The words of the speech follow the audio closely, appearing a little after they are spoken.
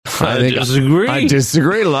disagree. I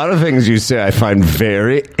disagree. A lot of things you say I find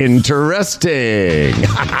very interesting.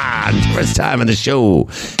 First time on the show.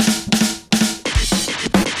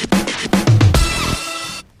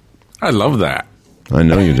 I love that. I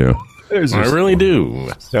know you do. I really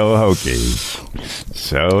do. So hokey.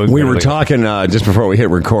 So we were talking just before we hit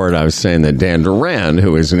record. I was saying that Dan Duran,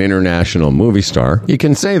 who is an international movie star, you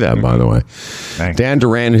can say that, by the way. Thanks. Dan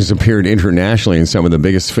Duran has appeared internationally in some of the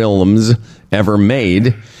biggest films ever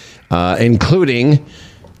made, including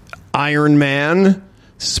Iron Man,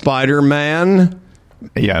 Spider-Man,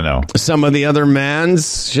 some of the other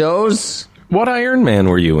Man's shows. What Iron Man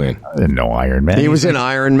were you in? No Iron Man. He was in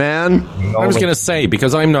Iron Man. I was going to say,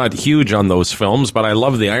 because I'm not huge on those films, but I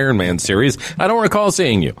love the Iron Man series. I don't recall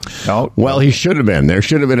seeing you. No. Well, he should have been. There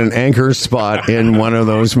should have been an anchor spot in one of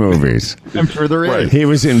those movies. I'm sure there is. He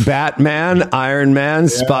was in Batman, Iron Man,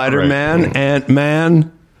 Spider-Man,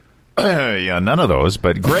 Ant-Man. None of those,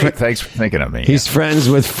 but great. Thanks for thinking of me. He's friends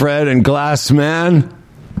with Fred and Glassman.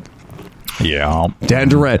 Yeah. Dan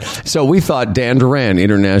Duran. So we thought Dan Duran,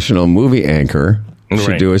 international movie anchor,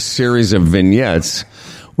 should do a series of vignettes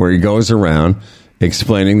where he goes around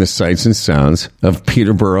explaining the sights and sounds of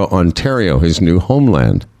Peterborough, Ontario, his new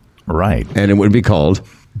homeland. Right. And it would be called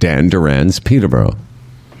Dan Duran's Peterborough.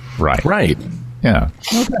 Right. Yeah.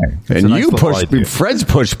 Okay. And Fred's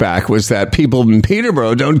pushback was that people in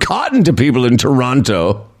Peterborough don't cotton to people in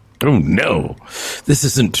Toronto. Oh, no. This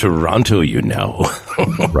isn't Toronto, you know.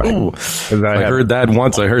 Right. I heard that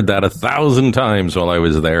once. I heard that 1,000 times while I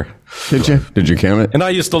was there. Did you? Did you count it? And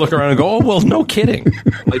I used to look around and go, oh, well, no kidding.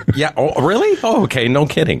 Like, yeah. Oh, really? Oh, okay. No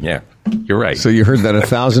kidding. Yeah. You're right. So you heard that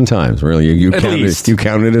 1,000 times, really? You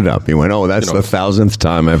counted it up. You went, oh, that's the 1,000th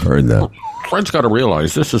time I've heard that. Fred's got to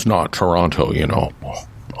realize this is not Toronto, you know.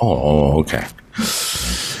 Oh, okay.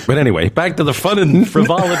 But anyway, back to the fun and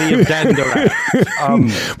frivolity of Dan Duran.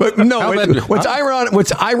 But no, what's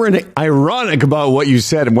ironic about what you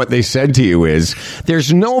said and what they said to you is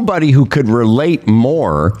there's nobody who could relate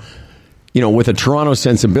more, with a Toronto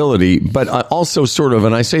sensibility, but also sort of,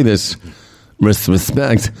 and I say this with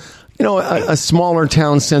respect, a smaller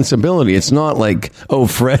town sensibility. It's not like,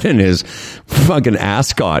 Fred and his fucking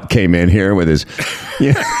ascot came in here with his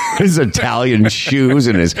Italian shoes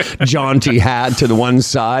and his jaunty hat to the one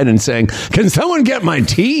side and saying, can someone get my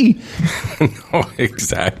tea? No,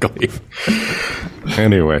 exactly.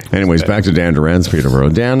 Anyways, back to Dan Duran's Peterborough.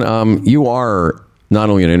 Dan, you are not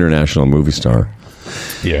only an international movie star.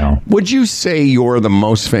 Yeah. Would you say you're the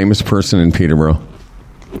most famous person in Peterborough?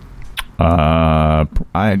 I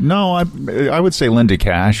would say Linda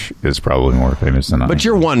Cash is probably more famous than I. But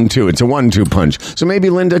you're 1-2. It's a 1-2 punch. So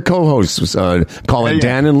maybe Linda co-hosts call it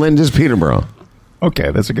Dan and Linda's Peterborough.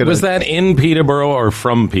 Okay, that's a good. Was that in Peterborough or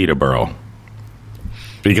from Peterborough?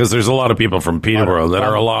 Because there's a lot of people from Peterborough that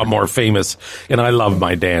are a lot more famous, and I love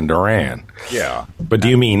my Dan Duran. Yeah. But do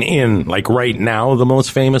you mean in, like right now, the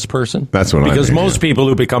most famous person? That's what I mean. Because most people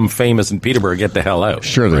who become famous in Peterborough get the hell out.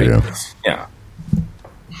 Sure they do. Yeah.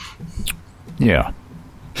 Yeah.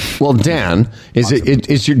 Well, Dan,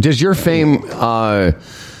 does your fame,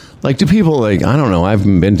 do people I don't know, I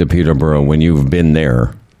haven't been to Peterborough when you've been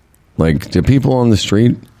there. Like, do people on the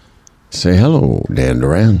street say, hello, Dan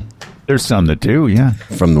Duran? There's some that do, yeah.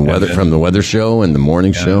 From the weather show and the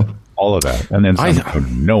morning show? All of that. And then some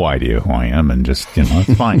have no idea who I am and just,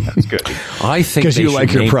 it's fine. That's good. I think because you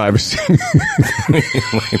like your privacy.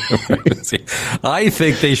 I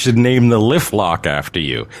think they should name the lift lock after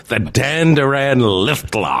you. The Dan Duran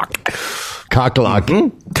lift lock. Cocklock.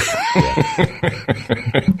 Mm-hmm.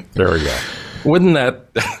 There we go. Wouldn't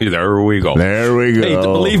that... There we go. There we go. Hey,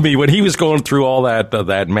 believe me, when he was going through all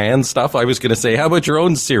that man stuff, I was going to say, how about your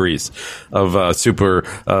own series of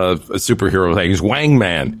superhero things? Wang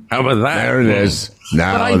Man. How about that? There it is.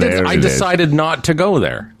 Now, I decided not to go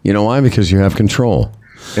there. You know why? Because you have control.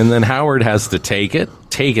 And then Howard has to take it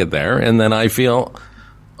there, and then I feel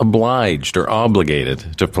obliged or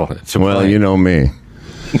obligated to play. Well, you know me.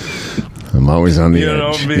 I'm always on the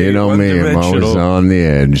edge. You know me. I'm always on the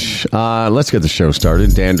edge. Let's get the show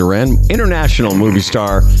started. Dan Duran, international movie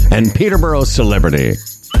star and Peterborough celebrity.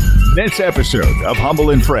 This episode of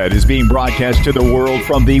Humble and Fred is being broadcast to the world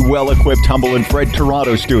from the well-equipped Humble and Fred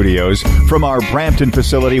Toronto studios, from our Brampton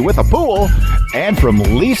facility with a pool, and from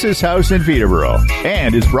Lisa's house in Peterborough.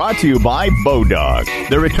 And is brought to you by Bodog,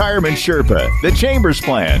 the Retirement Sherpa, the Chambers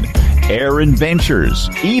Plan, Aaron Ventures,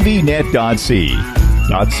 evnet.ca,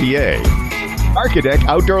 Architect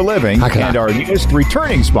Outdoor Living, and our newest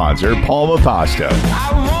returning sponsor, Palma Pasta.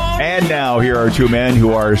 And now here are two men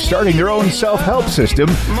who are starting their own self-help system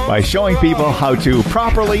by showing people how to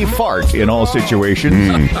properly fart in all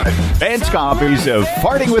situations. Advanced copies of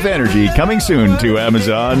Farting with Energy coming soon to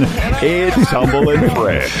Amazon. It's Humble and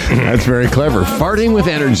Fred. That's very clever. Farting with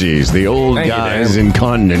Energies, the old guys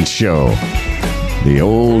incontinence show. The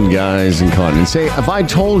old guys incontinence. Say, if I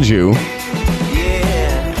told you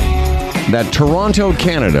that Toronto,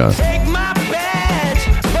 Canada,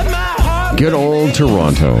 good old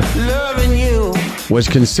Toronto, was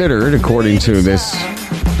considered, according to this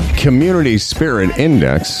Community Spirit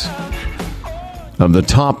Index, of the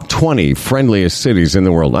top 20 friendliest cities in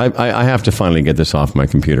the world. I have to finally get this off my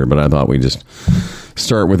computer, but I thought we'd just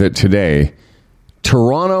start with it today.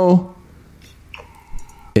 Toronto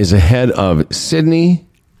is ahead of Sydney,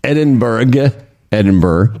 Edinburgh, yeah.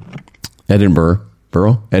 Edinburgh.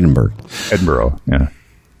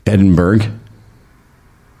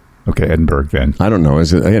 Okay, Edinburgh then. I don't know.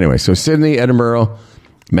 Is it anyway? So Sydney, Edinburgh,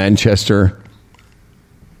 Manchester,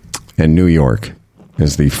 and New York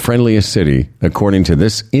is the friendliest city according to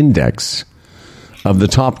this index of the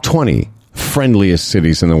top 20 friendliest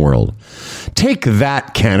cities in the world. Take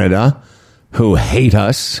that, Canada, who hate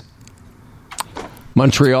us.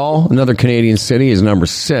 Montreal, another Canadian city, is number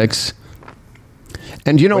 6.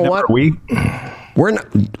 And you know what? We're not,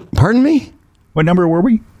 pardon me? What number were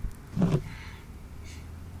we?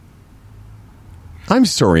 I'm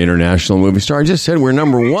sorry, International Movie Star. I just said we're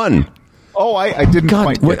number 1. Oh, I didn't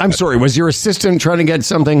quite get I'm sorry. Was your assistant trying to get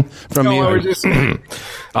something from you?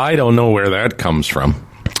 I don't know where that comes from.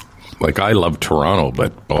 Like, I love Toronto,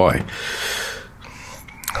 but boy.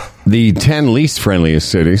 The 10 least friendliest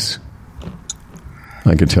cities,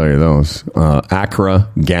 I could tell you those. Accra,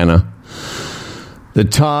 Ghana.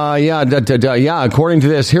 According to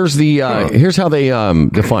this, here's how they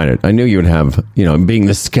define it. I knew you would have, being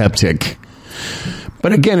the skeptic.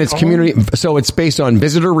 But again, it's community. So it's based on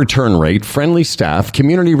visitor return rate, friendly staff,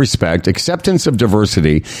 community respect, acceptance of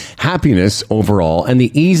diversity, happiness overall, and the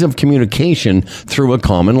ease of communication through a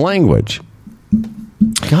common language.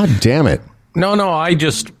 God damn it. No, I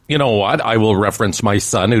just, you know what? I will reference my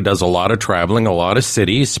son who does a lot of traveling, a lot of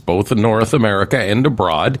cities, both in North America and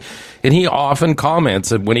abroad. And he often comments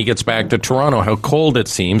that when he gets back to Toronto, how cold it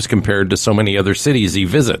seems compared to so many other cities he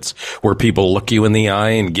visits, where people look you in the eye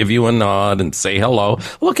and give you a nod and say hello.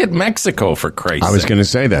 Look at Mexico, for Christ's sake. I was going to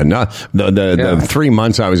say that. No, the 3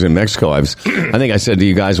 months I was in Mexico, I think I said to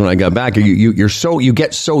you guys when I got back, you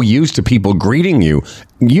get so used to people greeting you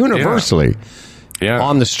universally. Yeah.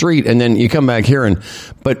 On the street, and then you come back here,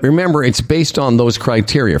 but remember, it's based on those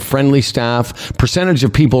criteria: friendly staff, percentage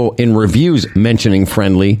of people in reviews mentioning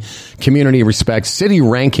friendly, community respect, city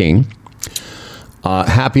ranking,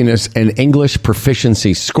 happiness, and English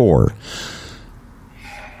proficiency score.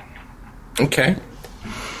 Okay,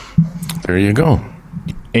 there you go.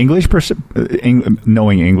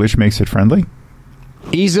 Knowing English makes it friendly.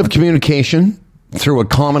 Ease of communication through a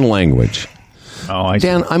common language. Oh,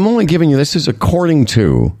 Dan, I'm only giving you this is according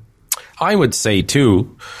to. I would say,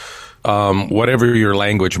 too, whatever your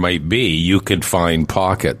language might be, you could find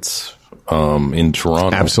pockets in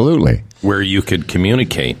Toronto. Absolutely. Where you could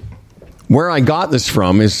communicate. Where I got this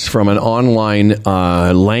from is from an online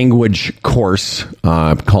language course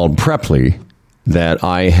called Preply that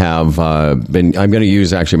I have I'm going to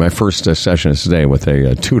use, actually, my first session is today with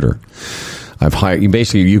a tutor. I've hired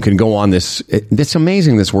you can go on this. It's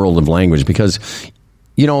amazing, this world of language, because,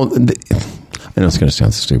 I know it's going to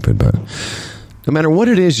sound stupid, but no matter what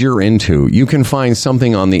it is you're into, you can find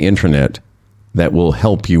something on the internet that will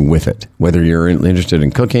help you with it, whether you're interested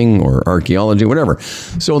in cooking or archaeology, whatever.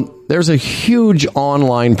 So there's a huge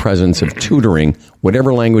online presence of tutoring,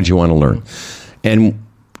 whatever language you want to learn. And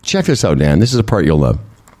check this out, Dan. This is a part you'll love.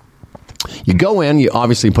 You go in, you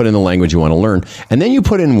obviously put in the language you want to learn, and then you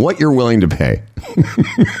put in what you're willing to pay.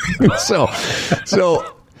 So,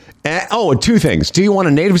 two things. Do you want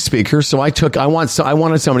a native speaker? So I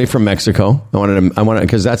wanted somebody from Mexico. I wanted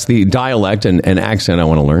because that's the dialect and accent I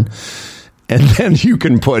want to learn. And then you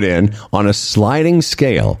can put in on a sliding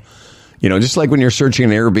scale, just like when you're searching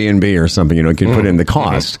an Airbnb or something, you can put in the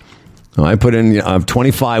cost. So I put in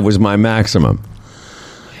 25 was my maximum.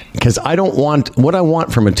 Because I don't want, what I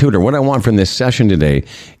want from a tutor, what I want from this session today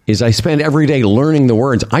is I spend every day learning the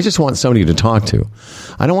words. I just want somebody to talk to.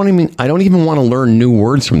 I don't even want to learn new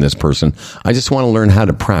words from this person. I just want to learn how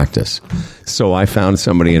to practice. So I found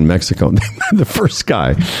somebody in Mexico. The first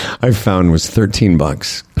guy I found was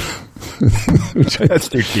 $13. That's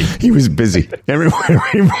too cheap. He was busy. Everybody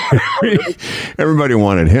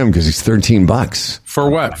wanted him because he's $13 For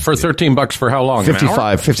what? For $13 for how long?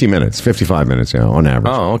 50 minutes, on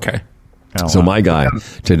average. Oh, okay. Oh, So wow. my guy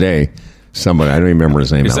today, somebody, I don't even remember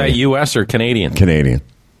his name. Is that Elliot. U.S. or Canadian? Canadian.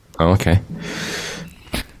 Oh, okay.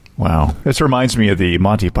 Wow. This reminds me of the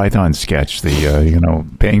Monty Python sketch, the,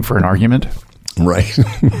 paying for an argument. Right.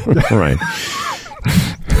 Right.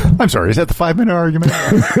 I'm sorry, is that the 5-minute argument?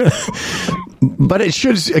 But it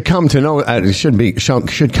should come to no. It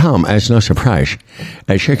should come as no surprise.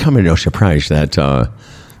 It should come as no surprise that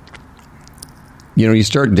you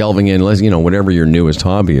start delving in. Whatever your newest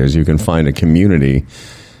hobby is, you can find a community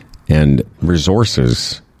and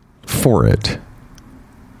resources for it.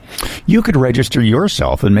 You could register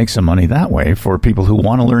yourself and make some money that way for people who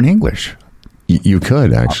want to learn English. You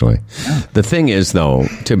could actually. The thing is, though,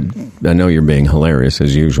 I know you're being hilarious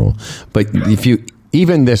as usual, but if you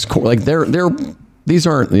even this these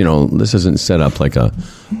aren't this isn't set up like a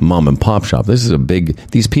mom and pop shop. This is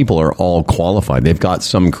these people are all qualified. They've got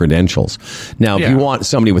some credentials. Now, if you want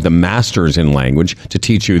somebody with a master's in language to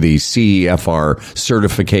teach you the CEFR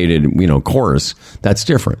certificated course, that's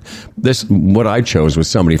different. What I chose was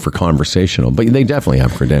somebody for conversational, but they definitely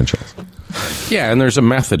have credentials. Yeah, and there's a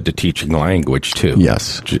method to teaching language, too.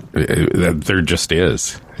 Yes. There just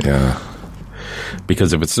is. Yeah.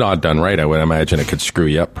 Because if it's not done right, I would imagine it could screw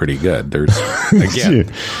you up pretty good.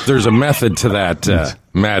 There's a method to that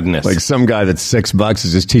madness. Like some guy that's $6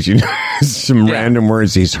 is just teaching some random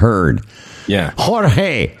words he's heard. Yeah.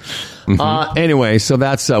 Jorge. Anyway, so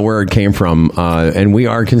that's where it came from. And we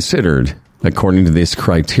are considered, according to this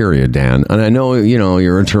criteria, Dan, and I know,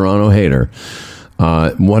 you're a Toronto hater,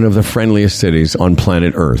 one of the friendliest cities on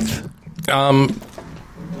planet Earth.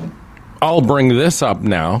 I'll bring this up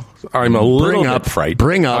now. I'm a little bit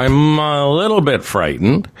frightened. I'm a little bit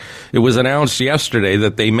frightened. It was announced yesterday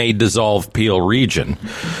that they may dissolve Peel Region,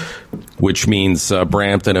 which means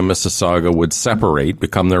Brampton and Mississauga would separate,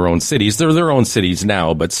 become their own cities. They're their own cities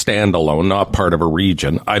now, but standalone, not part of a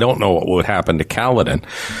region. I don't know what would happen to Caledon,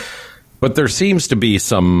 but there seems to be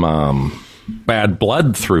some bad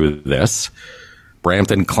blood through this.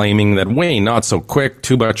 Brampton claiming that, Wayne, not so quick.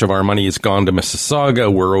 Too much of our money has gone to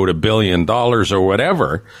Mississauga. We're owed $1 billion or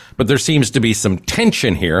whatever. But there seems to be some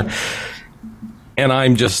tension here. And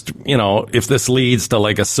I'm just, if this leads to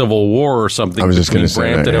like a civil war or something between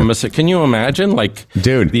Brampton and Mississauga, can you imagine?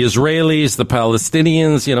 Dude, the Israelis, the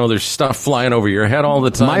Palestinians, there's stuff flying over your head all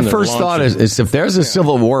the time. My first thought is if there's a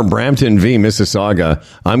civil war, Brampton v. Mississauga,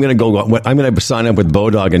 I'm going to sign up with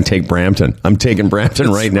Bodog and take Brampton. I'm taking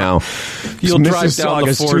Brampton right now. You'll drive down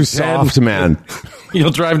the 410. Too soft, man.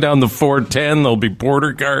 You'll drive down the 410. There'll be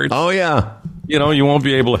border guards. Oh, yeah. You won't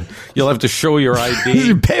be able to. You'll have to show your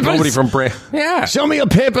ID. Papers. Nobody from Brampton. Yeah. Show me your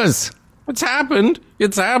papers. It's happened.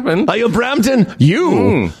 Are you Brampton?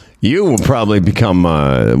 You will probably become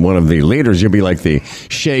one of the leaders. You'll be like the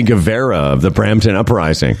Che Guevara of the Brampton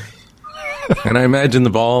uprising. And I imagine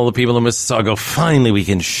all the people in Mississauga, finally we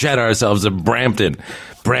can shed ourselves of Brampton.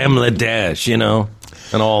 Bramladesh,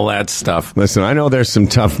 and all that stuff. Listen, I know there's some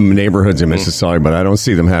tough neighborhoods in Mississauga, but I don't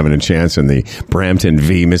see them having a chance in the Brampton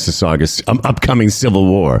v. Mississauga upcoming civil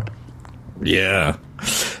war. Yeah.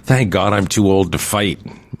 Thank God I'm too old to fight.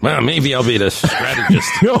 Well, maybe I'll be the strategist.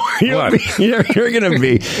 You're going to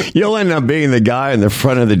be. You'll end up being the guy in the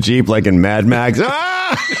front of the Jeep like in Mad Max.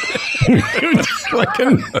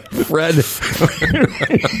 Fucking Fred.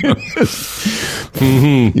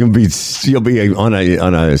 You'll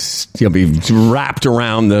be wrapped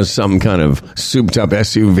around some kind of souped up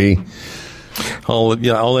SUV.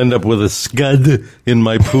 I'll end up with a scud in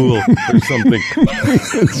my pool or something.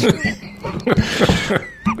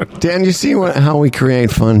 Dan, you see how we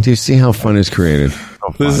create fun? Do you see how fun is created?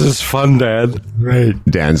 This is fun, Dad. Right.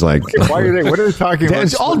 Dan's like, what are they talking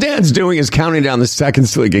about? All Dan's doing is counting down the seconds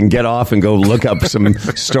so he can get off and go look up some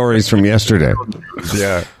stories from yesterday.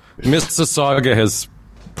 Yeah. Mississauga has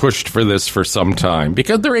pushed for this for some time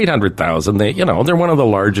because they're 800,000. They're one of the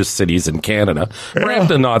largest cities in Canada.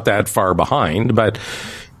 Brampton not that far behind, but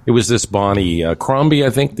it was this Bonnie Crombie, I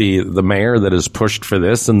think, the mayor that has pushed for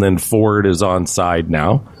this, and then Ford is on side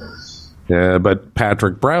now. But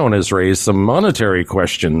Patrick Brown has raised some monetary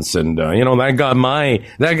questions, and that got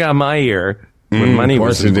my ear when money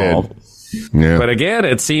was involved. Yeah. But again,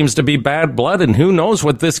 it seems to be bad blood, and who knows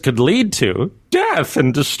what this could lead to? Death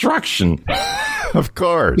and destruction. Of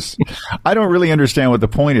course. I don't really understand what the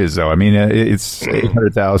point is, though. I mean, it's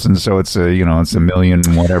 800,000, so it's it's a million,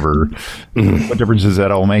 whatever. What difference does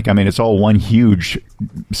that all make? I mean, it's all one huge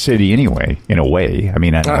city anyway, in a way. I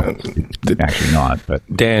mean, actually not. But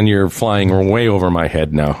Dan, you're flying way over my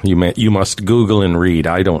head now. You must Google and read.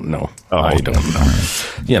 I don't know. I don't know.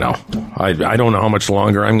 I don't know how much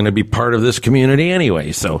longer I'm going to be part of this community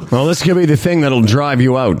anyway. So, well, this could be the thing that'll drive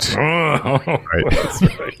you out.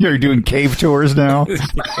 Right. You're doing cave tours now.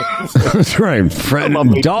 That's right, Fred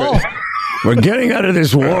Abdul. We're getting out of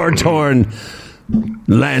this war-torn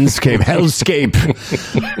landscape, hellscape.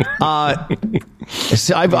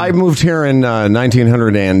 So I moved here in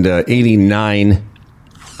 1989,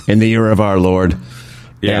 in the year of our Lord.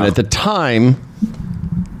 Yeah. And at the time,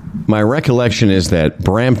 my recollection is that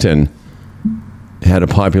Brampton had a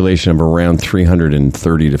population of around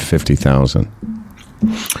 330 to 50,000.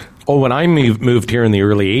 Oh, when I moved here in the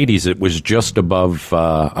early 80s, it was just above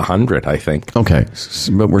 100, I think. Okay,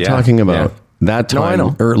 but we're talking about that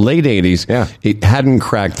time, or late 80s. Yeah. It hadn't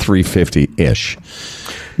cracked 350-ish.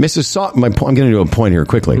 Mississauga, I'm going to do a point here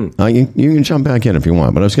quickly. You can jump back in if you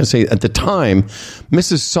want, but I was going to say, at the time,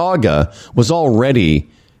 Mississauga was already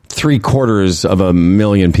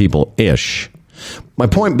 750,000 people-ish. My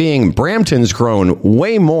point being, Brampton's grown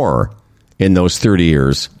way more in those 30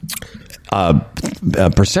 years,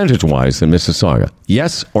 percentage-wise, than Mississauga.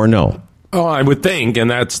 Yes or no? Oh, I would think, and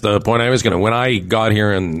that's the point I was going to. When I got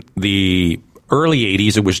here in the early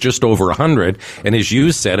 80s, it was just over 100, and as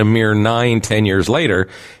you said, a mere 9-10 years later,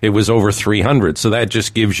 it was over 300. So that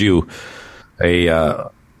just gives you a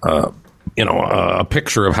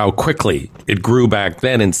picture of how quickly it grew back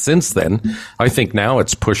then, and since then, I think now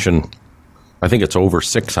it's pushing. I think it's over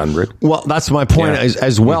 600. Well, that's my point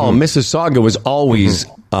as well. Mm-hmm. Mississauga was always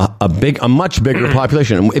a much bigger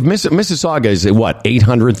population. If Mississauga is what,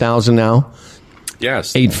 800,000 now?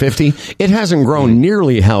 Yes, 850. It hasn't grown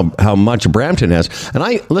nearly how much Brampton has.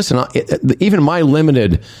 And even my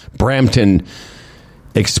limited Brampton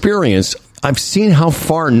experience, I've seen how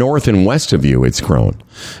far north and west of you it's grown.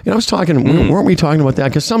 I was talking, weren't we talking about that?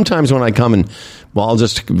 Because sometimes when I come and, I'll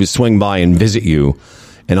just swing by and visit you,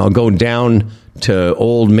 and I'll go down to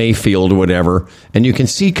Old Mayfield or whatever, and you can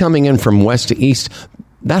see coming in from west to east,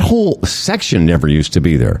 that whole section never used to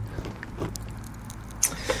be there.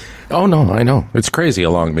 Oh, no, I know. It's crazy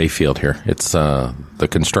along Mayfield here. It's the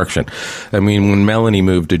construction. I mean, when Melanie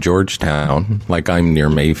moved to Georgetown, like I'm near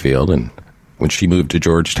Mayfield, and when she moved to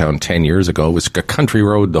Georgetown 10 years ago, it was a country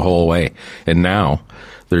road the whole way. And now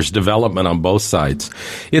there's development on both sides.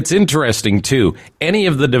 It's interesting, too. Any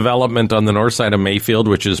of the development on the north side of Mayfield,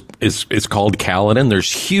 which is called Caledon, there's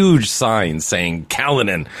huge signs saying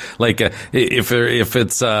Caledon. Like if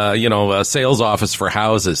it's a sales office for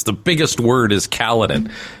houses, the biggest word is Caledon.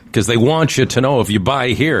 Because they want you to know if you buy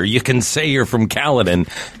here, you can say you're from Caledon,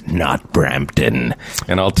 not Brampton.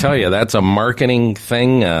 And I'll tell you, that's a marketing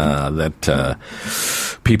thing that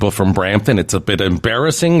people from Brampton, it's a bit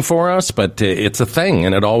embarrassing for us, but it's a thing,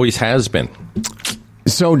 and it always has been.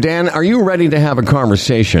 So, Dan, are you ready to have a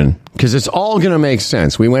conversation? Because it's all going to make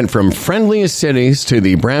sense. We went from friendliest cities to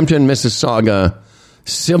the Brampton, Mississauga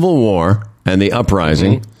Civil War and the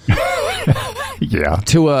uprising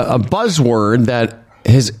to a buzzword that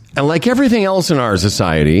has, like everything else in our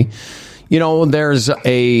society, there's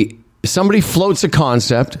somebody floats a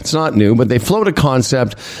concept. It's not new, but they float a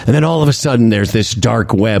concept, and then all of a sudden there's this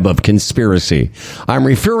dark web of conspiracy. I'm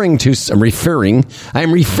referring to something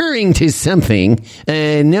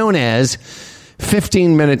known as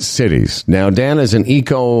 15-minute cities. Now, Dan is an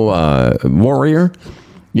eco warrior.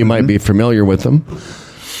 You might be familiar with them.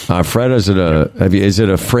 Fred, is it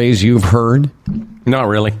a phrase you've heard? Not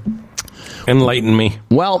really. Enlighten me.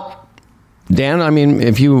 Well, Dan, I mean,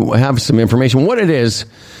 if you have some information, what it is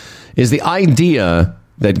the idea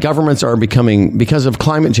that governments are becoming, because of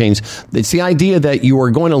climate change, it's the idea that you are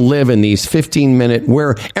going to live in these 15-minute,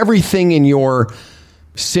 where everything in your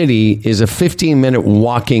city is a 15-minute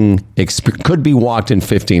walking experience, could be walked in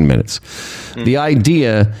 15 minutes. The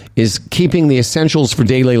idea is keeping the essentials for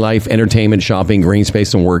daily life, entertainment, shopping, green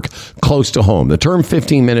space, and work close to home. The term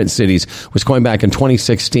 15-minute cities was coined back in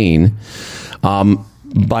 2016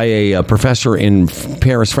 by a professor in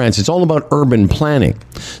Paris, France. It's all about urban planning.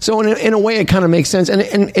 So in a way, it kind of makes sense.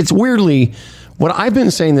 And it's weirdly, what I've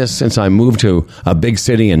been saying this since I moved to a big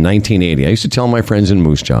city in 1980. I used to tell my friends in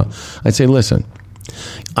Moose Jaw, I'd say, listen,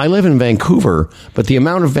 I live in Vancouver, but the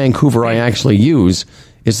amount of Vancouver I actually use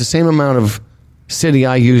is the same amount of city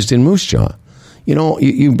I used in Moose Jaw.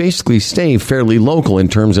 You basically stay fairly local in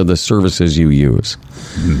terms of the services you use.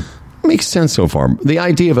 Makes sense so far. The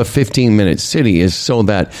idea of a 15-minute city is so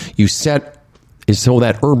that you set is so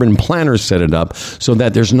that urban planners set it up so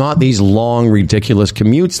that there's not these long, ridiculous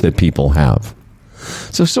commutes that people have.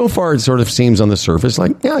 So far, it sort of seems on the surface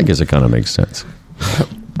like, yeah, I guess it kind of makes sense.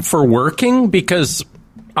 For working, because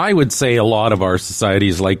I would say a lot of our society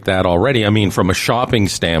is like that already. I mean, from a shopping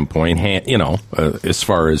standpoint, as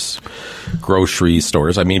far as grocery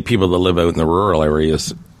stores, I mean, people that live out in the rural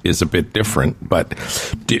areas is a bit different. But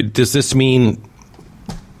does this mean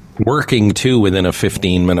working too within a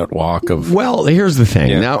 15-minute walk of? Well, here's the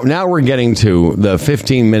thing. Yeah. Now we're getting to the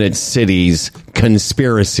 15-minute cities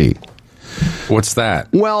conspiracy. What's that?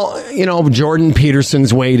 Well, Jordan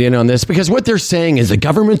Peterson's weighed in on this because what they're saying is the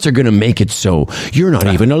governments are going to make it so you're not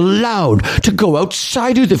even allowed to go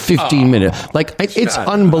outside of the 15-minute. It's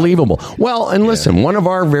unbelievable. Well, and listen, one of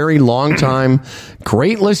our very long-time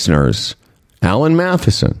great listeners, Alan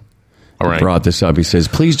Matheson, brought this up. He says,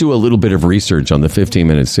 please do a little bit of research on the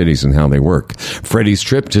 15-minute cities and how they work. Freddie's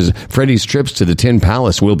trips to the Tin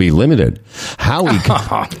Palace will be limited.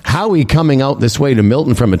 Howie coming out this way to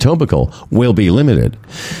Milton from Etobicoke will be limited.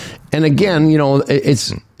 And again,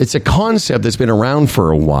 it's a concept that's been around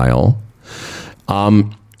for a while.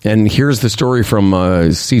 And here's the story from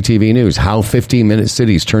CTV News, how 15-minute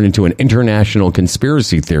cities turn into an international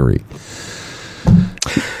conspiracy theory.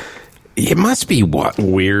 It must be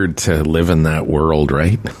weird to live in that world,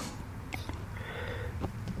 right?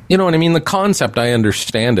 You know what I mean? The concept, I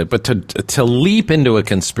understand it, but to leap into a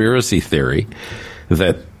conspiracy theory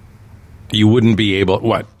that you wouldn't be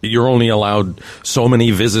able, you're only allowed so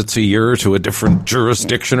many visits a year to a different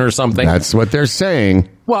jurisdiction or something? That's what they're saying.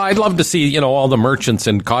 Well, I'd love to see, all the merchants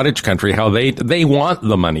in cottage country, how they want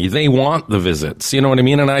the money. They want the visits. You know what I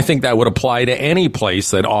mean? And I think that would apply to any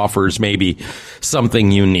place that offers maybe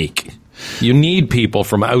something unique. You need people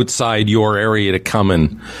from outside your area to come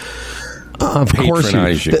and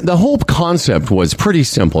patronize you. The whole concept was pretty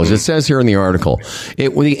simple, as it says here in the article.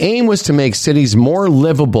 The aim was to make cities more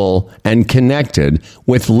livable and connected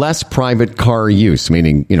with less private car use,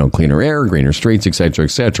 meaning, cleaner air, greener streets, et cetera,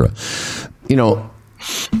 et cetera.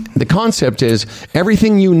 The concept is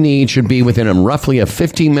everything you need should be within roughly a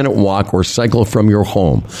 15-minute walk or cycle from your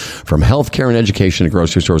home, from healthcare and education to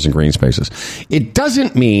grocery stores and green spaces. It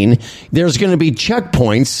doesn't mean there's going to be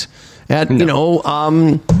checkpoints at,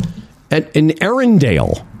 in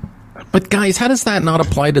Arundel. But guys, how does that not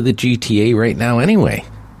apply to the GTA right now anyway?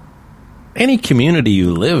 Any community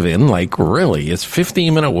you live in, really, is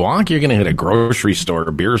 15-minute walk. You're going to hit a grocery store,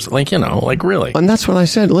 beers, really. And that's what I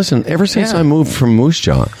said. Listen, ever since I moved from Moose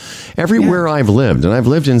Jaw, everywhere I've lived, and I've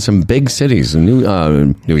lived in some big cities, New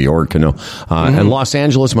York, and Los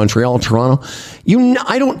Angeles, Montreal, Toronto.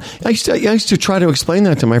 I used to try to explain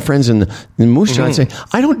that to my friends in Moose Jaw. I'd say,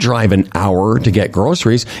 I don't drive an hour to get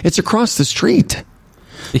groceries. It's across the street.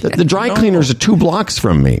 The dry cleaners are 2 blocks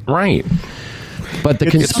from me. Right. But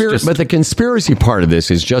the conspiracy part of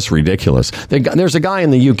this is just ridiculous. There's a guy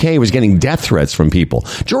in the UK who was getting death threats from people.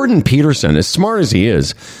 Jordan Peterson, as smart as he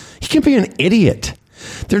is, he can be an idiot.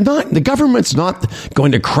 The government's not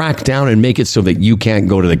going to crack down and make it so that you can't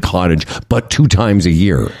go to the cottage but 2 times a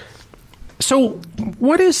year. So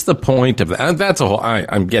what is the point of that? That's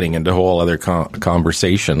I'm getting into a whole other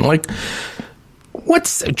conversation.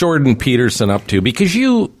 What's Jordan Peterson up to? Because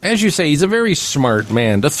as you say, he's a very smart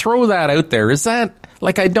man. To throw that out there, is that,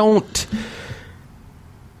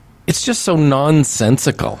 it's just so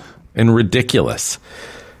nonsensical and ridiculous.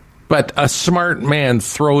 But a smart man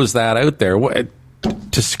throws that out there. What,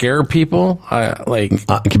 to scare people?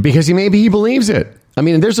 Because maybe he believes it. I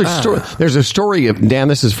mean, there's a story, Dan,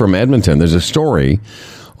 this is from Edmonton. There's a story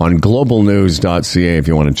on globalnews.ca if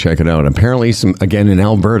you want to check it out. Apparently, again in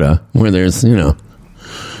Alberta, where there's,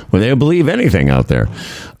 where they believe anything out there.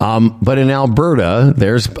 But in Alberta,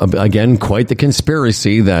 there's, again, quite the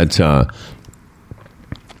conspiracy that,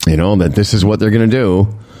 that this is what they're going to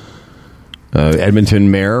do.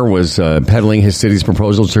 Edmonton mayor was peddling his city's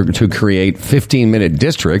proposal to create 15-minute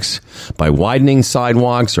districts by widening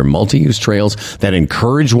sidewalks or multi-use trails that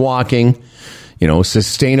encourage walking,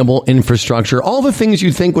 sustainable infrastructure, all the things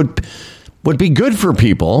you think would be good for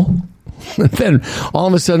people. Then all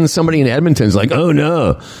of a sudden somebody in Edmonton's like, oh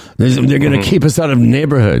no, they're going to keep us out of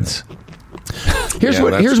neighborhoods. Here's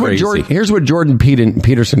what Jordan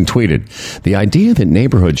Peterson tweeted. The idea that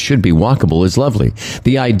neighborhoods should be walkable is lovely.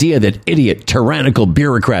 The idea that idiot, tyrannical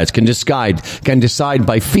bureaucrats can decide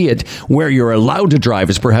by fiat where you're allowed to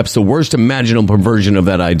drive is perhaps the worst imaginable version of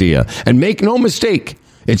that idea. And make no mistake,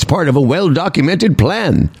 it's part of a well-documented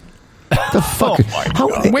plan. The fuck?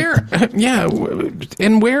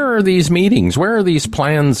 And where are these meetings? Where are these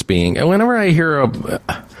plans being? Whenever I hear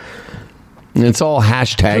it's all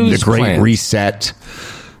hashtag the Great Reset.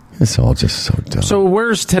 It's all just so dumb. So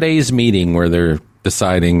where's today's meeting where they're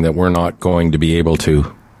deciding that we're not going to be able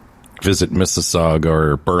to visit Mississauga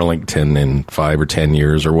or Burlington in 5 or 10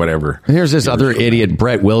 years or whatever? And here's this other idiot,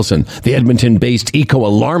 Brett Wilson. The Edmonton-based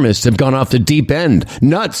eco-alarmists have gone off the deep end.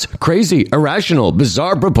 Nuts, crazy, irrational,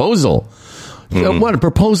 bizarre proposal. What a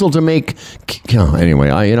proposal to make. Anyway,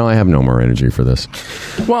 I have no more energy for this.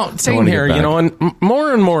 Well, same here, and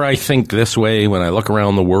more I think this way when I look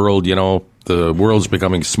around the world, the world's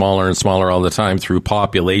becoming smaller and smaller all the time through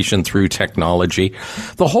population, through technology.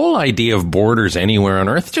 The whole idea of borders anywhere on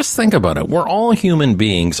Earth, just think about it. We're all human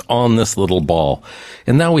beings on this little ball.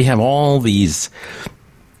 And now we have all these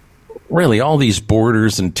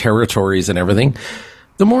borders and territories and everything.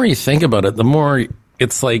 The more you think about it, the more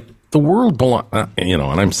it's like the world and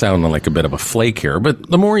I'm sounding like a bit of a flake here, but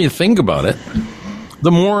the more you think about it,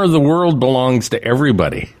 the more the world belongs to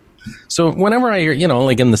everybody. So whenever I hear,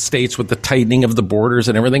 like in the States with the tightening of the borders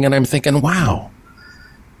and everything, and I'm thinking, wow,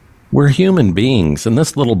 we're human beings, and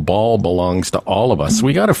this little ball belongs to all of us.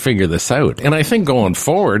 We got to figure this out. And I think going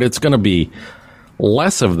forward, it's going to be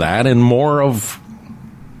less of that and more of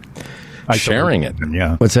sharing it.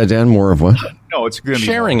 Yeah. What's that, Dan? More of what? No, it's going to be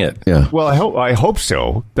sharing it. Yeah. Well, I hope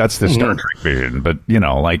so. That's the Star Trek vision. But, you're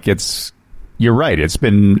right. It's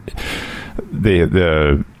been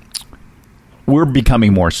we're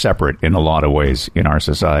becoming more separate in a lot of ways in our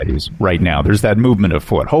societies right now. There's that movement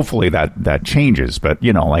afoot. Hopefully that changes, but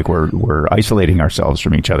we're isolating ourselves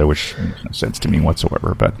from each other, which makes no sense to me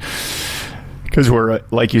whatsoever. But because we're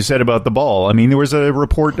like you said about the ball, I mean, there was a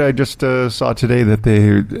report I just saw today that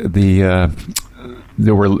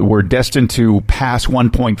we're destined to pass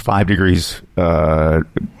 1.5 degrees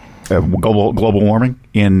global warming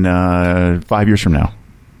in 5 years from now.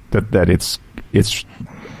 That it's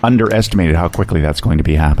underestimated how quickly that's going to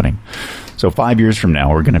be happening. So 5 years from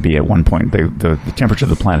now, we're going to be at one point, the temperature of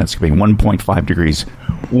the planet is going to be 1.5 degrees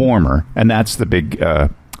warmer, and that's the big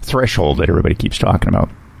threshold that everybody keeps talking about.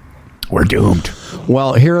 We're doomed.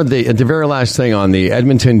 Well, here at the very last thing on the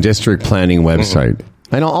Edmonton District Planning website,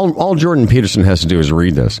 and all Jordan Peterson has to do is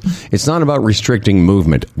read this. It's not about restricting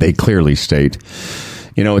movement, they clearly state.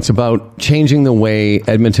 It's about changing the way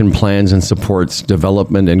Edmonton plans and supports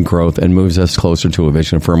development and growth and moves us closer to a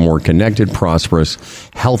vision for a more connected, prosperous,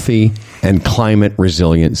 healthy, and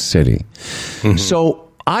climate-resilient city. Mm-hmm.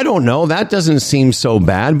 So, I don't know. That doesn't seem so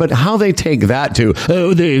bad, but how they take that to,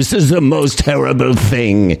 this is the most terrible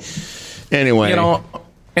thing. Anyway.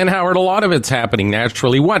 And Howard, a lot of it's happening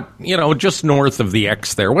naturally. Just north of the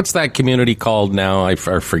X there. What's that community called now? I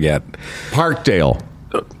forget. Parkdale.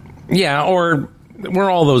 Yeah, or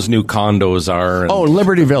where all those new condos are.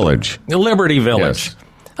 Liberty Village. Liberty Village. Yes.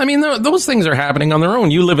 I mean, those things are happening on their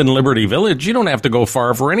own. You live in Liberty Village. You don't have to go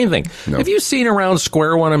far for anything. No. Have you seen around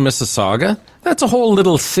Square One in Mississauga? That's a whole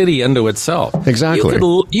little city unto itself. Exactly.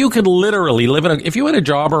 You could literally live if you had a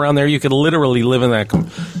job around there, you could literally live in that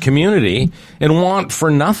community and want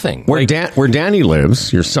for nothing. Where Danny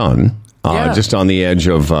lives, your son, just on the edge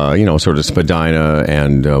of, sort of Spadina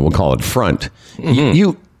and we'll call it Front.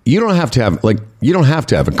 Mm-hmm. You don't have to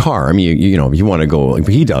have a car. I mean, you want to go,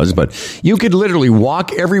 he does, but you could literally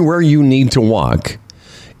walk everywhere you need to walk.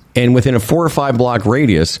 And within a 4 or 5 block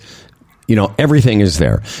radius, everything is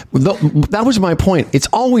there. That was my point. It's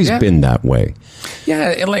always been that way. Yeah.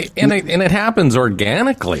 And it happens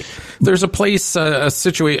organically. There's a place, Mount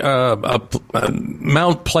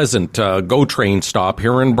Pleasant, GO train stop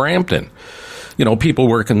here in Brampton. People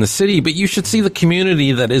work in the city, but you should see the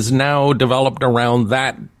community that is now developed around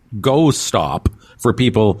that GO stop for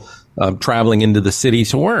people traveling into the city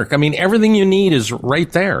to work. I mean, everything you need is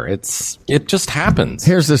right there. It just happens.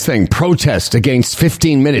 Here's this thing. Protest against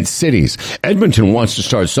 15-minute cities. Edmonton wants to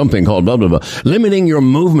start something called blah, blah, blah. Limiting your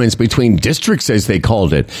movements between districts, as they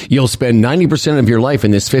called it. You'll spend 90% of your life in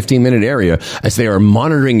this 15-minute area as they are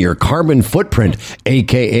monitoring your carbon footprint,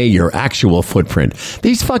 a.k.a. your actual footprint.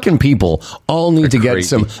 These fucking people all need to get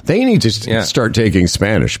they need to start taking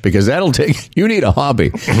Spanish, because you need a hobby.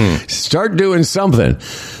 Start doing something.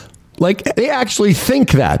 Like, they actually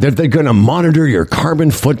think that they're going to monitor your carbon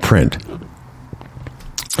footprint.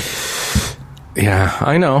 Yeah,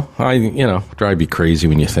 I know. Drive you crazy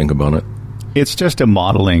when you think about it. It's just a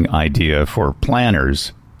modeling idea for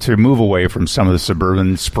planners to move away from some of the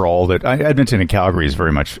suburban sprawl that Edmonton and Calgary is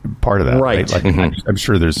very much part of that. Right. Like, I'm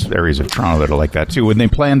sure there's areas of Toronto that are like that too. When they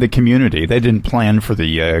planned the community, they didn't plan for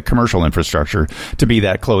the commercial infrastructure to be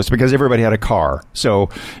that close, because everybody had a car. So,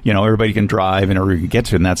 everybody can drive and everybody can get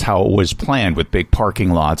to it. And that's how it was planned, with big parking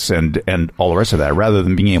lots and all the rest of that, rather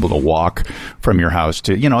than being able to walk from your house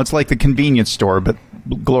to, it's like the convenience store, but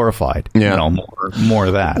glorified. Yeah. More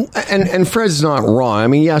of that. And Fred's not wrong. I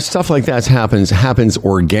mean, yeah, stuff like that happens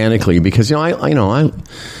organically because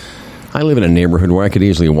I live in a neighborhood where I could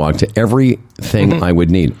easily walk to everything I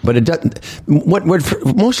would need. But it doesn't. What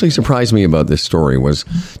mostly surprised me about this story was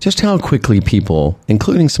just how quickly people,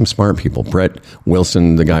 including some smart people, Brett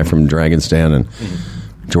Wilson, the guy from Dragon's Den, and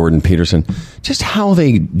Jordan Peterson, just how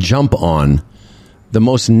they jump on the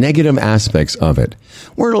most negative aspects of it.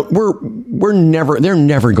 They're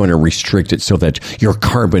never going to restrict it so that your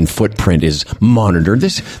carbon footprint is monitored.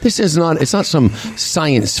 This is not. It's not some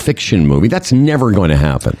science fiction movie. That's never going to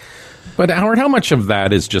happen. But Howard, how much of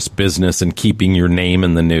that is just business and keeping your name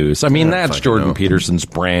in the news? I mean, that's Jordan Peterson's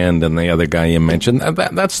brand, and the other guy you mentioned,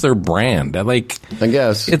 that's their brand. I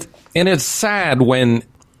guess. It's sad when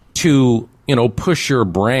to push your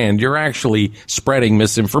brand, you're actually spreading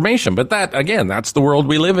misinformation. But that's the world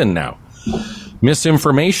we live in now.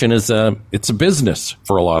 Misinformation it's a business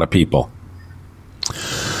for a lot of people.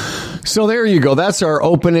 So there you go. That's our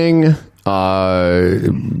opening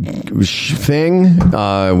thing.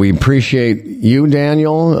 We appreciate you,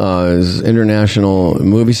 Daniel, as international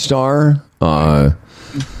movie star.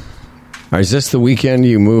 Is this the weekend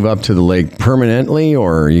you move up to the lake permanently,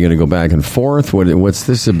 or are you going to go back and forth? What's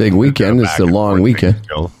this a big weekend? It's a long weekend.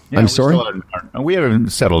 Yeah, I'm sorry? We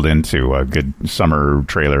haven't settled into a good summer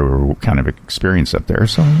trailer kind of experience up there,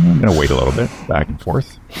 so I'm going to wait a little bit, back and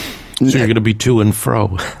forth. So you're going to be to and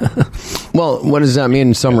fro. Well, what does that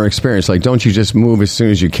mean, summer experience? Like, don't you just move as soon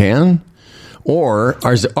as you can? Or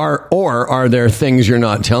are there things you're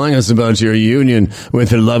not telling us about your union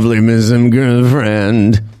with your lovely Muslim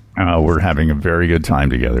girlfriend? We're having a very good time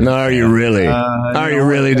together. No, are you really? Are you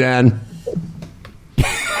really, Dan?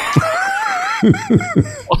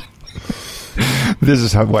 This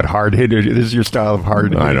is hard hitting. This is your style of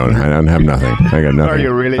hard hitting. I don't have nothing. I got nothing. Are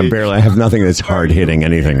you really? I have nothing that's hard hitting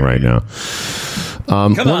anything right now.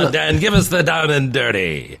 Come on, Dan, give us the down and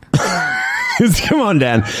dirty. Come on,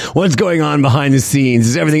 Dan. What's going on behind the scenes?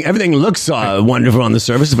 Is everything looks wonderful on the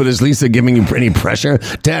surface, but is Lisa giving you any pressure?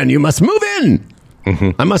 Dan, you must move in.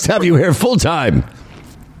 I must have you here full time.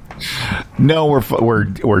 No,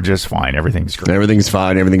 we're just fine. Everything's great. Everything's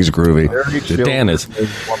fine. Everything's groovy. Dan is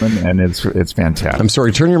woman, and it's fantastic. I'm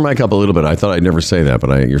sorry. Turn your mic up a little bit. I thought I'd never say that,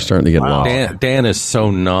 but you're starting to get lost. Dan is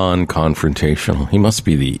so non-confrontational. He must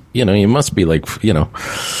be he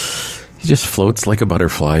just floats like a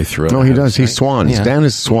butterfly through it. No, he does. He swans. Yeah. Dan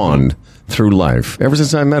is swanned through life ever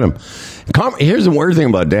since I met him. Here's the weird thing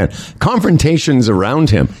about Dan. Confrontations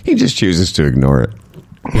around him, he just chooses to ignore it.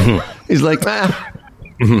 He's like,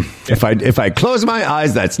 if I close my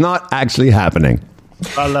eyes, that's not actually happening.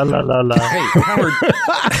 La la la la la. Hey, Howard.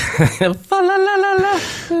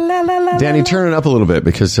 Danny, turn it up a little bit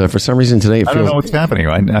because for some reason today I don't know what's happening.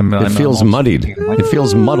 It feels muddied. It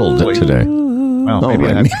feels muddled today. Well,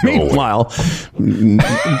 meanwhile,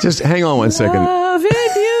 just hang on 1 second. Loving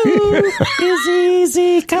you is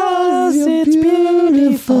easy 'cause it's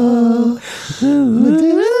beautiful.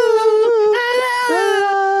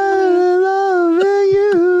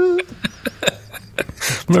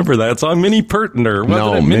 Remember that song, Minnie Pertner?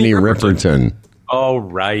 No, Minnie Riperton. Oh,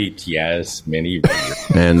 right. Yes, Minnie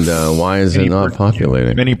Riperton. And why is it not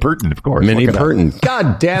populating? Minnie Perton, of course. Minnie Perton.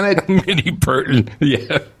 God damn it. Minnie Perton.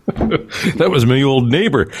 Yeah. That was my old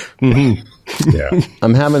neighbor. Mm-hmm. Yeah.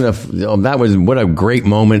 I'm having what a great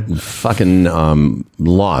moment. Fucking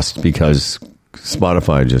lost because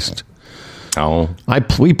Spotify just. Oh.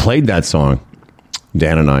 We played that song,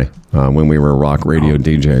 Dan and I, when we were rock radio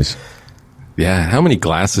DJs. Yeah. How many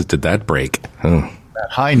glasses did that break? That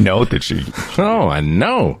high note that she. Oh, I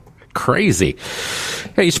know. Crazy.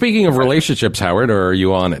 Hey, speaking of relationships, Howard, or are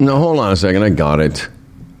you on it? No, hold on a second. I got it.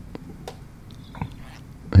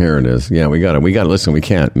 Here it is. Yeah, we got it. Listen, we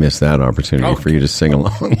can't miss that opportunity for you to sing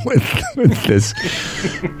along with this.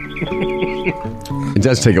 It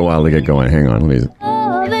does take a while to get going. Hang on. Let me.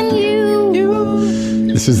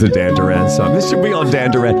 This is the Dan Duran song. This should be on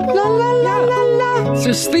Dan Duran. La, la, la, la, la. It's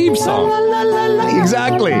his theme song. La, la, la, la.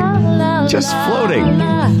 Exactly. Just floating.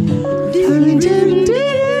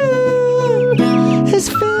 It's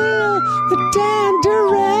filled with Dan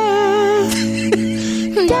Duran.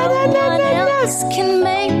 No one else can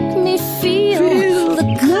make me feel the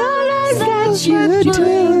colors that you're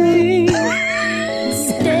doing.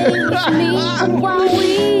 Stay with me while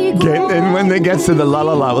we grow. And when it gets to the la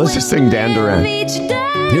la la, let's just sing Dan Duran.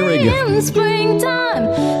 Here we go. In springtime,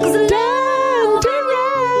 'cause Dan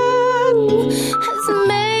has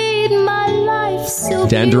made my life so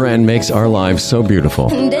Dan Duran makes our lives so beautiful.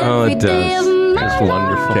 Oh, it does. It's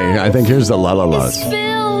wonderful. Okay, I think here's the la la las. It's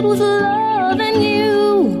filled with love and you.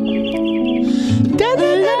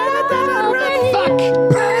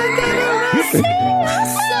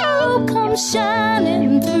 So come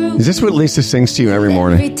shining through. Is this what Lisa sings to you every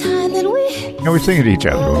morning? Every time that we No, we sing it to each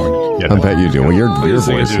other. When we get I it. bet you do. Well, your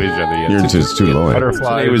sing it voice, to each other, yeah. yours is too low.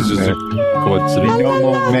 Butterfly Today was just a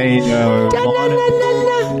coincidence.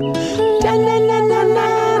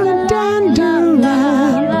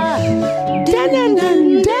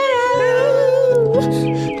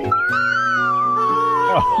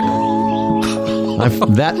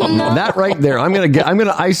 That right there. I'm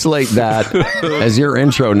gonna isolate that as your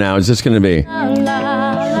intro now. It's just gonna be.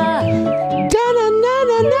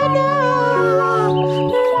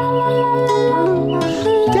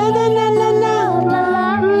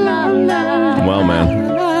 Well,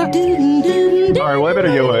 man. All right, well, I better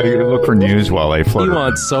go look for news while I float. He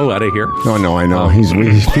wants so out of here. Oh no, I know.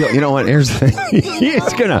 We feel. You know what? Here's the thing.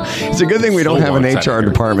 It's a good thing we don't have an HR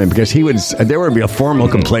department because there would be a formal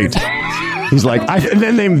complaint. He's like, and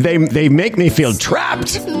then they make me feel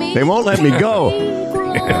trapped. They won't let me go.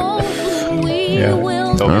 Yeah.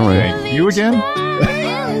 All right. You again?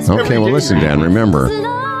 Okay. Well, listen, Dan. Remember,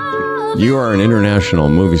 you are an international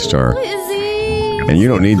movie star, and you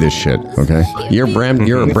don't need this shit. Okay. You're Brampton.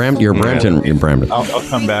 You're Brampton. I'll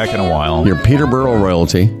come back in a while. You're Peterborough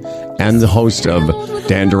royalty, and the host of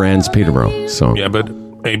Dan Duran's Peterborough. So Yeah, but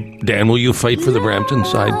hey, Dan, will you fight for the Brampton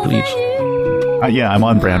side, please? Yeah, I'm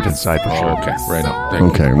on Brampton's side for sure. Okay, right on. Thank you.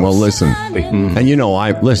 okay. Well, listen, and you know,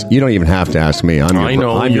 listen. You don't even have to ask me. I'm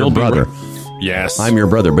your you'll be brother. Yes. I'm your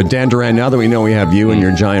brother. But Dan Duran, now that we know we have you and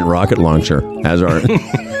your giant rocket launcher as our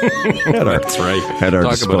That's right. at our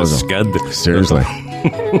Talk disposal. about a scud. Seriously.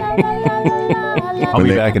 I'll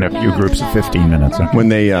be back in a few groups of 15 minutes. When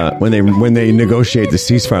they negotiate the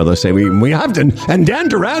ceasefire, they'll say we have to, and Dan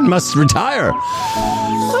Duran must retire.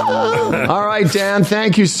 All right, Dan.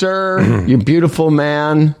 Thank you, sir. You beautiful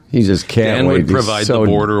man. He just can't Dan wait. would He's provide so- the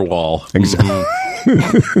border wall. Exactly.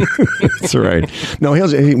 That's right. No,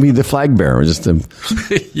 he'll be the flag bearer, just to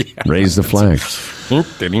raise the flag.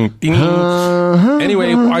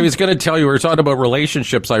 Anyway, I was going to tell you, we were talking about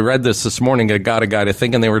relationships. I read this morning. It got a guy to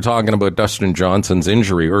thinking. They were talking about Dustin Johnson's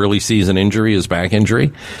injury, early season injury, his back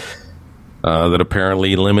injury, that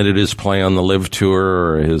apparently limited his play on the Live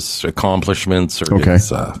Tour or his accomplishments. Or Okay.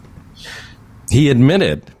 He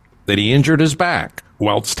admitted that he injured his back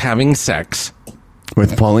whilst having sex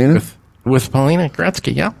With Paulina? with Paulina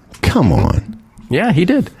Gretzky. Yeah. Come on. Yeah, he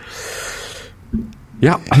did.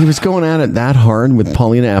 Yeah. He was going at it that hard with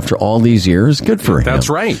Paulina after all these years. Good for him. That's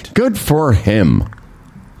right. Good for him.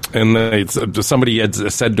 And somebody had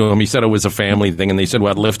said to him, he said it was a family thing, and they said,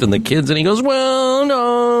 what, lifting the kids? And he goes, well,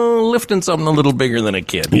 no, lifting something a little bigger than a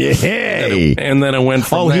kid. Yay. And then it went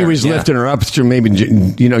from there. He was Yeah. lifting her up through maybe,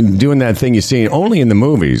 doing that thing you see only in the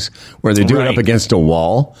movies where they do it Right. up against a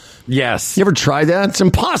wall. Yes. You ever tried that? It's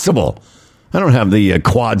impossible. I don't have the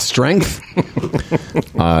quad strength.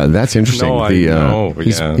 That's interesting. No, I know,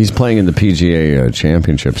 yeah. He's playing in the PGA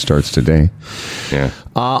Championship. Starts today. Yeah.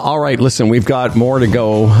 All right, listen, we've got more to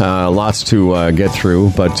go, lots to get through.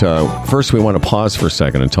 But first, we want to pause for a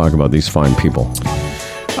second and talk about these fine people.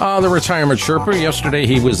 The retirement Sherpa. Yesterday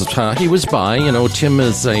he was by. You know, Tim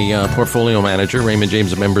is a portfolio manager. Raymond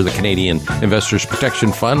James, a member of the Canadian Investors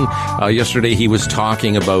Protection Fund. Yesterday he was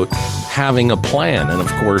talking about having a plan, and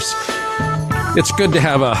of course, it's good to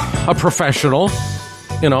have a professional,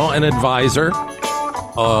 an advisor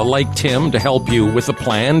like Tim to help you with a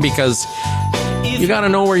plan, because you got to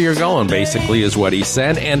know where you're going, basically, is what he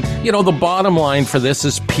said. And, the bottom line for this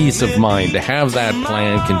is peace of mind. To have that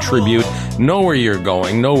plan, contribute, know where you're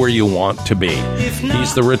going, know where you want to be.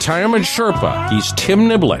 He's the Retirement Sherpa. He's Tim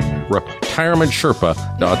Niblick,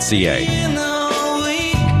 retirementsherpa.ca.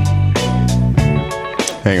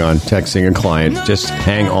 Hang on, texting a client. Just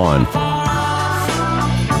hang on.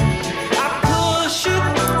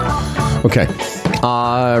 Okay.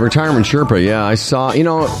 Retirement Sherpa. Yeah, I saw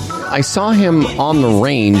him on the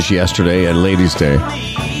range yesterday at Ladies' Day.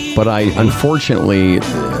 But unfortunately,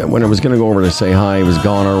 when I was going to go over to say hi, he was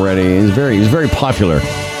gone already. He's very popular,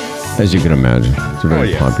 as you can imagine. He's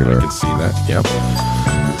very popular. I can see that. Yep.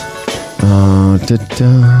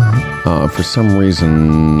 For some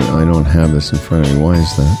reason, I don't have this in front of me. Why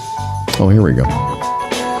is that? Oh, here we go.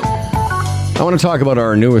 I want to talk about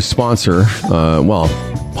our newest sponsor.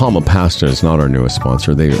 Palma Pasta is not our newest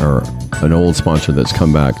sponsor. They are an old sponsor that's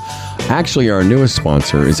come back. Actually, our newest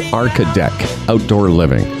sponsor is Arca-Deck Outdoor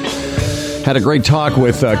Living. Had a great talk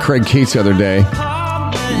with Craig Keats the other day.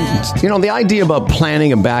 The idea about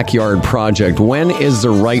planning a backyard project, when is the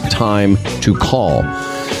right time to call?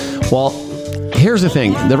 Well, here's the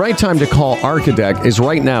thing. The right time to call Arca-Deck is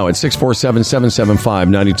right now at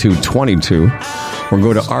 647-775-9222, or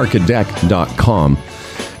go to arcadeck.com.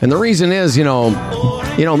 And the reason is,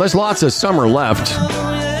 there's lots of summer left,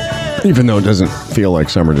 even though it doesn't feel like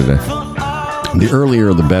summer today. The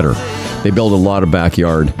earlier, the better. They build a lot of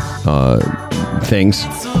backyard things,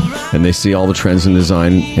 and they see all the trends in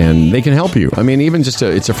design, and they can help you. I mean, even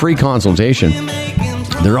it's a free consultation.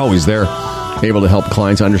 They're always there, able to help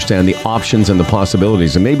clients understand the options and the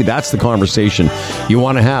possibilities. And maybe that's the conversation you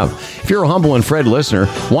want to have. If you're a Humble and Fred listener,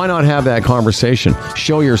 why not have that conversation?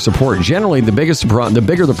 Show your support. Generally, the bigger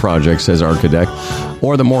the project, says Architect,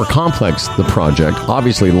 or the more complex the project,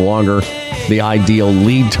 obviously the longer the ideal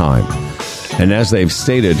lead time. And as they've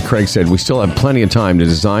stated, Craig said, we still have plenty of time to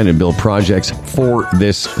design and build projects for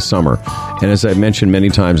this summer. And as I've mentioned many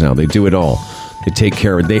times now, they do it all. They take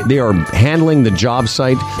care of it. They are handling the job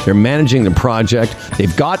site. They're managing the project.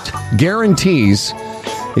 They've got guarantees.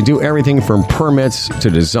 They do everything from permits to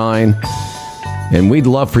design. And we'd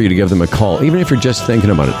love for you to give them a call, even if you're just thinking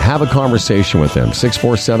about it. Have a conversation with them.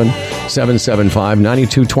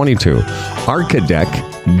 647-775-9222.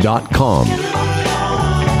 Archidec.com.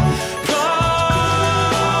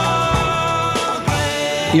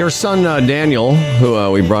 Your son, Daniel,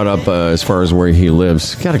 who we brought up as far as where he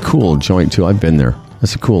lives, got a cool joint, too. I've been there.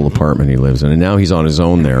 That's a cool apartment he lives in. And now he's on his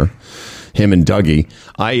own there, him and Dougie.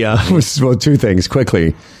 Well, two things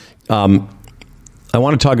quickly. I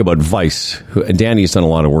want to talk about Vice. Danny's done a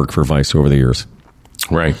lot of work for Vice over the years.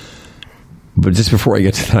 Right. But just before I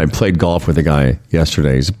get to that, I played golf with a guy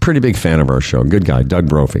yesterday. He's a pretty big fan of our show. Good guy, Doug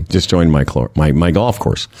Brophy. Just joined my golf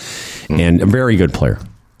course. And a very good player.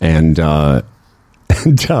 And I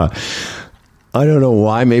don't know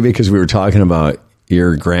why, maybe because we were talking about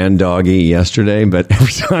your grand doggy yesterday, but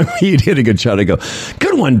every time he did a good shot, I go,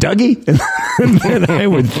 good one, Dougie. And then I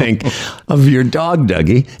would think of your dog,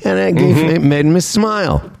 Dougie, and it made me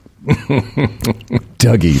smile.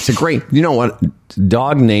 Dougie. It's a great, you know what?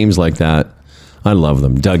 Dog names like that, I love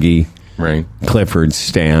them. Dougie, right? Clifford,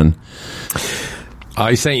 Stan.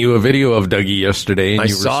 I sent you a video of Dougie yesterday, and I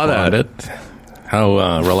you saw responded. that.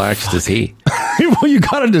 How relaxed is he? Well, you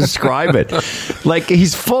got to describe it. Like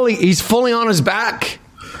he's fully on his back.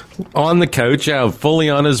 On the couch, fully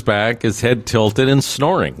on his back, his head tilted and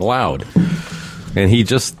snoring loud. And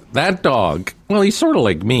that dog, well, he's sort of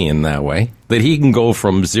like me in that way, that he can go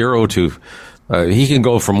from zero to, he can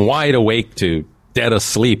go from wide awake to dead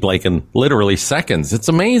asleep like in literally seconds. It's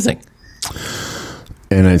amazing.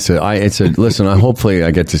 And listen, hopefully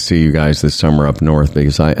I get to see you guys this summer up north,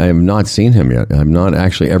 because I have not seen him yet. I've not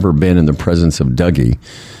actually ever been in the presence of Dougie.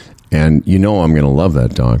 And I'm going to love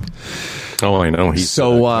that dog. Oh, I know. He's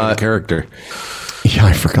a character. Yeah,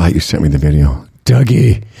 I forgot you sent me the video.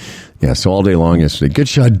 Dougie. Yeah, so all day long yesterday. Good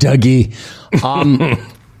shot, Dougie.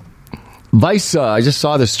 Vice, I just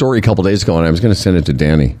saw this story a couple days ago, and I was going to send it to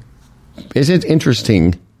Danny. Is it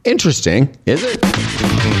interesting? Interesting, is it?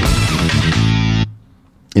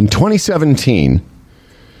 In 2017,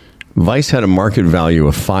 Vice had a market value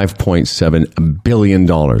of $5.7 billion.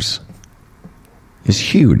 It's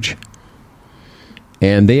huge.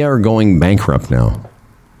 And they are going bankrupt now.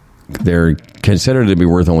 They're considered to be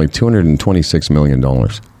worth only $226 million.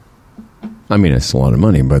 I mean, it's a lot of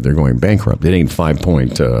money, but they're going bankrupt. It ain't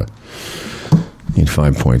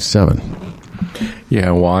 5.7.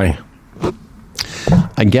 Yeah, why?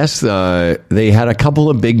 I guess they had a couple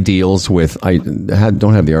of big deals with,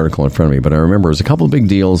 don't have the article in front of me, but I remember it was a couple of big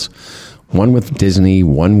deals, one with Disney,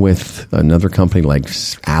 one with another company like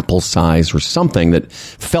Apple Size or something that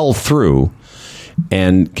fell through.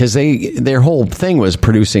 And because their whole thing was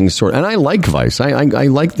producing and I like Vice. I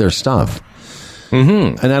like their stuff.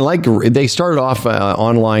 Mm-hmm. And they started off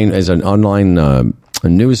online as an online a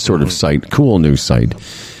news sort of site, cool news site.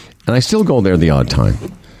 And I still go there the odd time.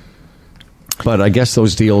 But I guess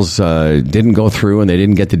those deals didn't go through, and they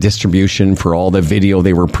didn't get the distribution for all the video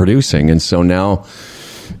they were producing, and so now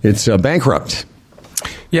it's bankrupt.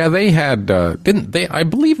 Yeah, they had I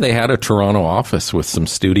believe they had a Toronto office with some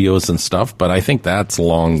studios and stuff, but I think that's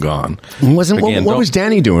long gone. What was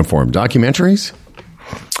Danny doing for him? Documentaries?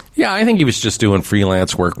 Yeah, I think he was just doing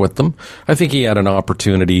freelance work with them. I think he had an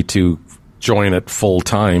opportunity to join it full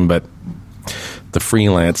time, but the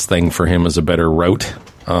freelance thing for him is a better route.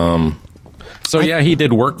 So, yeah, he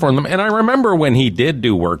did work for them. And I remember when he did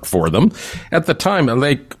do work for them, at the time,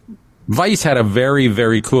 like, Vice had a very,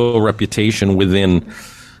 very cool reputation within,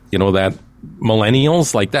 that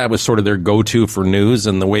millennials. Like, that was sort of their go-to for news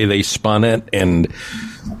and the way they spun it. And,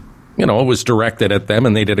 it was directed at them,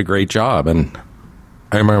 and they did a great job. And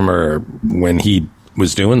I remember when he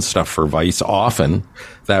was doing stuff for Vice, often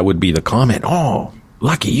that would be the comment, oh,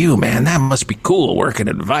 lucky you, man. That must be cool working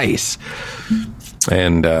at Vice.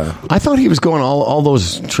 And I thought he was going all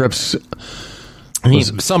those trips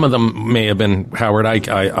Some of them may have been, Howard,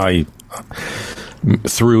 I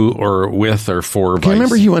through or with or for Vice. I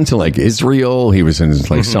remember he went to like Israel. He was in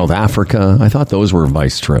like South Africa. I thought those were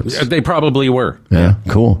Vice trips. They probably were. Yeah,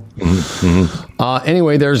 cool.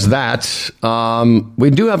 Anyway, there's that.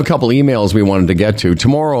 We do have a couple emails we wanted to get to.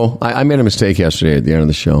 Tomorrow, I made a mistake yesterday at the end of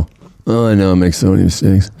the show. Oh, I know, I make so many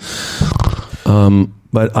mistakes.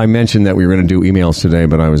 But I mentioned that we were going to do emails today,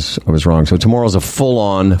 but I was wrong. So tomorrow's a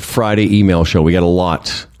full-on Friday email show. We got a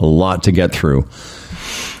lot to get through.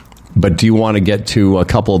 But do you want to get to a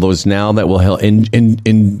couple of those now that will help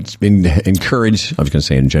encourage? I was going to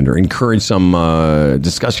say encourage some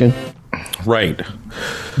discussion. Right.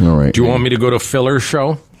 All right. Do you want me to go to filler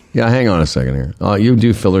show? Yeah, hang on a second here. You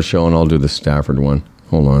do filler show, and I'll do the Stafford one.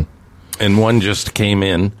 Hold on. And one just came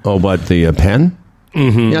in. Oh, but the pen?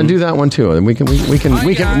 Mm-hmm. Yeah, do that one too. And we can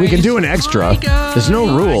do an extra. There's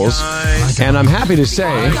no rules. And I'm happy to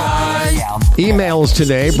say, emails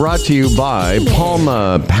today brought to you by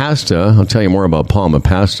Palma Pasta. I'll tell you more about Palma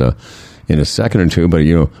Pasta in a second or two. But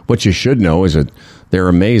what you should know is that they're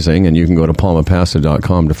amazing, and you can go to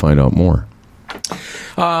palmapasta.com to find out more.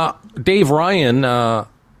 Dave Ryan.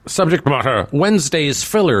 Subject matter, Wednesday's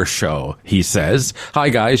filler show, he says. Hi,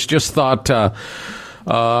 guys. Just a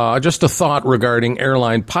thought regarding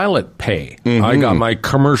airline pilot pay. Mm-hmm. I got my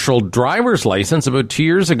commercial driver's license about 2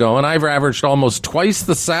 years ago, and I've averaged almost twice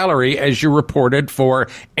the salary as you reported for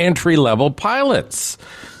entry-level pilots.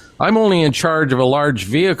 I'm only in charge of a large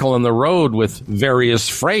vehicle on the road with various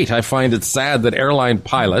freight. I find it sad that airline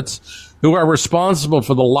pilots, who are responsible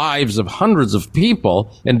for the lives of hundreds of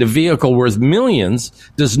people and a vehicle worth millions,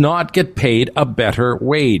 does not get paid a better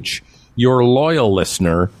wage. Your loyal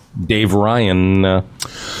listener, Dave Ryan. And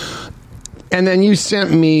then you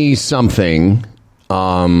sent me something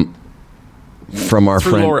from our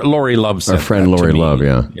friend Lori Love. Our friend Lori Love,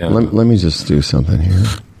 yeah. Let me just do something here.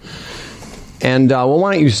 And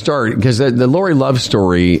why don't you start? Because the Lori Love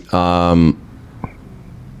story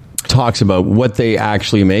talks about what they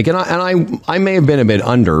actually make, and I may have been a bit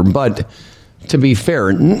under, but to be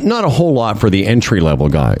fair, not a whole lot for the entry level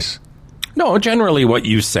guys. No, generally what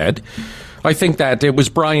you said. I think that it was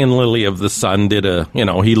Brian Lilly of The Sun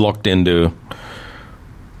he looked into,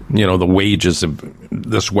 the wages of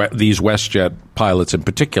these WestJet pilots in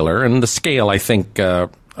particular, and the scale, I think,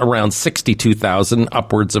 around 62,000,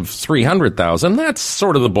 upwards of 300,000. That's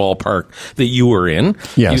sort of the ballpark that you were in.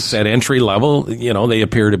 Yes. You said entry level, they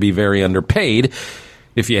appear to be very underpaid.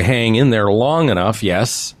 If you hang in there long enough,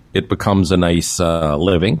 yes, it becomes a nice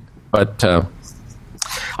living. But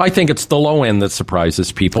I think it's the low end that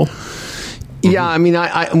surprises people. Yeah, I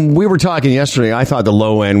mean, we were talking yesterday. I thought the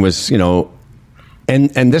low end was,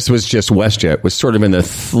 and this was just WestJet, was sort of in the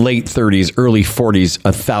late 30s, early 40s,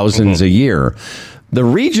 thousands a year. The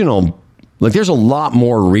regional, there's a lot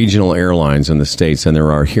more regional airlines in the States than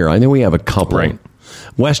there are here. I know we have a couple. Right.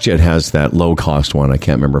 WestJet has that low-cost one. I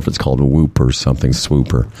can't remember if it's called a Whoop or something,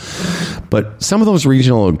 Swooper. But some of those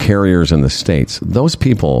regional carriers in the States, those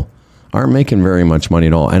people aren't making very much money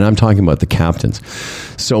at all. And I'm talking about the captains.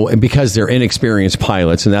 So because they're inexperienced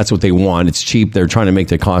pilots, and that's what they want, it's cheap. They're trying to make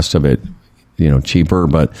the cost of it cheaper.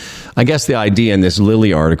 But I guess the idea in this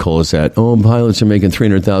Lilly article is that, pilots are making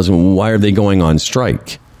 $300,000. Why are they going on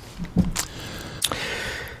strike?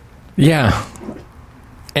 Yeah.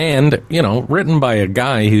 And, written by a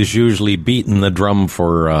guy who's usually beating the drum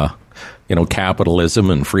for,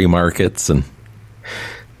 capitalism and free markets. And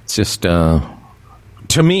it's just, to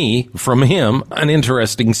me, from him, an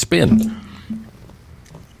interesting spin.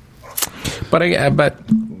 But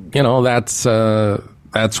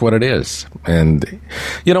that's what it is. And,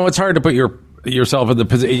 it's hard to put yourself in the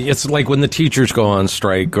position. It's like when the teachers go on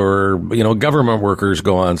strike or, government workers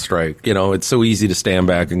go on strike. It's so easy to stand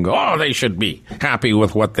back and go, they should be happy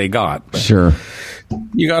with what they got. But sure.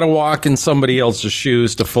 You got to walk in somebody else's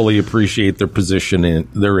shoes to fully appreciate their position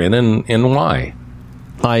they're in and why.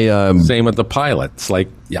 Same with the pilots.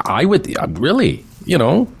 I would really,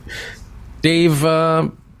 Dave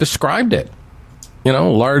described it.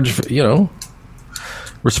 Large,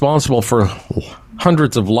 responsible for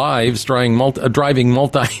hundreds of lives driving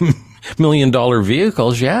multi-million-dollar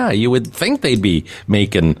vehicles. Yeah, you would think they'd be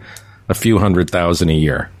making a few $100,000 a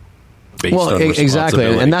year. Well, exactly,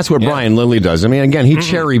 and that's what Brian Lilly does. I mean, again, he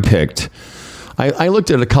cherry-picked. I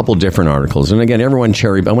looked at a couple different articles, and again, everyone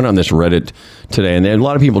I went on this Reddit today, and a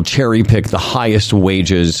lot of people cherry-pick the highest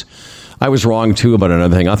wages. I was wrong, too, about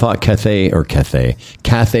another thing. I thought Cathay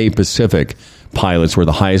Pacific pilots were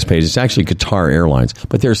the highest paid. It's actually Qatar Airlines,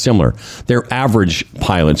 but they're similar. Their average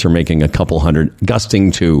pilots are making a couple hundred,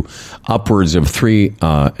 gusting to upwards of $3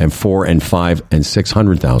 and $4 and $5 and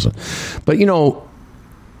 $600,000. But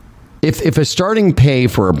If a starting pay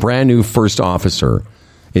for a brand new first officer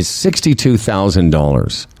is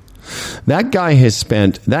 $62,000, that guy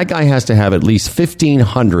has to have at least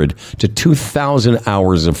 1,500 to 2,000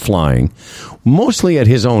 hours of flying, mostly at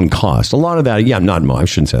his own cost. A lot of that, I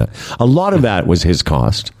shouldn't say that. A lot of that was his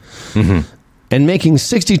cost. Mm-hmm. And making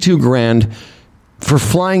 $62,000 for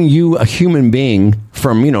flying you, a human being,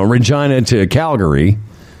 from, Regina to Calgary,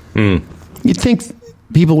 you'd think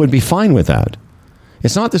people would be fine with that.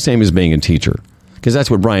 It's not the same as being a teacher. Because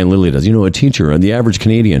that's what Brian Lilly does. A teacher, the average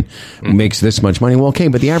Canadian makes this much money. Well, okay,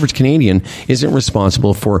 but the average Canadian isn't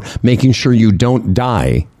responsible for making sure you don't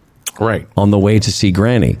die on the way to see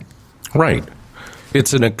Granny. Right.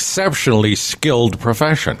 It's an exceptionally skilled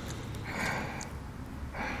profession.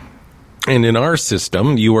 And in our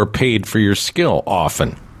system, you are paid for your skill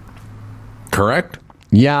often. Correct?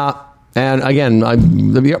 Yeah. And again,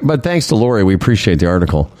 but thanks to Lori, we appreciate the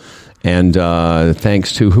article. And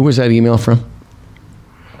thanks to, who was that email from?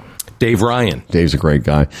 Dave Ryan. Dave's a great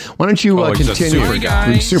guy. Why don't you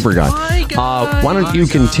continue? Super guy. Why don't you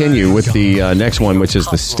continue with the next one, which is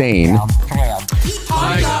The Stain?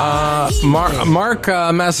 Mark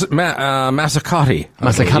Massacotti.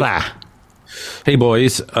 Hey,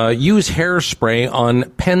 boys, use hairspray on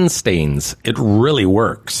pen stains. It really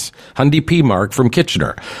works. Hundy P. Mark from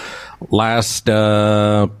Kitchener. Last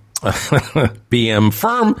BM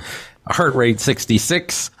firm, heart rate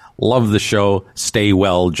 66. Love the show. Stay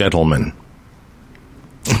well, gentlemen.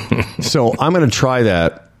 So I'm going to try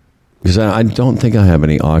that because I don't think I have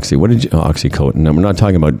any Oxy. What did you, Oxycontin? I'm not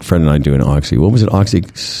talking about Fred and I doing Oxy. What was it? Oxy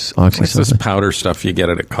It's something? this powder stuff you get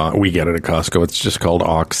we get it at Costco. It's just called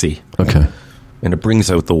Oxy. Okay. And it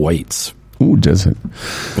brings out the whites. Ooh, does it?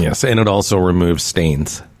 Yes, and it also removes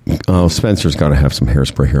stains. Oh, Spencer's got to have some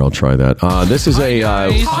hairspray here. I'll try that. This is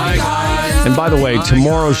and by the way,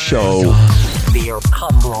 tomorrow's show,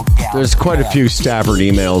 there's quite a few Stafford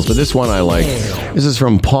emails, but this one I like. This is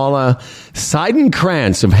from Paula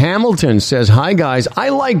Seidenkrantz of Hamilton. Says, hi, guys. I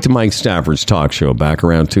liked Mike Stafford's talk show back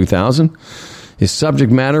around 2000. His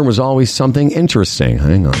subject matter was always something interesting.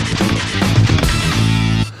 Hang on.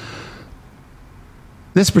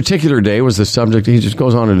 This particular day was the subject. He just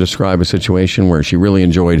goes on to describe a situation where she really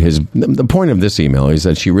enjoyed the point of this email is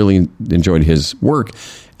that she really enjoyed his work.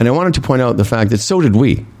 And I wanted to point out the fact that so did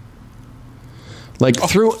we. Like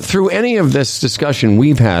through any of this discussion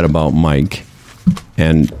we've had about Mike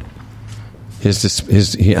and his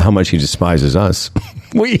how much he despises us,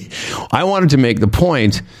 I wanted to make the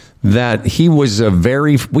point that he was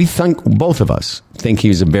we think, both of us think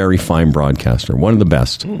he's a very fine broadcaster, one of the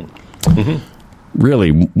best. Mm-hmm. Really,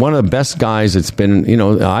 one of the best guys it's been,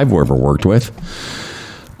 I've ever worked with.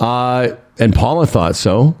 And Paula thought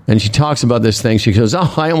so. And she talks about this thing. She goes,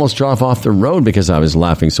 I almost drove off the road because I was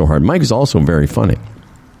laughing so hard. Mike is also very funny.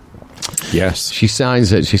 Yes. She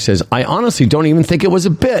signs it. She says, I honestly don't even think it was a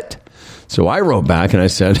bit. So I wrote back and I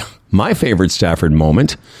said, my favorite Stafford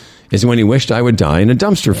moment is when he wished I would die in a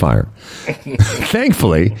dumpster fire.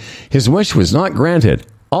 Thankfully, his wish was not granted.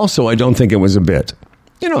 Also, I don't think it was a bit.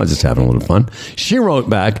 I was just having a little fun. She wrote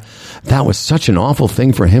back, that was such an awful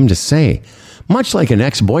thing for him to say. Much like an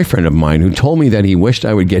ex-boyfriend of mine who told me that he wished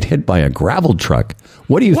I would get hit by a gravel truck.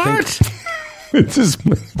 What do you think?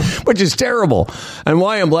 Which is terrible. And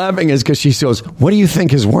why I'm laughing is because she says, what do you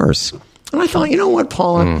think is worse? And I thought, you know what,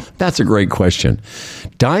 Paula? That's a great question.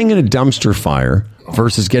 Dying in a dumpster fire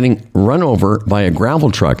versus getting run over by a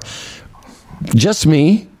gravel truck. Just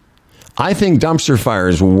me, I think dumpster fire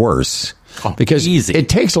is worse. Because it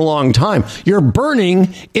takes a long time. You're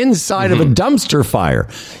burning inside of a dumpster fire.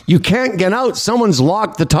 You can't get out. Someone's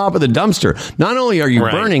locked the top of the dumpster. Not only are you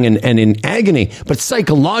burning and in agony, but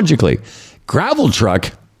psychologically. Gravel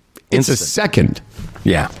truck, it's a second.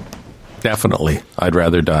 Yeah, definitely. I'd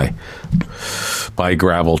rather die by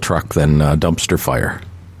gravel truck than dumpster fire.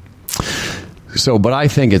 So, but I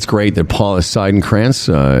think it's great that Paula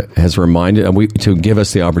Seidenkrantz has reminded, to give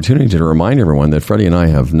us the opportunity to remind everyone that Freddie and I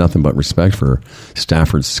have nothing but respect for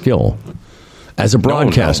Stafford's skill as a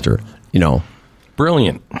broadcaster.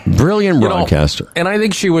 Brilliant broadcaster. And I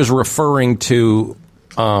think she was referring to,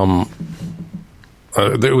 there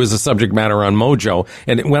was a subject matter on Mojo.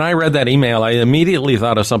 And when I read that email, I immediately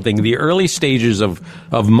thought of something. The early stages of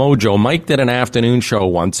Mojo, Mike did an afternoon show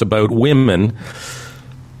once about women,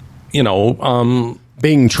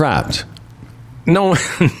 being trapped. No,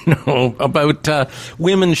 about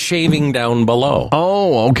women shaving down below.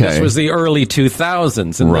 Oh, okay. This was the early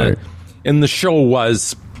 2000s. And right. And the show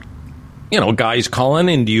was, guys calling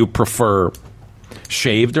in, do you prefer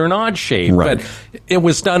shaved or not shaved? Right. But it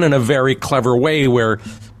was done in a very clever way where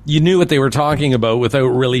you knew what they were talking about without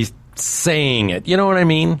really saying it. You know what I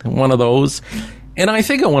mean? One of those. And I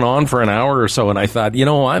think it went on for an hour or so, and I thought, you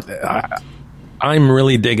know what? I'm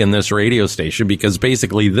really digging this radio station because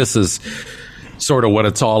basically this is sort of what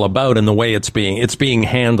it's all about, and the way it's being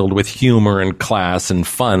handled with humor and class and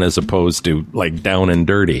fun as opposed to like down and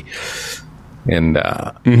dirty. And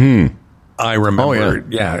I remember,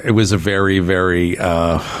 it was a very, very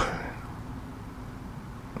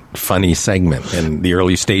funny segment in the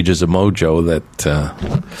early stages of Mojo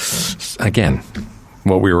that, again,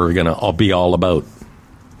 what we were going to be all about.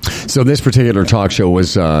 So this particular talk show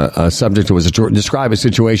was a subject was describe a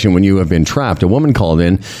situation when you have been trapped. A woman called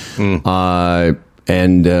in,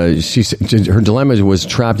 and she said her dilemma was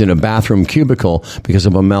trapped in a bathroom cubicle because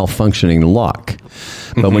of a malfunctioning lock.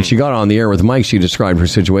 But when she got on the air with Mike, she described her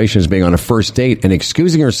situation as being on a first date and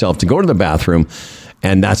excusing herself to go to the bathroom,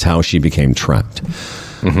 and that's how she became trapped.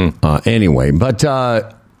 Anyway, but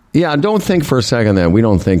yeah, don't think for a second that we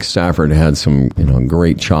don't think Stafford had some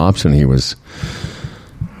great chops, and he was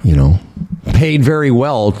paid very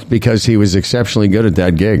well because he was exceptionally good at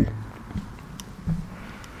that gig.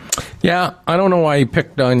 Yeah, I don't know why he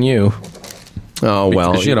picked on you. Oh,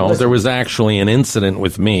 well. Because, there was actually an incident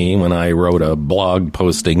with me when I wrote a blog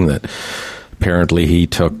posting that apparently he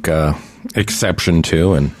took exception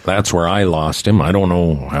to, and that's where I lost him. I don't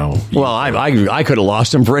know how. Well, I could have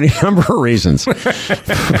lost him for any number of reasons.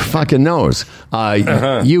 Fucking knows.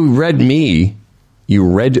 You read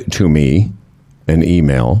to me an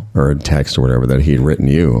email or a text or whatever that he'd written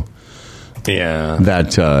you. Yeah.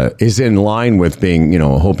 That is in line with being,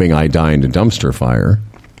 hoping I die in a dumpster fire.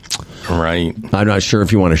 Right. I'm not sure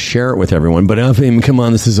if you want to share it with everyone, but come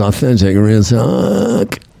on, this is authentic. Real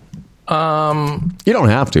talk. You don't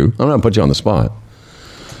have to. I'm not going to put you on the spot.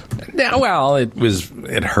 Yeah, well, it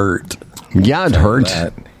hurt. Yeah, it hurt.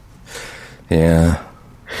 That. Yeah.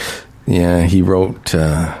 Yeah, he wrote,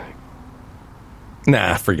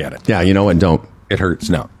 nah, forget it. Yeah, you know what? Don't. It hurts.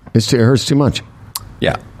 No. It hurts too much.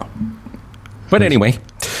 Yeah. But anyway,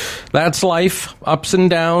 that's life. Ups and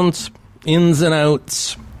downs, ins and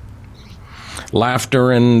outs,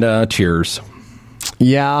 laughter and tears.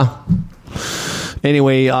 Yeah.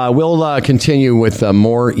 Anyway, we'll continue with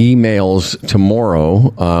more emails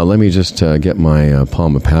tomorrow. Let me just get my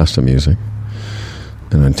Palma Pasta music,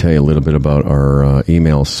 and I'll tell you a little bit about our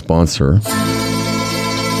email sponsor.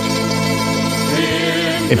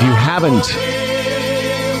 If you haven't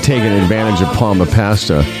taken advantage of Palma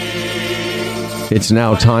Pasta, it's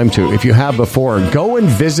now time to. If you have before, go and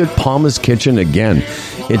visit Palma's Kitchen again.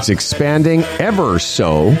 It's expanding ever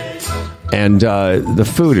so, and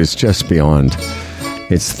the food is just beyond.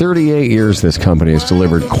 It's 38 years this company has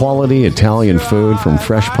delivered quality Italian food, from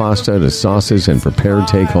fresh pasta to sauces and prepared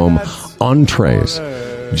take-home entrees.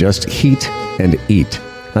 Just heat and eat.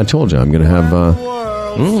 I told you I'm going to have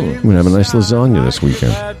I'm going to have a nice lasagna this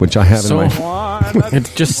weekend, which I have in my...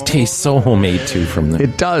 It just tastes so homemade, too, from there.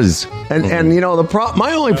 It does. And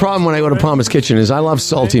my only problem when I go to Palma's Kitchen is I love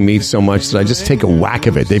salty meat so much that I just take a whack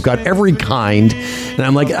of it. They've got every kind, and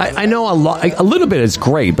I'm like, I know a little bit is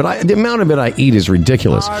great, but the amount of it I eat is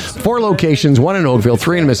ridiculous. 4 locations, 1 in Oakville,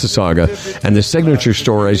 3 in Mississauga, and the signature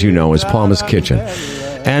store, as you know, is Palma's Kitchen.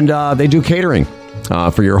 And they do catering.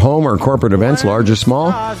 For your home or corporate events, large or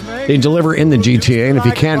small. They deliver in the GTA, and if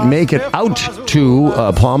you can't make it out to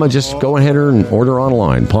Palma, just go ahead and order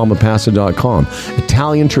online, palmapasta.com.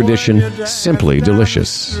 Italian tradition, simply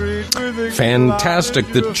delicious. Fantastic.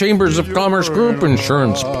 The Chambers of Commerce Group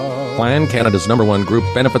Insurance Plan, Canada's #1 group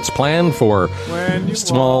benefits plan for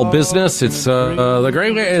small business. It's a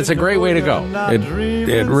great way to go.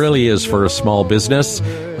 It really is for a small business.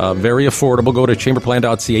 Very affordable. Go to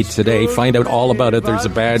chamberplan.ca today. Find out all about it. There's a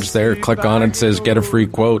badge there. Click on it. It says get a free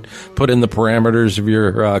quote. Put in the parameters of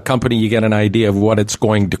your company. You get an idea of what it's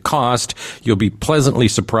going to cost. You'll be pleasantly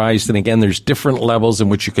surprised. And again, there's different levels in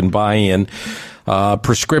which you can buy in.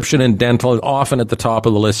 Prescription and dental often at the top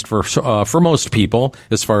of the list for most people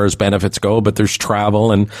as far as benefits go, but there's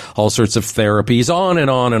travel and all sorts of therapies, on and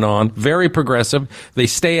on and on. Very progressive. They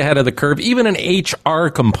stay ahead of the curve. Even an HR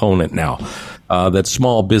component now that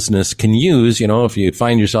small business can use, if you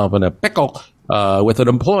find yourself in a pickle with an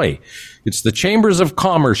employee. It's the Chambers of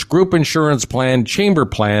Commerce Group Insurance Plan,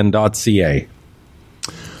 chamberplan.ca.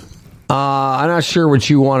 I'm not sure what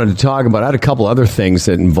you wanted to talk about. I had a couple other things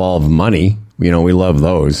that involve money. We love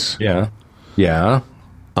those. Yeah. Yeah.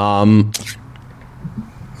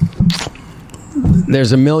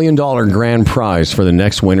 There's $1 million grand prize for the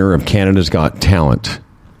next winner of Canada's Got Talent.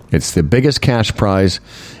 It's the biggest cash prize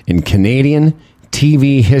in Canadian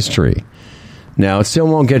TV history. Now, it still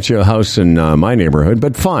won't get you a house in my neighborhood,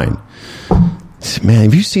 but fine. Man,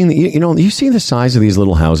 have you seen you see the size of these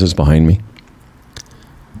little houses behind me?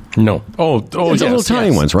 No. Oh, It's the little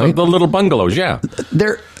tiny ones, right? The little bungalows, yeah.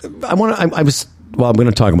 I'm going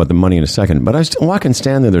to talk about the money in a second, but I was walking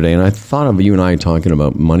Stan the other day, and I thought of you and I talking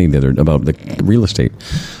about money about the real estate,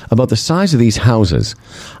 about the size of these houses.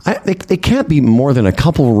 They can't be more than a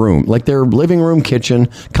couple room, like their living room, kitchen,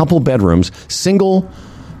 couple bedrooms, single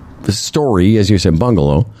story, as you said,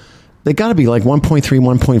 bungalow. They got to be like 1.3,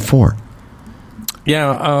 1.4.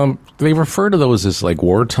 Yeah, they refer to those as like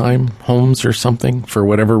wartime homes or something for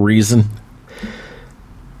whatever reason.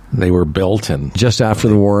 They were built and just after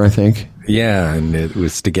the war, I think. Yeah, and it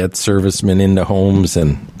was to get servicemen into homes,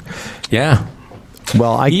 and yeah.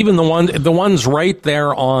 Well, even the ones right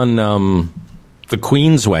there on the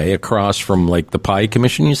Queensway across from like the Pie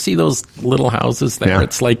Commission. You see those little houses there? Yeah.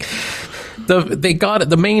 It's like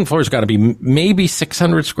the main floor's got to be maybe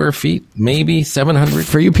 600 square feet, maybe 700.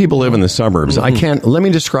 For you people who live in the suburbs, let me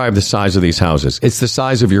describe the size of these houses. It's the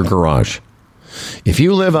size of your garage. If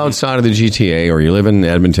you live outside of the GTA or you live in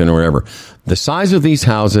Edmonton or wherever, the size of these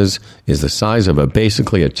houses is the size of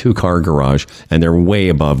basically a 2-car garage, and they're way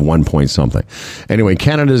above 1 point something. Anyway,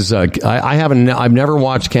 Canada's I've never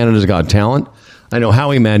watched Canada's Got Talent. I know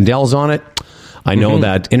Howie Mandel's on it. I know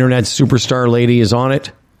that internet superstar lady is on it,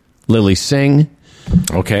 Lily Singh.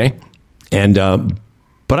 Okay, and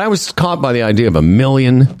but I was caught by the idea of $1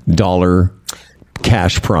 million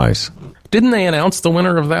cash prize. Didn't they announce the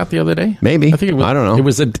winner of that the other day? Maybe. I think it was, I don't know.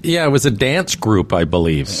 It was a dance group, I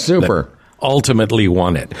believe. Super. That ultimately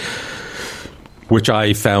won it, which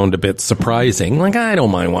I found a bit surprising. Like, I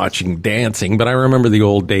don't mind watching dancing, but I remember the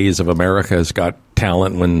old days of America's Got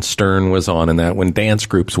Talent when Stern was on, and that when dance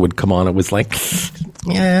groups would come on, it was like,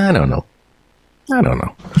 yeah, I don't know.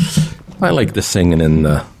 I like the singing and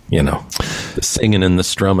the singing and the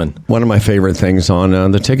strumming. One of my favorite things on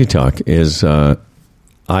the TikTok is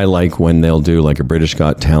I like when they'll do like a British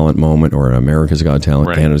Got Talent moment or an America's Got Talent,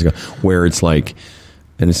 right. Canada's Got, where it's like,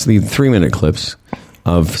 and it's the 3-minute clips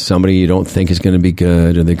of somebody you don't think is going to be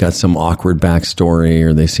good, or they've got some awkward backstory,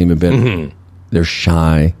 or they seem a bit, they're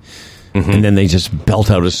shy, and then they just belt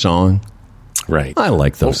out a song. Right. I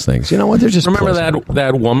like those things. You know what? They're just remember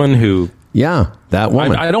that woman who. Yeah, that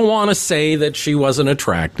woman. I don't want to say that she wasn't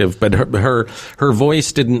attractive, but her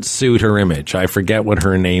voice didn't suit her image. I forget what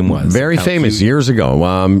her name was. Very famous years ago,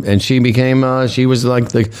 and she became she was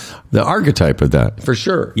like the archetype of that for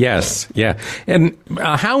sure. Yes, yeah, and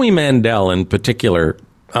Howie Mandel in particular.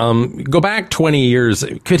 Go back 20 years.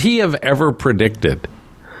 Could he have ever predicted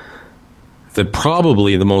that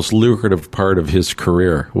probably the most lucrative part of his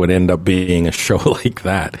career would end up being a show like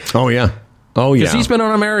that? Oh yeah. Oh, yeah. Because he's been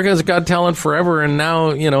on America's Got Talent forever, and now,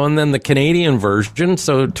 and then the Canadian version.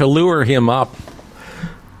 So to lure him up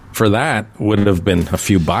for that would have been a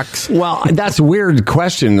few bucks. Well, that's a weird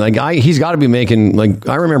question. Like, he's got to be making, like,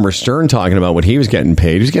 I remember Stern talking about what he was getting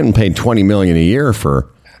paid. He was getting paid $20 million a year for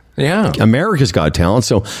America's Got Talent.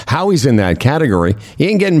 So Howie's in that category. He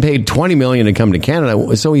ain't getting paid $20 million to come to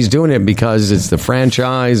Canada. So he's doing it because it's the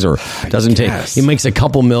franchise, or doesn't take, he makes a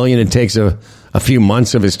couple million. It takes a few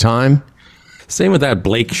months of his time. Same with that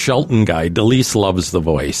Blake Shelton guy. Delise loves The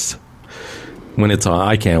Voice. When it's on,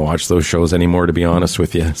 I can't watch those shows anymore, to be honest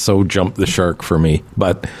with you. So jumped the shark for me.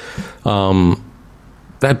 But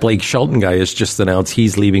that Blake Shelton guy has just announced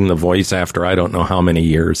he's leaving The Voice after I don't know how many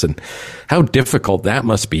years. And how difficult that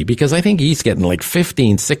must be, because I think he's getting like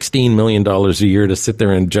 $15-16 million a year to sit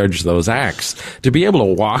there and judge those acts. To be able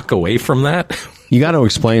to walk away from that... You got to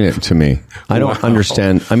explain it to me. I don't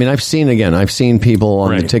understand. I mean, I've seen people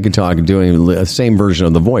on the TikTok doing the same version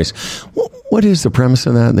of The Voice. What is the premise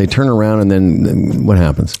of that? They turn around and then what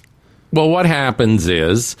happens? Well, what happens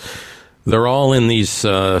is they're all in these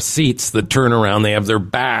seats that turn around. They have their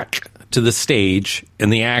back to the stage,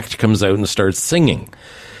 and the act comes out and starts singing.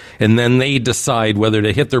 And then they decide whether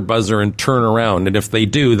to hit their buzzer and turn around. And if they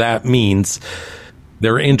do, that means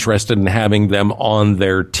they're interested in having them on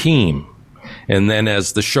their team. And then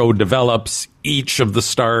as the show develops, each of the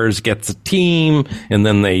stars gets a team, and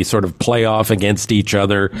then they sort of play off against each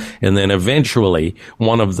other. And then eventually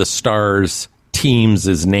one of the stars' teams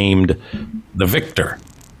is named the victor.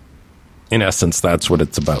 In essence, that's what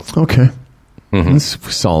it's about. Okay.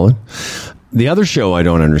 That's solid. The other show I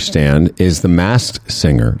don't understand is The Masked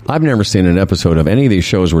Singer. I've never seen an episode of any of these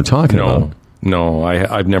shows we're talking about. No,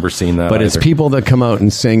 I've never seen that But either. It's people that come out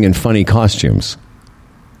and sing in funny costumes.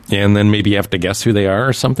 And then maybe you have to guess who they are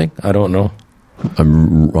or something? I don't know. I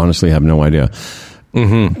honestly have no idea.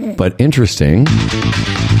 But interesting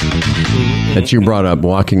that you brought up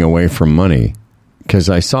walking away from money, because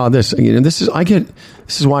I saw this. This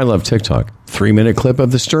is why I love TikTok. 3-minute clip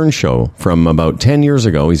of The Stern Show from about 10 years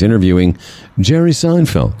ago. He's interviewing Jerry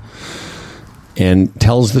Seinfeld and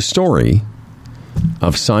tells the story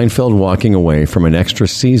of Seinfeld walking away from an extra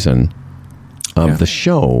season of the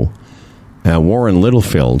show. Warren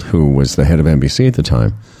Littlefield, who was the head of NBC at the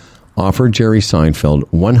time, offered Jerry Seinfeld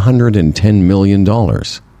 $110 million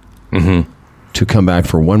to come back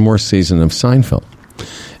for one more season of Seinfeld.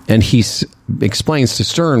 And he explains to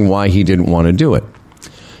Stern why he didn't want to do it.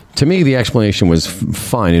 To me, the explanation was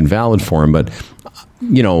fine and valid for him, but,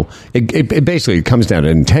 it basically comes down to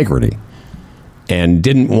integrity. And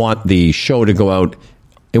didn't want the show to go out.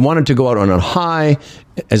 It wanted to go out on a high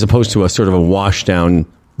as opposed to a sort of a wash down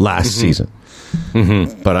last season.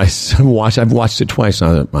 But I've watched it twice.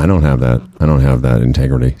 I don't have that. I don't have that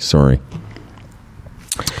integrity. Sorry.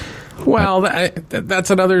 Well, that's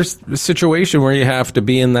another situation where you have to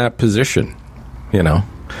be in that position.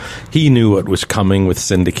 He knew what was coming with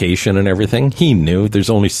syndication and everything. He knew there's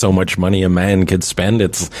only so much money a man could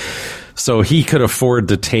spend. So he could afford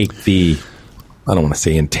to take the, I don't want to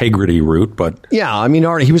say integrity route, but yeah, I mean,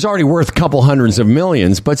 he was already worth a couple hundreds of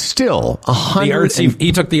millions, but still,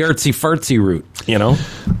 he took the artsy fartsy route.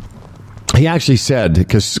 He actually said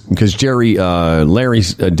because Larry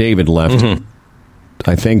David left.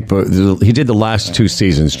 I think, but he did the last 2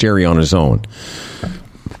 seasons, Jerry on his own.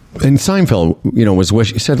 And Seinfeld, was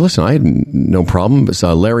wishing. He said, "Listen, I had no problem. But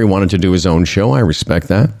Larry wanted to do his own show. I respect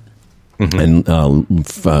that." And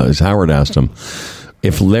as Howard asked him,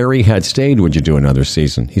 if Larry had stayed, would you do another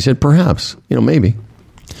season? He said, perhaps, maybe.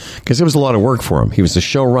 Because it was a lot of work for him. He was the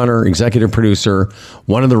showrunner, executive producer,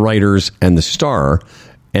 one of the writers, and the star.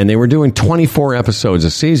 And they were doing 24 episodes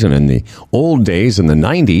a season in the old days in the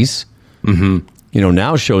 90s.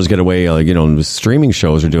 Now shows get away, streaming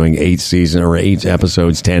shows are doing 8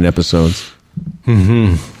 episodes, 10 episodes.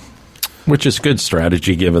 Which is good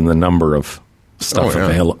strategy given the number of stuff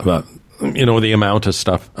available, the amount of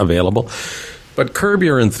stuff available. But Curb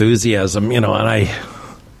Your Enthusiasm, and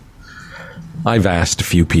I've asked a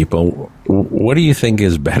few people, what do you think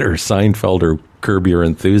is better, Seinfeld or Curb Your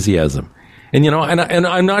Enthusiasm? And, and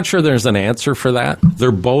I'm not sure there's an answer for that.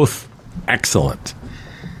 They're both excellent.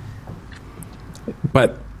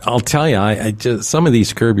 But I'll tell you, I just, some of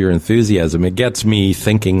these Curb Your Enthusiasm, it gets me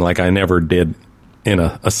thinking like I never did in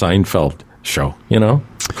a Seinfeld show,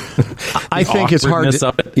 I think it's hard.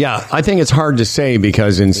 I think it's hard to say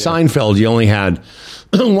because in Seinfeld you only had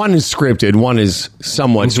one is scripted, one is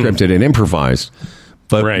somewhat scripted and improvised.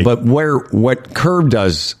 But what Curb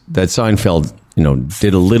does that Seinfeld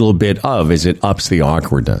did a little bit of is it ups the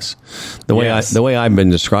awkwardness. The way I've been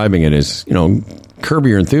describing it is Curb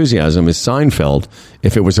Your Enthusiasm is Seinfeld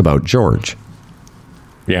if it was about George.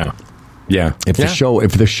 Yeah. If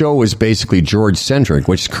the show is basically George centric,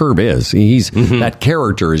 which Curb is, that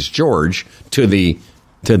character is George to the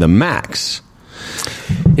max.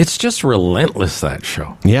 It's just relentless, that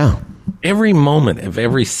show. Yeah. Every moment of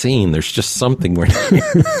every scene, there's just something where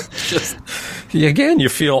you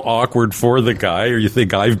feel awkward for the guy, or you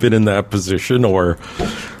think I've been in that position, or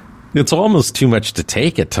it's almost too much to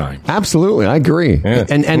take at times. Absolutely, I agree. Yeah.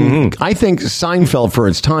 And I think Seinfeld for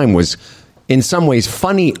its time was in some ways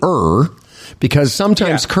funnier because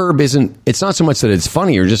sometimes Curb isn't. It's not so much that it's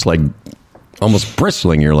funny; you're just like almost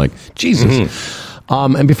bristling. You're like, Jesus.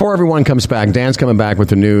 And before everyone comes back, Dan's coming back with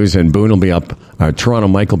the news, and Boone will be up. Toronto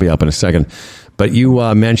Mike will be up in a second. But you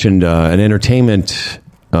mentioned an entertainment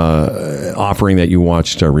offering that you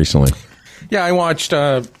watched recently. Yeah, I watched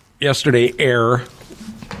yesterday Air.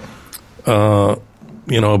 About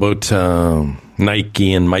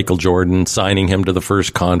Nike and Michael Jordan signing him to the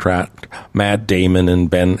first contract. Matt Damon and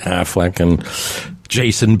Ben Affleck and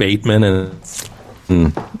Jason Bateman and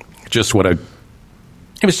just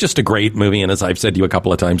it was just a great movie, and as I've said to you a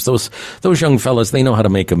couple of times, those young fellas, they know how to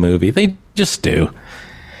make a movie. They just do.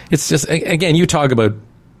 It's just, again, you talk about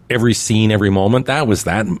every scene, every moment. That was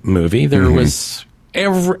that movie. There was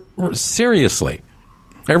seriously,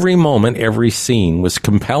 every moment, every scene was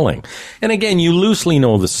compelling. And again, you loosely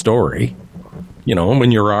know the story,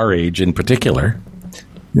 when you're our age in particular.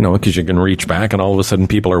 Because you can reach back and all of a sudden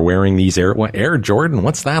people are wearing these Air Jordan.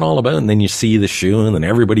 What's that all about? And then you see the shoe and then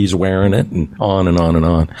everybody's wearing it and on and on and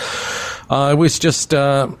on. It was just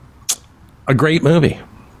a great movie.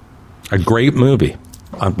 A great movie.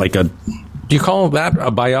 Do you call that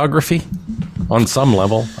a biography on some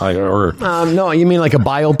level? No, you mean like a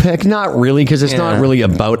biopic? Not really, because it's not really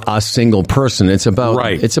about a single person. It's about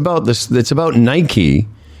It's about Nike,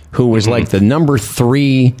 who was like the number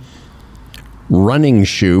 3 running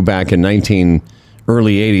shoe back in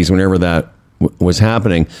early 80s, whenever that was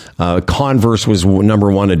happening. Converse was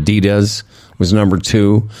number one. Adidas was number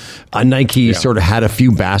two. Nike sort of had a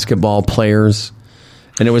few basketball players.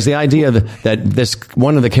 And it was the idea that this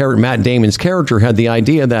one of the Matt Damon's character had the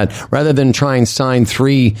idea that rather than try and sign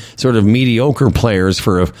three sort of mediocre players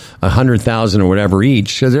for $100,000 or whatever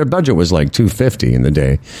each, because their budget was like $250 in the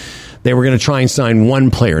day, they were going to try and sign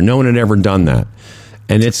one player. No one had ever done that,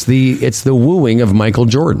 and it's the wooing of Michael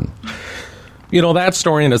Jordan. You know, that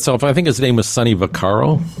story in itself. I think his name was Sonny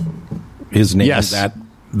Vaccaro. His name is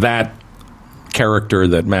that character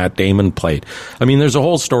that Matt Damon played. I mean, there's a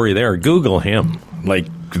whole story there. Google him. Like,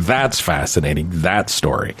 that's fascinating, that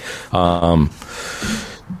story. But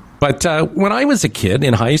when I was a kid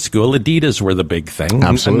in high school, Adidas were the big thing.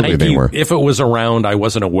 Absolutely, Nike, they were. If it was around, I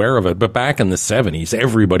wasn't aware of it. But back in the 70s,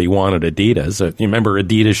 everybody wanted Adidas. You remember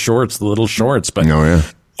Adidas shorts, the little shorts. But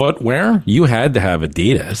footwear, you had to have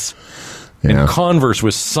Adidas. Yeah. And Converse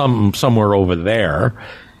was somewhere over there.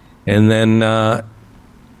 And then...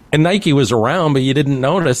 and Nike was around, but you didn't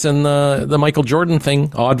notice. And the Michael Jordan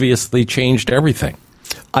thing obviously changed everything.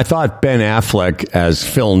 I thought Ben Affleck as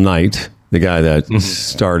Phil Knight, the guy that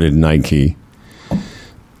started Nike,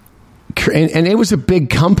 and it was a big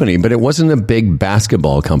company, but it wasn't a big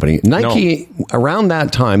basketball company. Nike, around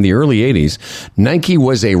that time, the early 80s, Nike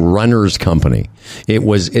was a runner's company.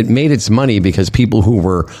 It made its money because people who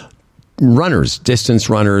were runners, distance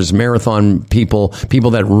runners, marathon people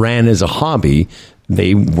that ran as a hobby,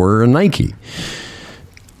 they were Nike.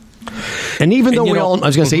 And even though we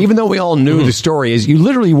all knew the story, is you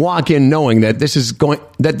literally walk in knowing that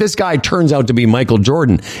this guy turns out to be Michael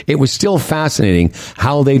Jordan. It was still fascinating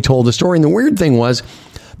how they told the story. And the weird thing was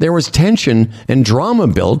there was tension and drama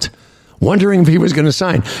built, wondering if he was going to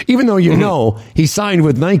sign, even though he signed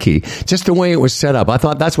with Nike. Just the way it was set up, I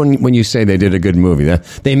thought that's when you say they did a good movie. That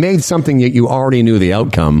they made something that you already knew the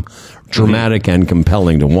outcome dramatic and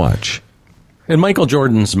compelling to watch. And Michael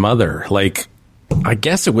Jordan's mother, I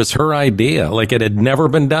guess it was her idea. It had never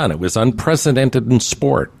been done. It was unprecedented in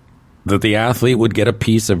sport that the athlete would get a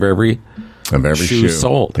piece of every shoe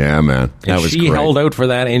sold. Yeah, man. She held out for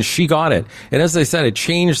that, and she got it. And as I said, it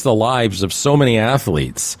changed the lives of so many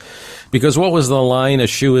athletes. Because what was the line? A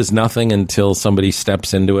shoe is nothing until somebody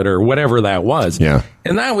steps into it, or whatever that was. Yeah.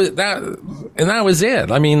 And that was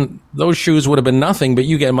it. I mean, those shoes would have been nothing, but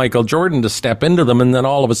you get Michael Jordan to step into them, and then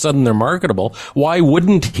all of a sudden they're marketable. Why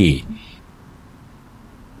wouldn't he?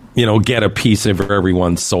 Get a piece of every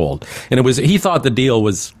one sold. And he thought the deal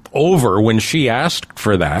was over when she asked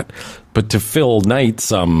for that. But to Phil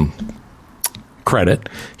Knight's credit,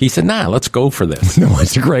 he said, "Nah, let's go for this." No,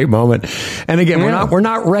 it's a great moment. And again, we're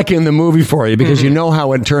not wrecking the movie for you because you know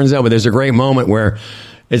how it turns out. But there's a great moment where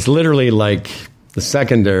it's literally like the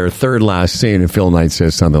second or third last scene, and Phil Knight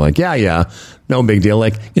says something like, "Yeah, no big deal.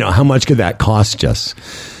 How much could that cost us?"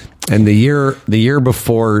 And the year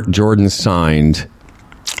before Jordan signed,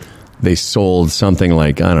 they sold something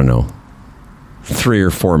like, I don't know, $3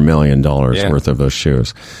 or $4 million worth of those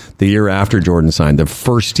shoes. The year after Jordan signed, the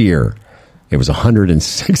first year, it was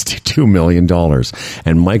 $162 million.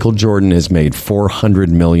 And Michael Jordan has made $400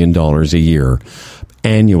 million a year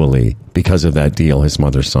annually because of that deal his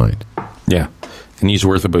mother signed. Yeah. And he's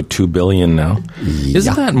worth about $2 billion now. Yeah.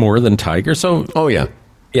 Isn't that more than Tiger? Oh, yeah.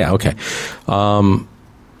 Yeah, okay.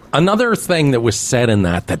 Another thing that was said in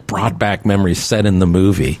that brought back memories, said in the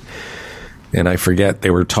movie, and I forget, they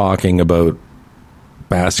were talking about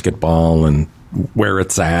basketball and where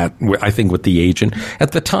it's at, I think with the agent.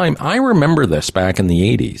 At the time, I remember this back in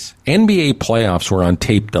the 80s. NBA playoffs were on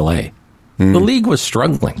tape delay. The league was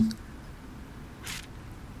struggling.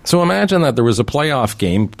 So imagine that there was a playoff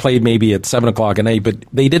game played maybe at 7 o'clock at night, but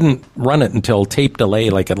they didn't run it until tape delay,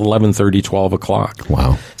 at 11:30, 12 o'clock.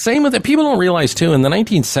 Wow. Same with it. People don't realize, too, in the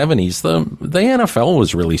 1970s, the NFL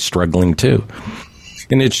was really struggling, too.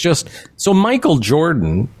 And it's just, so Michael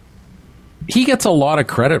Jordan, he gets a lot of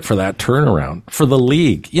credit for that turnaround for the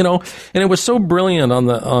league, and it was so brilliant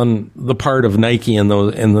on the part of Nike and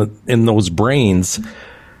those brains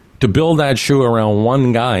to build that shoe around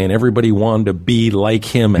one guy, and everybody wanted to be like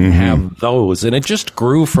him and have those, and it just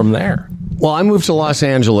grew from there. Well, I moved to Los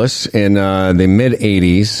Angeles in the mid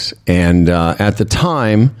 80s, and at the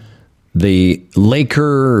time, the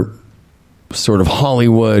Laker sort of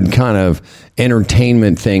Hollywood kind of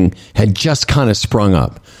entertainment thing had just kind of sprung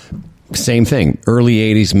up. Same thing, early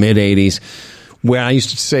 80s, mid 80s, where I used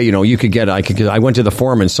to say, you could get, I went to the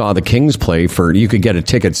Forum and saw the Kings play you could get a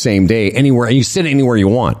ticket same day, anywhere, and you sit anywhere you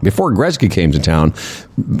want. Before Gretzky came to town,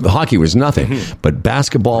 hockey was nothing, but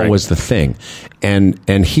basketball was the thing.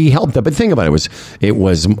 And he helped up. But think about it, it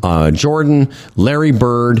was Jordan, Larry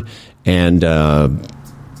Bird, and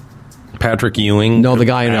Patrick Ewing? No, the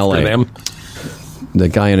guy in L.A. Them? The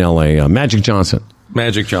guy in L.A., Magic Johnson.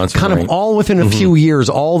 Magic Johnson. Kind of all within a few years,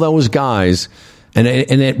 all those guys, and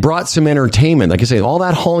it brought some entertainment. Like I say, all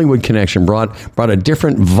that Hollywood connection brought a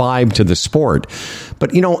different vibe to the sport.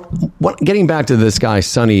 But, getting back to this guy,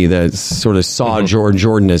 Sonny, that sort of saw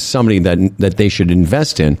Jordan as somebody that they should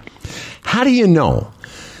invest in, how do you know?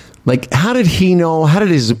 Like, how did he know? How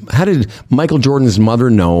did Michael Jordan's mother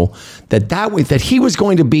know that he was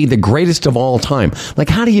going to be the greatest of all time? Like,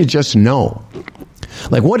 how do you just know?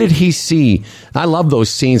 Like, what did he see? I love those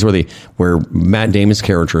scenes where Matt Damon's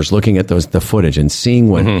character is looking at the footage and seeing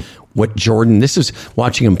what Jordan. This is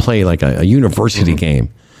watching him play like a university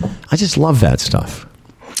game. I just love that stuff.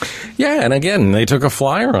 Yeah, and again, they took a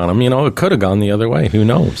flyer on him. It could have gone the other way. Who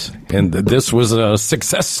knows? And this was a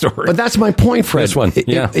success story. But that's my point, Fred. This one,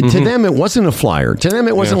 yeah. To them, it wasn't a flyer. To them,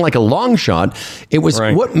 it wasn't like a long shot. It was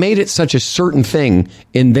what made it such a certain thing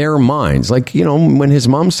in their minds. Like, when his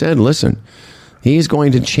mom said, listen, he's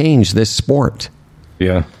going to change this sport.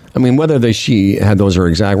 Yeah. I mean, whether she had those are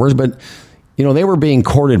exact words, but, they were being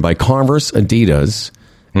courted by Converse, Adidas,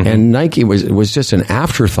 and Nike was just an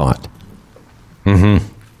afterthought. Mm-hmm.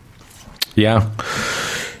 Yeah.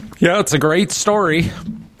 Yeah, it's a great story.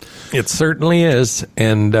 It certainly is.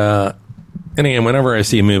 And again, whenever I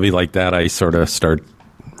see a movie like that, I sort of start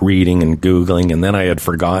reading and Googling, and then I had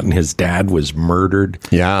forgotten his dad was murdered.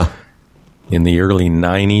 Yeah. In the early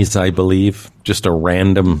 90s, I believe. Just a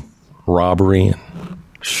random robbery and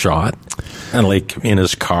shot. And like in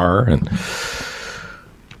his car, and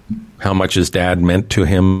how much his dad meant to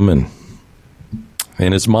him,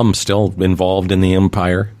 and his mom still involved in the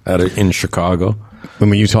Empire in Chicago. And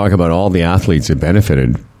when you talk about all the athletes that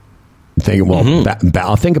benefited, think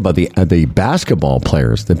about the basketball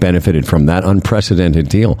players that benefited from that unprecedented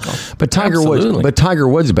deal. But Tiger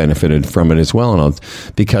Woods benefited from it as well,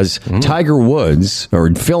 because Tiger Woods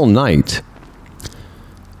or Phil Knight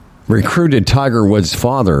recruited Tiger Woods'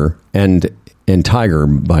 father and Tiger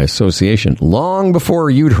by association long before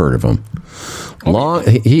you'd heard of him.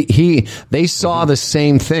 They saw the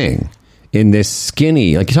same thing in this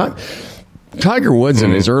skinny, like Tiger Woods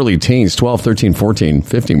in his early teens, 12, 13, 14,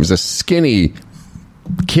 15, was a skinny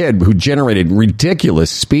kid who generated ridiculous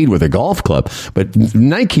speed with a golf club. But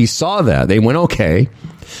Nike saw that. They went, okay,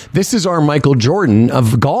 this is our Michael Jordan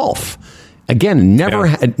of golf. Again, never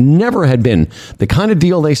had been the kind of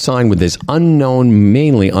deal they signed with this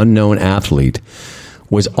mainly unknown athlete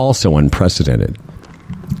was also unprecedented.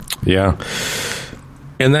 Yeah.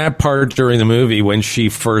 In that part during the movie, when she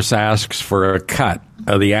first asks for a cut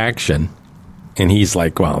of the action, and he's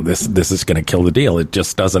like, well, this is going to kill the deal. It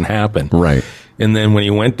just doesn't happen. Right. And then when he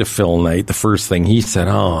went to Phil Knight, the first thing he said,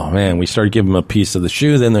 oh, man, we started giving him a piece of the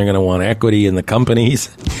shoe. Then they're going to want equity in the companies,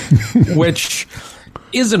 which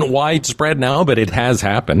isn't widespread now, but it has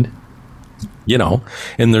happened,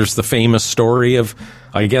 And there's the famous story of,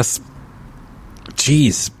 I guess,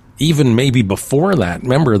 even maybe before that,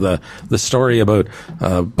 remember the story about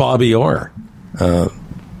Bobby Orr.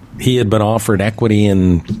 He had been offered equity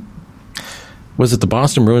in, was it the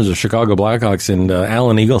Boston Bruins or Chicago Blackhawks, and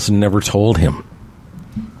Alan Eagleson never told him.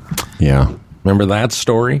 Yeah. Remember that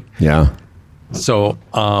story? Yeah. So,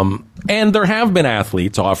 and there have been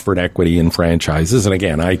athletes offered equity in franchises, and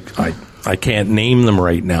again, I can't name them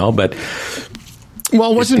right now, but...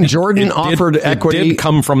 Well, wasn't Jordan offered equity? It did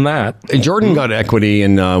come from that. Jordan got equity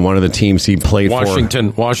in one of the teams he played for.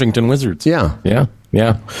 Washington Wizards. Yeah.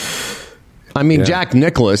 I mean, Jack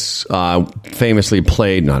Nicklaus famously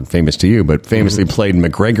played, not famous to you, but famously played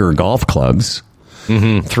McGregor golf clubs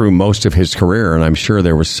through most of his career, and I'm sure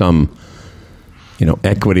there was some,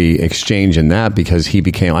 equity exchange in that because he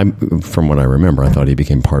became, from what I remember, I thought he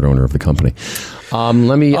became part owner of the company.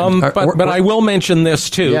 But I will mention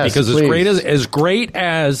this too, because please. as great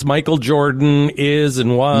as Michael Jordan is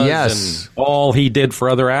and was, and all he did for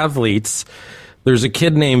other athletes, there's a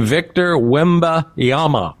kid named Victor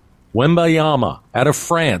Wembanyama out of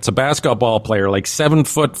France, a basketball player, like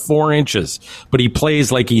 7'4", but he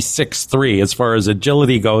plays like he's 6'3" as far as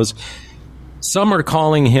agility goes. Some are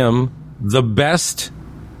calling him the best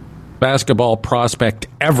basketball prospect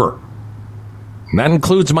ever. And that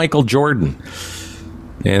includes Michael Jordan.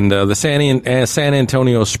 And the San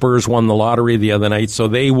Antonio Spurs won the lottery the other night, so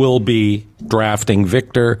they will be drafting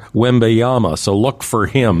Victor Wembanyama. So look for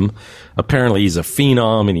him. Apparently he's a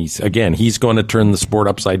phenom, and he's going to turn the sport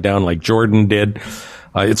upside down like Jordan did.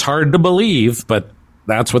 It's hard to believe, but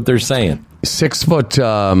that's what they're saying. 6 foot.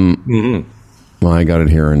 Well, I got it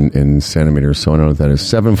here in centimeters, so I know what that is.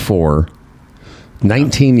 7'4",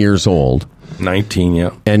 19 years old. 19, yeah.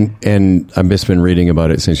 And I've just been reading about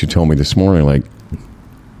it since you told me this morning. Like,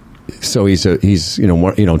 So he's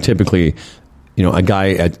typically a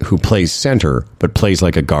guy who plays center but plays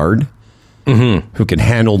like a guard. Mm-hmm. Who can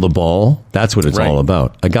handle the ball? That's what it's all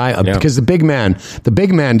about. A guy because the big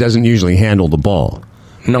man doesn't usually handle the ball.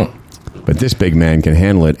 No, but this big man can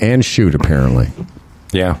handle it and shoot. Apparently,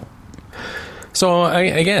 yeah. So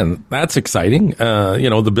again, that's exciting.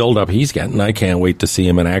 The build-up he's getting. I can't wait to see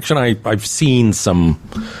him in action. I've seen some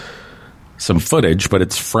footage, but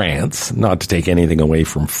it's France. Not to take anything away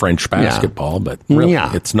from French basketball, but really,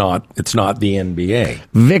 it's not the NBA.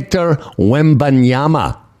 Victor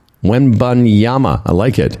Wembanyama. I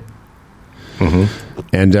like it. Mm-hmm.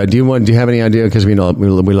 And do you have any idea? Because we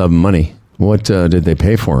love money. What did they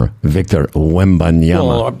pay for Victor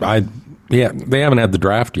Wembanyama? Well, they haven't had the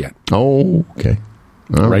draft yet. Oh, okay.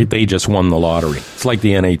 All right. They just won the lottery. It's like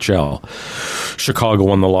the NHL. Chicago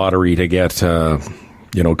won the lottery to get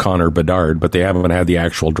Connor Bedard, but they haven't had the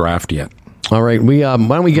actual draft yet. All right. Why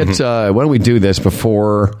don't we do this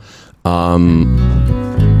before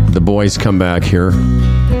the boys come back here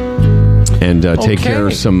and take care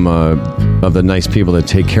of some of the nice people that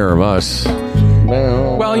take care of us.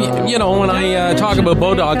 Well, when I talk about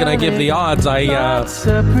Bodog and I give the odds,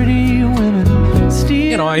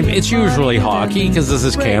 it's usually hockey because this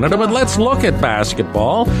is Canada, but let's look at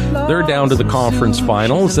basketball. They're down to the conference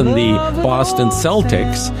finals, and the Boston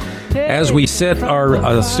Celtics, as we sit,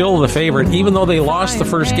 are still the favorite, even though they lost the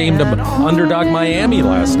first game to underdog Miami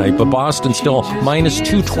last night, but Boston still minus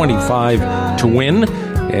 225 to win.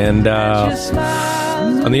 And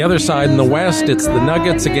on the other side in the West, it's the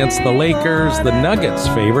Nuggets against the Lakers. The Nuggets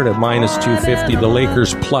favored at minus 250, the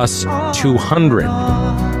Lakers plus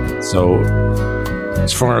 200. So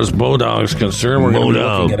as far as Bodog's concerned, we're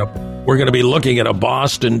going to be looking at a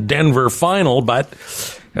Boston-Denver final, but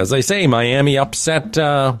as I say, Miami upset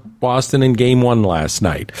Boston in Game 1 last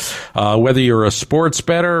night. Whether you're a sports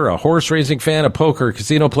bettor, a horse racing fan, a poker or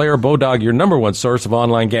casino player, Bodog, your number one source of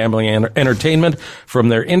online gambling and entertainment. From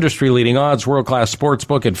their industry-leading odds, world-class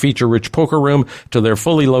sportsbook, and feature-rich poker room to their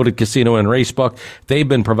fully loaded casino and racebook, they've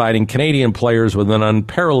been providing Canadian players with an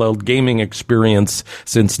unparalleled gaming experience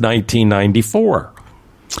since 1994.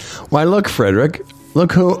 Why, look, Frederick.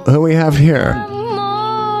 Look who we have here.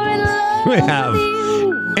 We have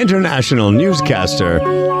international newscaster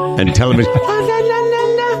and television.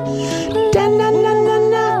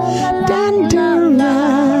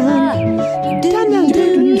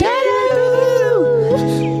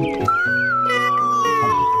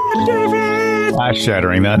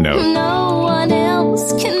 Shattering that note.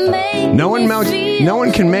 No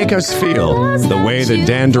one can make us feel the way that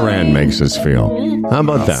Dan Duran makes us feel. How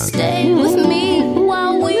about that? Stay with me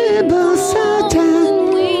while we both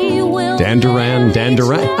Dan Duran.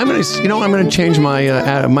 I'm gonna change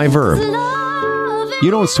my my verb.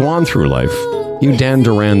 You don't swan through life. You Dan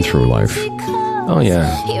Duran through life. Oh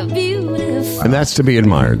yeah. And that's to be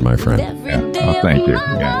admired, my friend. Yeah. Oh, thank you.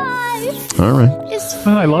 Yeah. All right.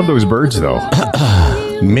 Well, I love those birds, though.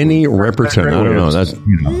 Minnie Riperton. I don't know.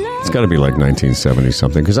 It's got to be like 1970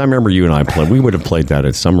 something. Because I remember you and I played. We would have played that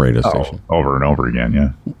at some radio station over and over again.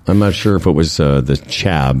 Yeah. I'm not sure if it was the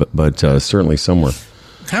Chab, but certainly somewhere.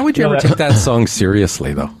 How would you ever take that song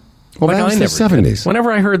seriously, though? Well, that was the 70s.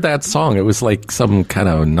 Whenever I heard that song, it was like some kind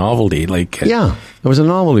of novelty. Yeah, it was a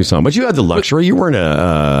novelty song. But you had the luxury. You weren't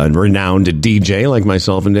a renowned DJ like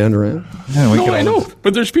myself and Dan Duran. No, I know.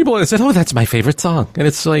 But there's people that said, "Oh, that's my favorite song," and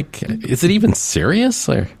it's like, is it even serious?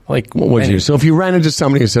 Or what would you? So if you ran into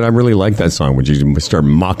somebody who said, "I really like that song," would you start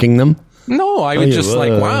mocking them? No, I would just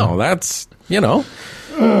wow, that's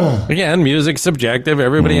again, music's subjective.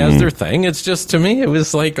 Everybody has their thing. It's just, to me, it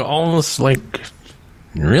was like almost like.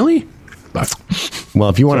 Really? Well,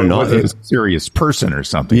 if you want a serious person or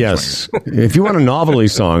something. Yes. If you want a novelty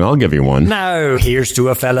song, I'll give you one. Now, here's to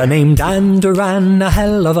a fella named Dan Duran, a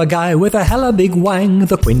hell of a guy with a hella big wang,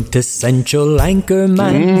 the quintessential anchor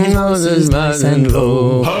man. His voice is nice and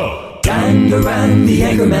low. Dan Duran, the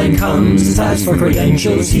anchorman comes. As for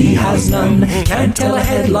credentials, he has none. Can't tell a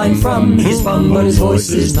headline from his bum, but his voice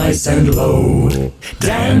is nice and low.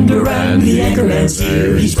 Dan Duran, the anchorman's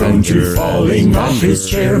here. He's prone to falling off his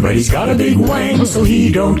chair, but he's got a big wang, so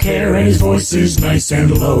he don't care, and his voice is nice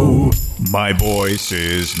and low. My voice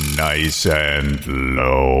is nice and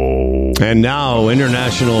low. And now,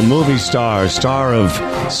 international movie star of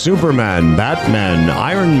Superman, Batman,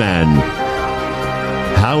 Iron Man,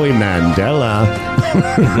 Howie Mandela,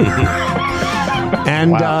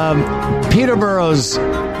 and Peterborough's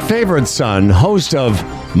favorite son, host of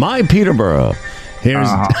My Peterborough.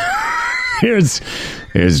 Here's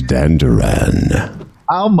Dan Duran.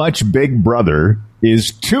 How much Big Brother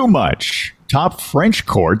is too much top French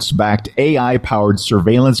courts backed AI-powered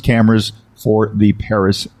surveillance cameras for the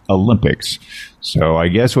Paris Olympics. So I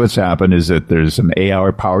guess what's happened is that there's some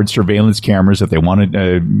AI-powered surveillance cameras that they wanted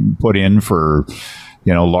to put in for,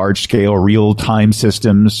 large-scale real-time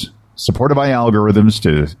systems supported by algorithms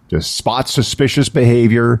to spot suspicious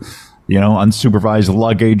behavior, unsupervised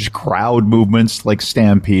luggage, crowd movements like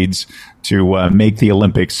stampedes to make the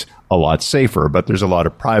Olympics a lot safer. But there's a lot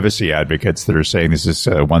of privacy advocates that are saying this is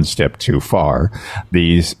one step too far.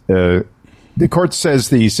 The court says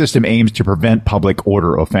the system aims to prevent public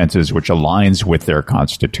order offenses, which aligns with their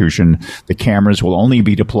constitution. The cameras will only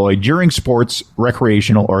be deployed during sports,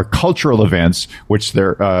 recreational, or cultural events, which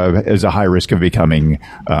there is a high risk of becoming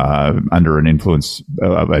under an influence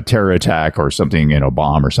of a terror attack or something,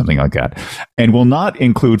 bomb or something like that, and will not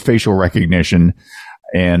include facial recognition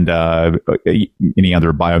and any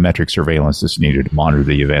other biometric surveillance that's needed to monitor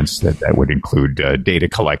the events. That would include data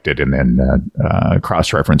collected and then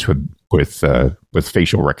cross-reference with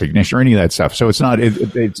facial recognition or any of that stuff. So it's not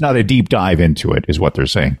a deep dive into it, is what they're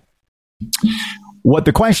saying. What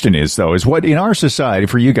the question is, though, is what in our society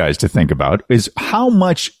for you guys to think about is how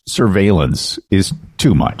much surveillance is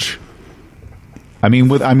too much. I mean,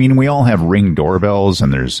 we all have Ring doorbells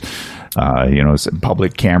and there's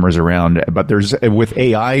public cameras around, but with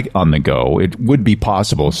AI on the go, it would be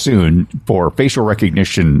possible soon for facial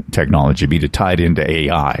recognition technology to be tied into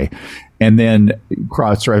AI and then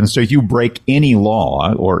cross-reference. So if you break any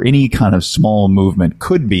law or any kind of small movement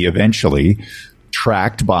could be eventually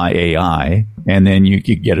tracked by AI, and then you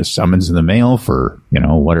could get a summons in the mail for,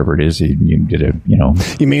 whatever it is you did a,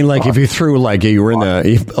 You mean like if you threw you were in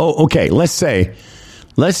the, okay, let's say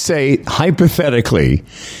hypothetically,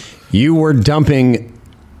 you were dumping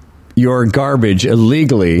your garbage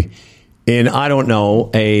illegally in, I don't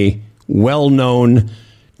know, a well-known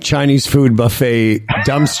Chinese food buffet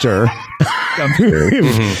dumpster.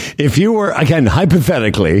 If you were, again,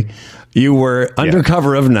 hypothetically, you were under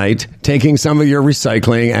cover of night taking some of your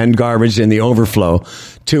recycling and garbage in the overflow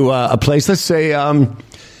to a place, let's say,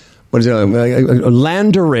 what is it,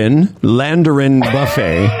 Landerin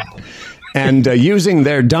buffet. And using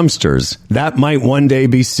their dumpsters, that might one day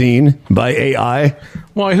be seen by AI.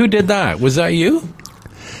 Why? Who did that? Was that you?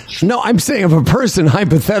 No, I'm saying of a person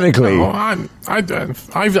hypothetically. Oh, I've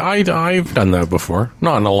done that before.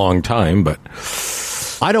 Not in a long time, but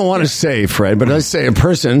I don't want to say, Fred, but let's say a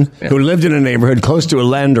person who lived in a neighborhood close to a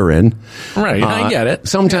Landerin. Right, I get it.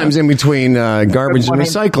 Sometimes in between garbage and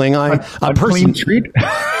recycling, a person. Clean Street?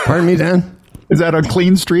 Pardon me, Dan? Is that on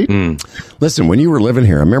Clean Street? Listen, when you were living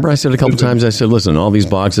here, I remember I said a couple times, I said, listen, all these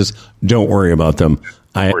boxes, don't worry about them.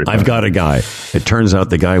 I've got a guy. It turns out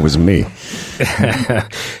the guy was me.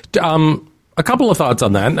 A couple of thoughts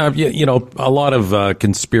on that. A lot of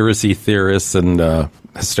conspiracy theorists and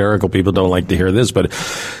hysterical people don't like to hear this, but,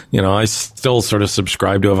 I still sort of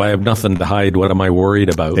subscribe to if I have nothing to hide, what am I worried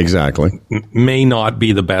about? Exactly. May not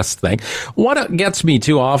be the best thing. What gets me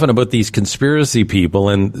too often about these conspiracy people,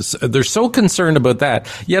 and they're so concerned about that,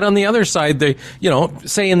 yet on the other side, they,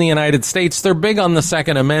 say in the United States, they're big on the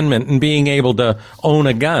Second Amendment and being able to own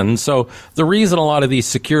a gun. So the reason a lot of these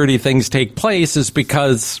security things take place is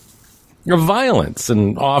because of violence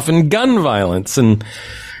and often gun violence. And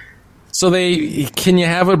so can you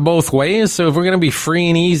have it both ways? So if we're going to be free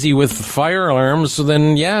and easy with firearms,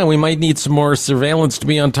 then we might need some more surveillance to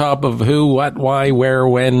be on top of who, what, why, where,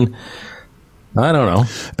 when. I don't know.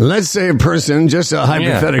 Let's say a person, just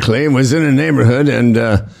hypothetically, was in a neighborhood and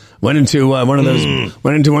went into one of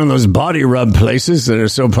those body rub places that are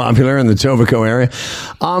so popular in the Etobicoke area.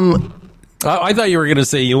 I thought you were going to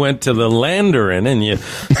say you went to the Landerin and you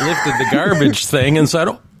lifted the garbage thing and said,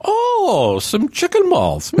 "Oh, some chicken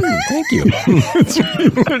balls. Thank you."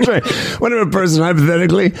 That's right. What if a person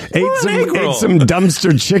hypothetically ate some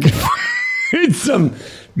dumpster chicken? Ate some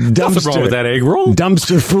dumpster. Nothing wrong with that egg roll.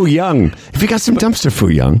 Dumpster Foo Young. If you got some dumpster Foo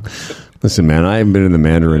Young, listen, man, I haven't been in the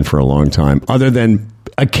Mandarin for a long time, other than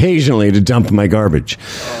occasionally to dump my garbage.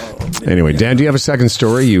 Anyway, Dan, do you have a second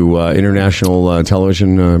story? You international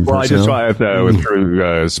television Well, I just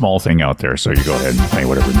threw a small thing out there, so you go ahead and play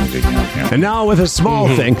whatever music you want. Yeah. And now with a small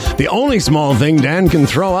thing, the only small thing Dan can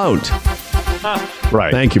throw out.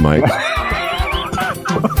 Right. Thank you, Mike.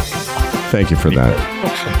 Thank you for that.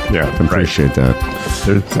 Yeah, appreciate that.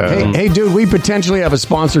 Hey, dude, we potentially have a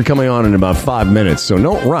sponsor coming on in about 5 minutes, so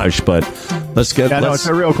don't rush, but let's get... No, it's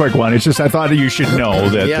a real quick one. It's just I thought you should know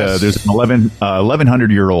that there's an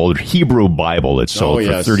 1,100-year-old Hebrew Bible that's sold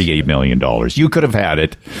for $38 million. You could have had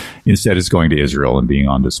it. Instead, it's going to Israel and being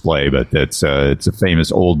on display, but it's a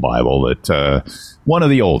famous old Bible that one of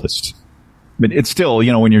the oldest. But it's still,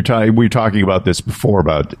 when we were talking about this before,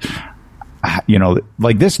 about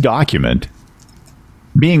like this document,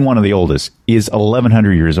 being one of the oldest, is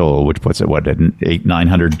 1,100 years old, which puts it,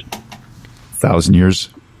 900,000 years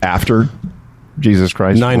after Jesus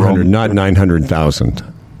Christ? 900, not 900,000.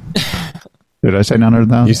 Did I say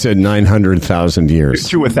 900,000? You said 900,000 years.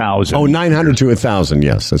 To 1,000. Oh, 900 to 1,000.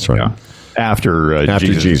 Yes, that's right. Yeah. After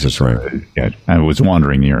Jesus, right. I was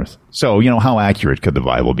wandering the earth. So, how accurate could the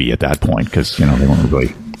Bible be at that point? Because, they weren't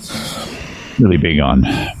really big on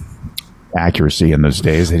accuracy in those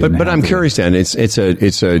days. But I'm curious, Dan. It's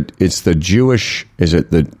the Jewish. Is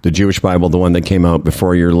it the Jewish Bible, the one that came out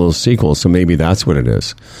before your little sequel? So maybe that's what it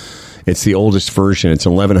is. It's the oldest version. It's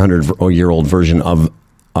an 1,100-year-old version of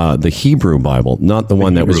the Hebrew Bible, not the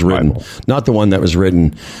one that was written. Not the one that was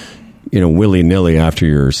written, willy-nilly after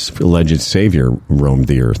your alleged savior roamed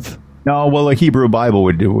the earth. No, well, a Hebrew Bible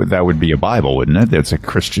would be a Bible, wouldn't it? It's a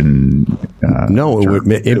Christian. No,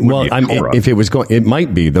 if it was going, it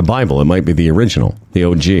might be the Bible. It might be the original, the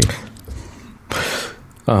OG.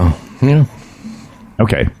 Oh, yeah.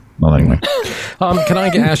 Okay. Well, anyway, can I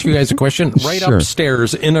ask you guys a question? Right Sure.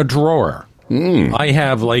 upstairs in a drawer, I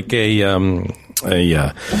have like a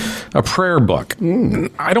prayer book.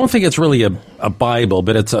 I don't think it's really a Bible,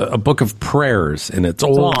 but it's a book of prayers, and it's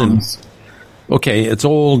old it's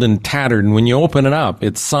old and tattered. And when you open it up,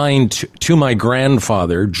 it's signed to my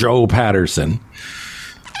grandfather, Joe Patterson,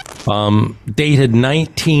 dated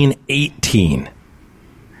 1918.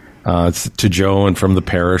 It's to Joe and from the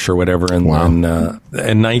parish or whatever. And wow. And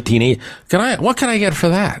 1980. What can I get for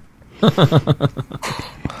that?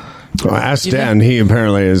 Well, ask Dan. He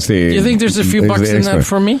apparently is the. Do you think there's a few bucks in that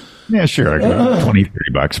for me? yeah, sure.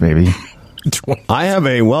 $20-$30 maybe. I have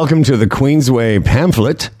a Welcome to the Queensway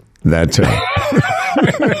pamphlet that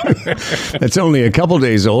it's only a couple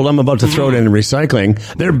days old. I'm about to throw it in recycling.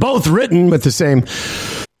 They're both written with the same.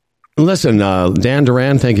 Listen, Dan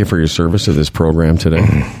Duran, thank you for your service to this program today.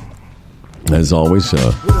 As always,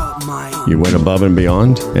 you went above and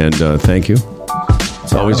beyond, and thank you.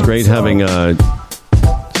 It's always great having a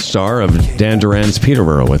star of Dan Duran's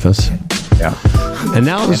Peterborough with us. Yeah. And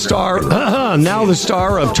now the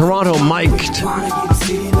star of Toronto Mic'd,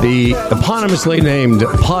 the eponymously named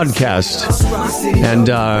podcast, and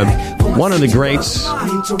one of the greats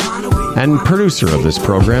and producer of this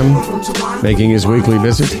program, making his weekly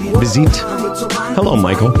visit. Hello,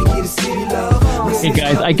 Michael. Hey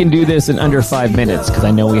guys, I can do this in under 5 minutes because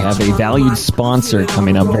I know we have a valued sponsor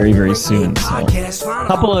coming up very, very soon. So, a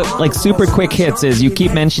couple of super quick hits is you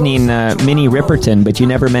keep mentioning Minnie Riperton, but you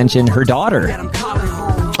never mentioned her daughter.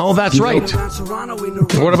 Oh, that's right.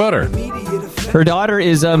 What about her? Her daughter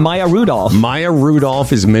is Maya Rudolph. Maya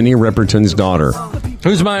Rudolph is Minnie Riperton's daughter.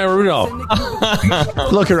 Who's Maya Rudolph?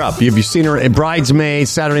 Look her up. Have you seen her at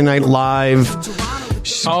Bridesmaids, Saturday Night Live?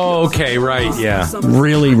 Oh, okay, right, yeah.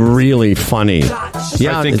 Really, really funny.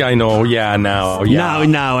 Yeah, I think I know. Yeah, now. Yeah.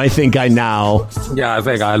 Now, I think I know. Yeah, I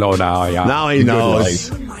think I know now. Yeah. Now he knows.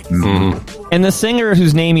 Mm-hmm. And the singer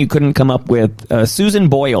whose name you couldn't come up with, Susan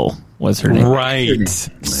Boyle was her name. Right,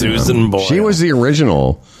 Susan Boyle. She was the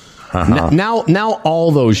original. Uh-huh. Now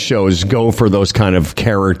all those shows go for those kind of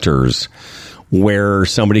characters where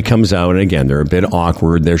somebody comes out and again they're a bit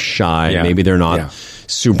awkward, they're shy, maybe they're not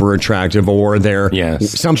super attractive, or they're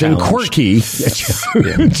something quirky.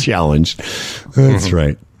 Challenged. That's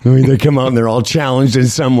right. I mean, they come out and they're all challenged in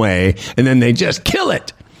some way, and then they just kill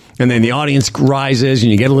it, and then the audience rises, and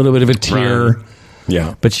you get a little bit of a tear. Right.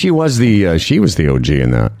 Yeah, but she was the OG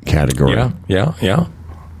in that category. Yeah.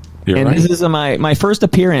 You're and right. This is my first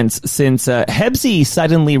appearance since Hebsy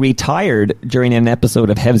suddenly retired during an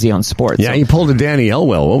episode of Hebsy on Sports. Yeah, he pulled a Danny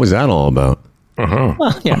Elwell. What was that all about? Uh-huh.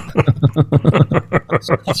 Well, yeah.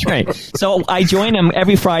 That's right. So I join him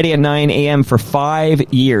every Friday at 9 a.m. for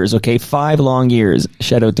 5 years, okay? 5 long years.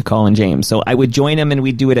 Shout out to Colin James. So I would join him and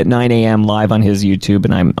we'd do it at 9 a.m. live on his YouTube,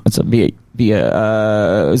 and it's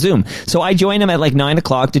via Zoom. So I joined him at 9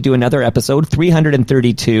 o'clock to do another episode,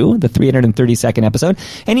 332, the 332nd episode.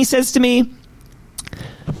 And he says to me,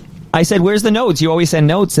 I said, "Where's the notes? You always send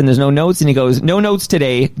notes and there's no notes." And he goes, "No notes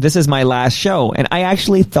today. This is my last show." And I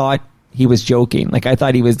actually thought he was joking. I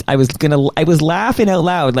thought I was laughing out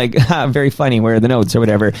loud, very funny, where are the notes or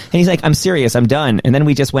whatever. And he's like, "I'm serious, I'm done." And then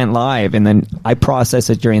we just went live, and then I processed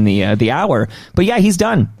it during the hour. But yeah, he's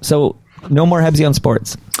done. So no more Hebsy on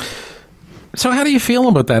Sports. So how do you feel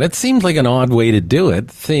about that? It seemed like an odd way to do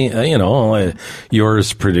it. You're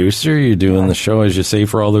as producer, you're doing the show, as you say,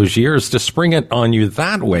 for all those years. To spring it on you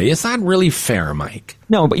that way, is that really fair, Mike?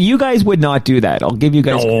 No, but you guys would not do that. I'll give you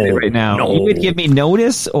guys credit right now. No. You would give me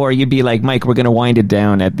notice, or you'd be like, Mike, we're going to wind it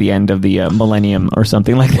down at the end of the millennium or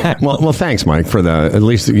something like that. Well, thanks, Mike, for at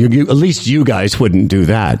least you guys wouldn't do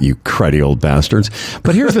that, you cruddy old bastards.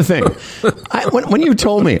 But here's the thing. When you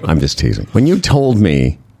told me, I'm just teasing, when you told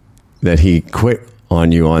me that he quit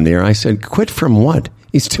on you on the air, I said, quit from what?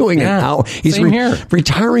 He's doing an hour. He's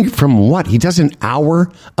retiring from what? He does an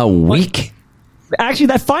hour a week? Actually,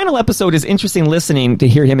 that final episode is interesting listening to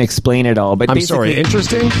hear him explain it all. But I'm sorry,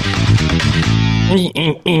 interesting?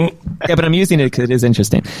 Yeah, but I'm using it because it is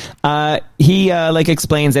interesting. He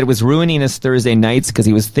explains that it was ruining his Thursday nights because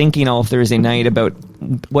he was thinking all Thursday night about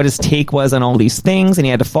what his take was on all these things, and he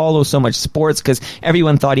had to follow so much sports because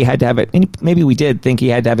everyone thought he had to have it. And maybe we did think he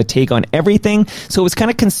had to have a take on everything. So it was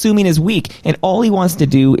kind of consuming his week, and all he wants to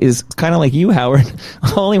do is kind of like you, Howard.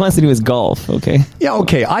 All he wants to do is golf. Okay. Yeah.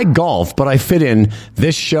 Okay. I golf, but I fit in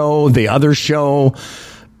this show, the other show.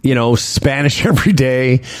 Spanish every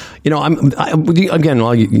day. Again,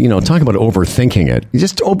 while talk about overthinking it. You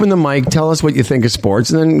just open the mic, tell us what you think of sports,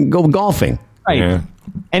 and then go golfing. Right. Yeah.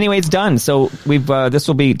 Anyway, it's done. So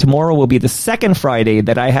tomorrow will be the second Friday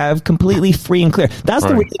that I have completely free and clear. That's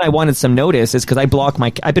the reason I wanted some notice, is because I've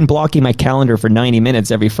been blocking my calendar for 90 minutes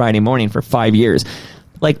every Friday morning for 5 years.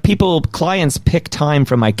 Like clients pick time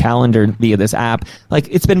from my calendar via this app. Like,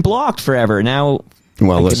 it's been blocked forever now.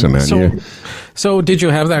 Well, listen, man. So did you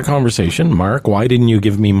have that conversation, Mark? Why didn't you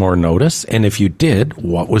give me more notice? And if you did,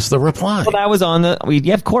 what was the reply? Well, that was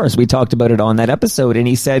of course, we talked about it on that episode. And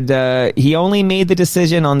he said he only made the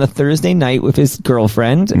decision on the Thursday night with his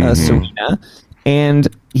girlfriend, Serena. And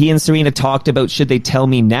he and Serena talked about, should they tell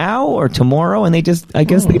me now or tomorrow? And they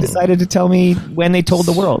decided to tell me when they told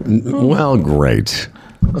the world. Well, great.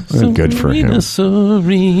 Good for him.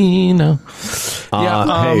 Serena.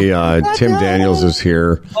 Tim Daniels is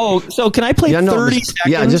here. Oh, so can I play 30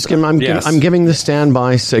 seconds? Yeah, I'm giving the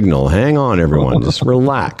standby signal. Hang on, everyone. Just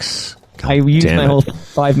relax. I used my whole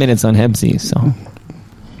 5 minutes on Hebsy, so.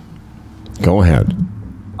 Go ahead.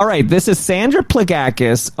 All right, this is Sandra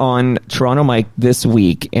Plagakis on Toronto Mike this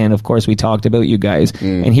week. And, of course, we talked about you guys.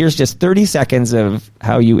 And here's just 30 seconds of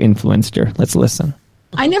how you influenced her. Let's listen.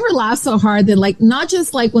 I never laughed so hard that not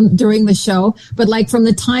just during the show, but from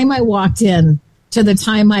the time I walked in to the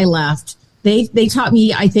time I left, they taught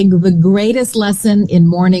me, I think, the greatest lesson in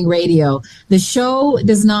morning radio. The show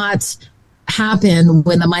does not happen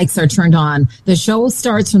when the mics are turned on. The show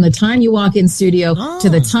starts from the time you walk in studio to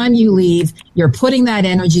the time you leave. You're putting that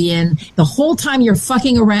energy in. The whole time you're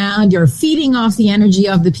fucking around, you're feeding off the energy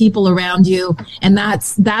of the people around you. And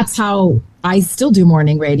that's how I still do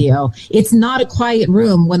morning radio. It's not a quiet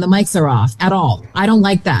room when the mics are off at all. I don't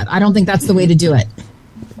like that. I don't think that's the way to do it.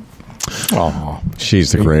 Oh,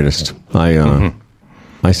 she's the greatest. I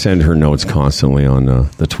send her notes constantly on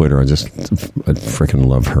the Twitter. I freaking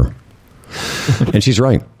love her. And she's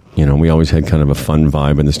right. We always had kind of a fun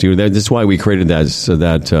vibe in the studio. That's why we created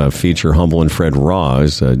that feature, Humble and Fred Raw.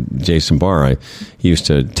 Jason Barr, he used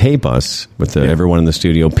to tape us with everyone in the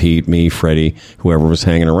studio, Pete, me, Freddie, whoever was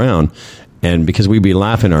hanging around. And because we'd be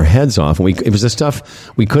laughing our heads off, and it was the stuff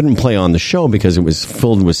we couldn't play on the show because it was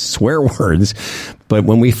filled with swear words. But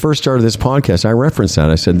when we first started this podcast, I referenced that.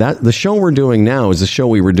 I said that the show we're doing now is the show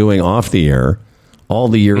we were doing off the air all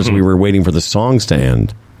the years we were waiting for the songs to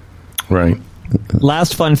end. Right.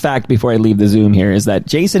 Last fun fact before I leave the Zoom here is that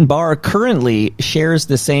Jason Barr currently shares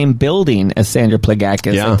the same building as Sandra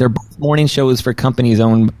Plagakis. Yeah. They're both morning shows for stations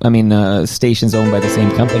owned by the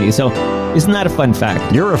same company. So isn't that a fun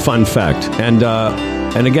fact? You're a fun fact. And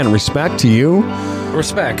again, respect to you.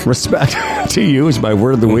 Respect to you is my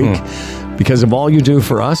word of the week because of all you do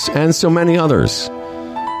for us and so many others.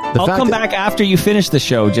 I'll come back after you finish the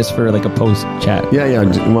show just for a post chat. Yeah.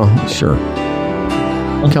 Well, sure.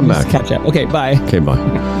 Come back. Catch up. Okay, bye. Okay, bye.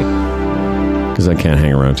 Because I can't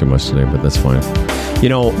hang around too much today, but that's fine.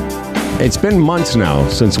 It's been months now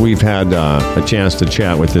since we've had a chance to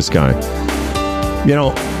chat with this guy.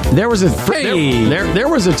 There was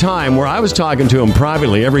a time where I was talking to him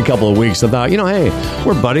privately every couple of weeks. I thought, hey,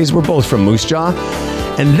 we're buddies. We're both from Moose Jaw.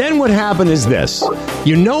 And then what happened is this.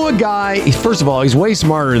 A guy, first of all, he's way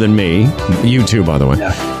smarter than me. You too, by the way.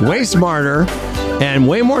 Yeah. Way smarter and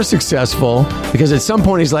way more successful because at some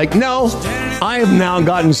point he's like, no, I have now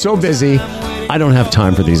gotten so busy, I don't have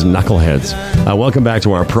time for these knuckleheads. Welcome back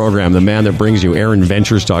to our program, the man that brings you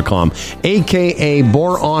AaronVentures.com, a.k.a.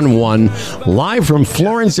 Boron One, live from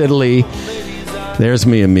Florence, Italy. There's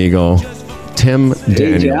mi amigo, Tim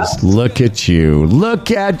Daniels. Jeff. Look at you.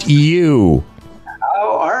 Look at you.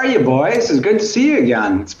 How are you, boys? It's good to see you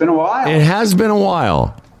again. It's been a while. It has been a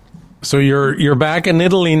while. So you're back in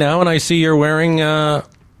Italy now, and I see you're wearing a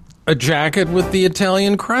jacket with the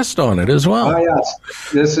Italian crest on it as well. Oh, yes.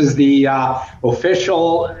 This is the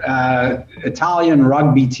official Italian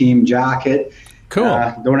rugby team jacket.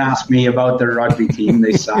 Cool. Don't ask me about their rugby team;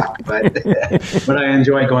 they suck. But but I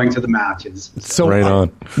enjoy going to the matches. So Right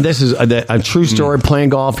on. This is a true story. Playing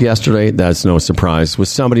golf yesterday, that's no surprise, was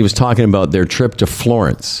somebody was talking about their trip to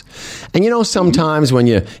Florence. And sometimes when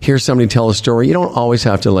you hear somebody tell a story, you don't always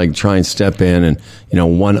have to like try and step in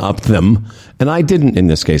and one up them. And I didn't in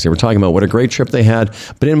this case. They were talking about what a great trip they had,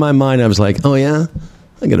 but in my mind I was like, oh yeah,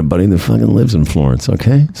 I got a buddy that fucking lives in Florence.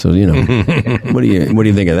 Okay, so what do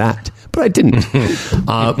you think of that? But I didn't.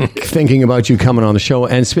 Thinking about you coming on the show.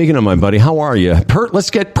 And speaking of my buddy, how are you? Let's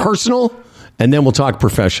get personal, and then we'll talk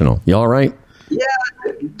professional. You all right? Yeah,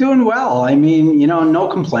 doing well. I mean, no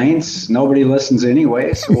complaints. Nobody listens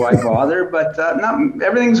anyway, so why bother? But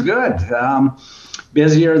everything's good.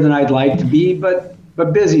 Busier than I'd like to be, but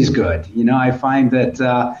busy's good. I find that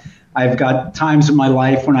I've got times in my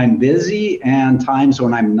life when I'm busy and times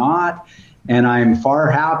when I'm not. And I'm far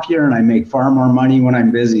happier and I make far more money when I'm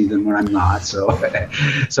busy than when I'm not. So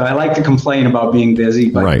I like to complain about being busy,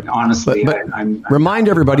 but right. honestly, but I'm remind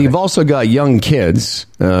everybody, you've also got young kids,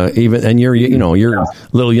 and you're a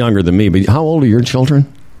little younger than me, but how old are your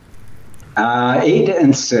children? 8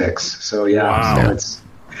 and 6. So yeah, Wow.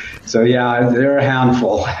 so they're a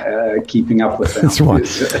handful keeping up with them.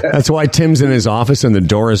 That's why Tim's in his office and the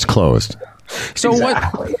door is closed. So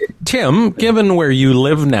Exactly. Tim, given where you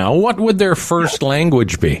live now, what would their first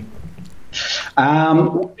language be?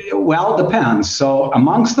 Well, it depends. So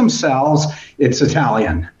amongst themselves, it's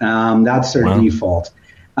Italian. That's their default.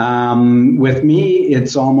 With me,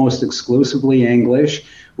 it's almost exclusively English.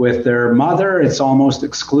 With their mother, it's almost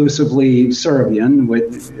exclusively Serbian.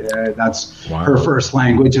 That's her first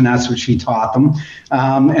language, and that's what she taught them.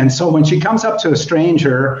 And so when she comes up to a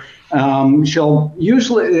stranger, they'll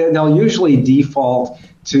usually default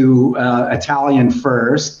to Italian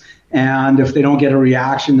first. And if they don't get a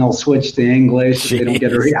reaction, they'll switch to English. If they don't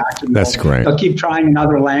get a reaction, they'll keep trying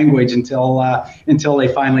another language until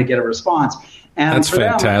they finally get a response. And that's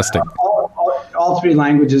fantastic. Them, all three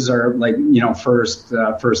languages are like first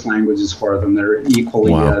languages for them. They're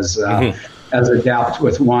equally as adept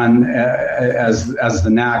with one as the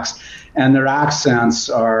next, and their accents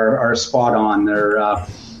are spot on.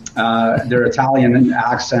 Their Italian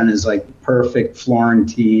accent is like perfect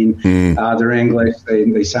Florentine. Their English,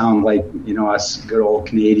 they sound like us good old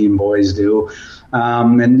Canadian boys do.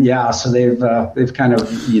 So they've kind of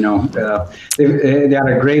they had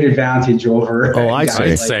a great advantage over. I'd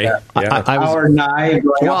say Howard and I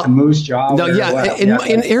growing up in Moose Jaw. No,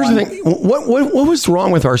 and here's the thing: what was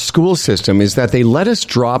wrong with our school system is that they let us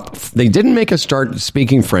drop. They didn't make us start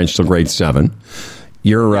speaking French till grade 7.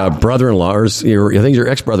 Your brother-in-law, I think your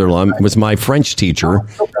ex-brother-in-law, was my French teacher.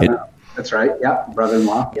 That's right. Yeah,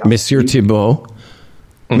 brother-in-law. Yeah. Monsieur Thibault.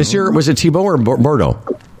 Monsieur, was it Thibault or Bordeaux?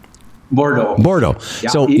 Bordeaux. Yeah,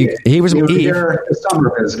 so he was here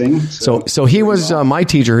summer visiting. So he was my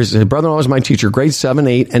teacher. His brother-in-law was my teacher, grade 7,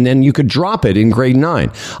 8, and then you could drop it in grade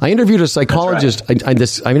 9. I interviewed a psychologist. Right. I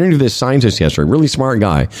interviewed this scientist yesterday, really smart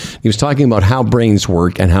guy. He was talking about how brains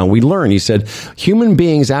work and how we learn. He said, human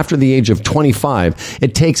beings after the age of 25,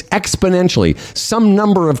 it takes exponentially some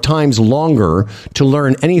number of times longer to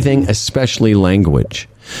learn anything, especially language.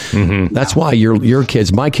 Mm-hmm. That's why your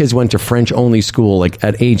kids, my kids went to French only school like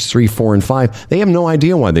at age 3, 4, and 5. They have no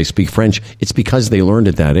idea why they speak French. It's because they learned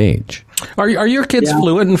at that age. Are your kids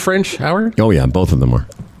fluent in French, Howard? Oh yeah, both of them are.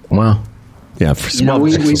 Wow. Yeah,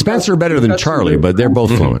 Spencer better than Charlie, but they're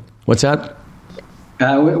both fluent. What's that?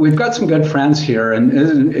 We've got some good friends here, and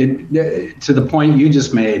to the point you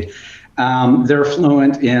just made, they're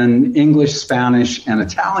fluent in English, Spanish, and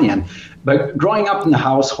Italian. But growing up in the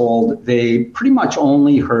household, they pretty much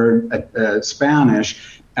only heard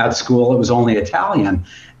Spanish at school. It was only Italian.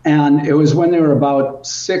 And it was when they were about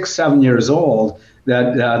 6, 7 years old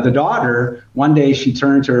that the daughter, one day she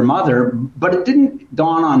turned to her mother, but it didn't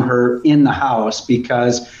dawn on her in the house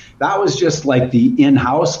because that was just like the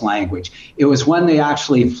in-house language. It was when they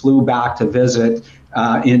actually flew back to visit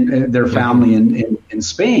in their family in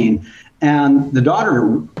Spain. And the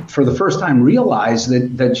daughter, for the first time, realized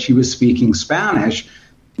that she was speaking Spanish,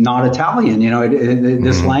 not Italian.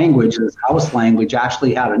 This language, this house language,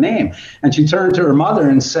 actually had a name. And she turned to her mother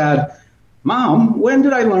and said, "Mom, when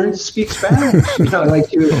did I learn to speak Spanish?" She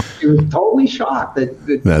was totally shocked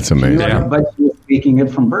that that's amazing. But she was speaking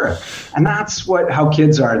it from birth. And that's how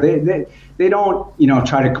kids are. They don't,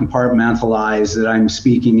 try to compartmentalize that I'm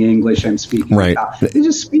speaking English, I'm speaking. Right. They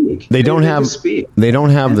just speak. They don't have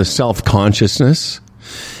the self-consciousness.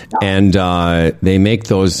 And they make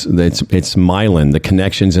those, it's myelin, the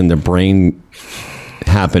connections in the brain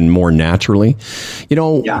happen more naturally.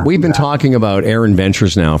 We've been talking about Aran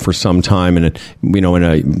Ventures now for some time, and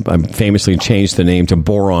I famously changed the name to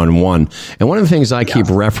Boron One. And one of the things I keep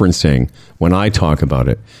referencing when I talk about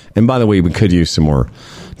it, and by the way, we could use some more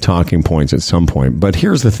talking points at some point, but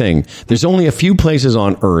here's the thing. There's only a few places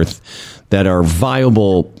on Earth that are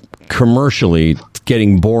viable commercially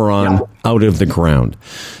getting boron out of the ground.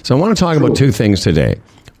 So I want to talk about two things today.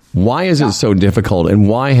 Why is it so difficult, and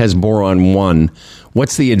why has Boron won?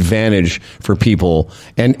 What's the advantage for people?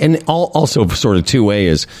 And also sort of two-way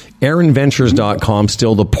is AranVentures.com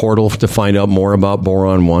still the portal to find out more about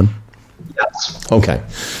Boron 1? Yes. Okay.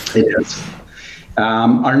 It is.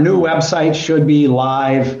 Our new website should be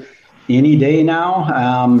live any day now.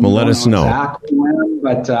 Well, let us know. Exactly when,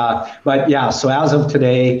 but yeah, so as of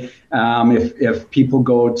today, if people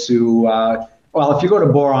go to... if you go to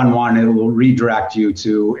Boron One, it will redirect you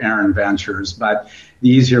to Aran Ventures. But the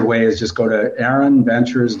easier way is just go to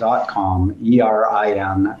AranVentures.com,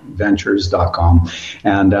 ERIN Ventures.com,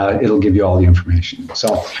 and it'll give you all the information.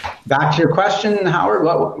 So back to your question, Howard,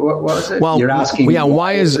 what was it? Well, you're asking. Yeah,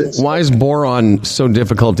 why is boron so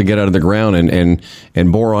difficult to get out of the ground?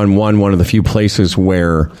 And Boron one of the few places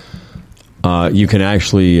where you can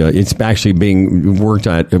actually, it's actually being worked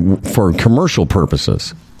at for commercial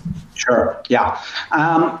purposes. Sure. Yeah.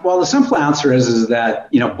 Well, the simple answer is that,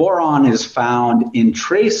 boron is found in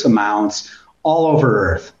trace amounts all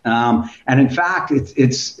over Earth. And in fact,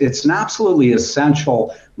 it's an absolutely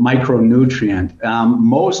essential micronutrient.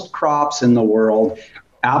 Most crops in the world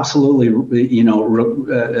absolutely,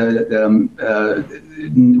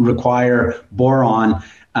 require boron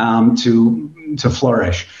to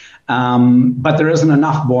flourish. But there isn't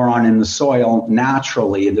enough boron in the soil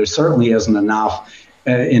naturally. There certainly isn't enough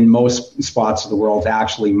in most spots of the world to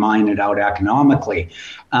actually mine it out economically.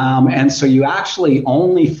 And so you actually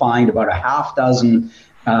only find about a half dozen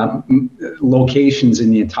locations in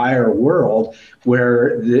the entire world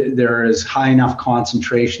where there is high enough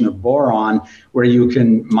concentration of boron where you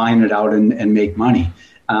can mine it out and make money.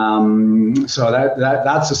 So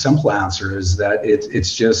that's a simple answer, is that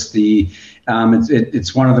it's just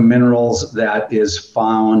it's one of the minerals that is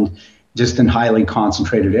found just in highly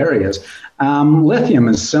concentrated areas. Lithium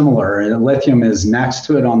is similar. Lithium is next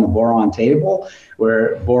to it on the boron table,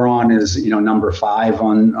 where boron is, number 5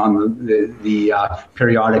 on the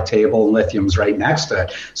periodic table. Lithium's right next to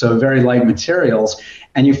it. So very light materials.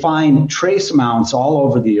 And you find trace amounts all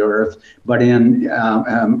over the earth, but in,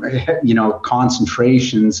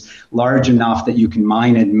 concentrations large enough that you can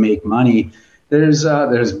mine it and make money. There's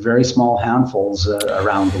very small handfuls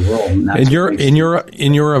around the world,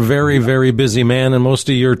 and you're a very, very busy man, and most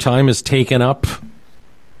of your time is taken up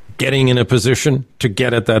getting in a position to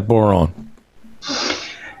get at that boron.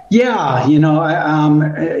 Yeah,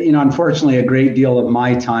 unfortunately, a great deal of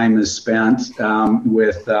my time is spent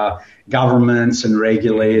with governments and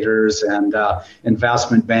regulators and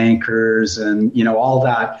investment bankers, and all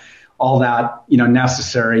that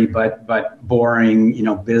necessary but boring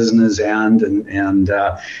business and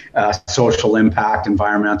social impact,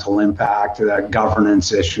 environmental impact,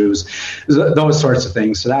 governance issues, those sorts of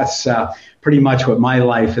things. So that's pretty much what my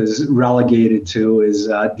life is relegated to, is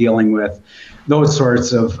dealing with those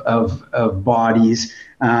sorts of bodies,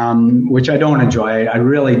 which I don't enjoy. I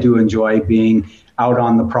really do enjoy being out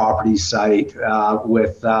on the property site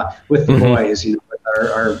with the boys, with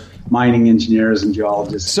our mining engineers and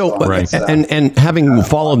geologists. So, and having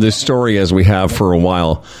followed this story as we have for a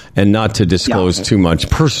while, and not to disclose too much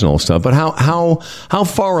personal stuff, but how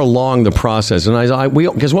far along the process? And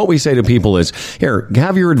because what we say to people is, here,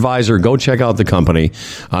 have your advisor go check out the company.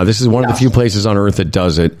 This is one of the few places on earth that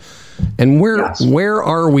does it. And where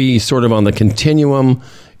are we sort of on the continuum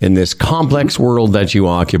in this complex world that you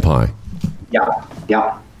occupy?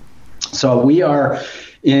 Yeah. So we are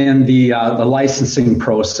in the licensing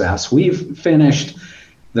process. We've finished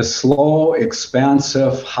the slow,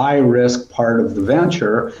 expensive, high-risk part of the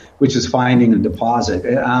venture, which is finding a deposit.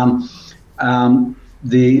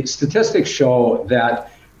 The statistics show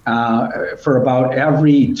that for about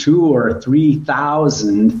every 2,000 or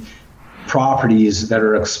 3,000 properties that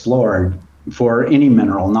are explored for any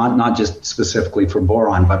mineral, not just specifically for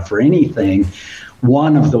boron, but for anything,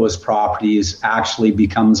 one of those properties actually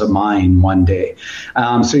becomes a mine one day.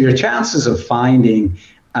 So your chances of finding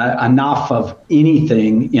enough of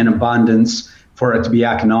anything in abundance for it to be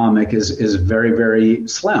economic is very, very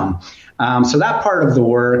slim. So that part of the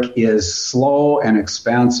work is slow and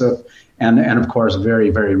expensive and of course, very,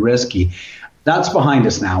 very risky. That's behind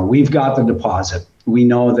us now. We've got the deposit. We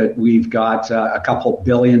know that we've got a couple $1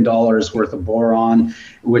 billion worth of boron,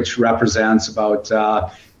 which represents about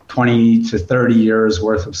 20 to 30 years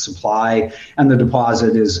worth of supply. And the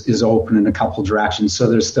deposit is open in a couple directions. So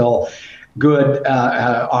there's still good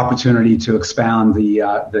opportunity to expand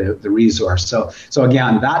the resource. So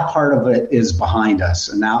again, that part of it is behind us,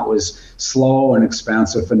 and that was slow and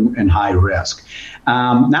expensive and high risk.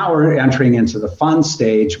 Now we're entering into the fun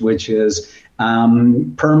stage, which is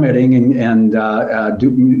permitting and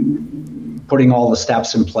putting all the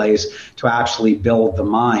steps in place to actually build the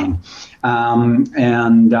mine.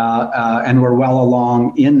 And we're well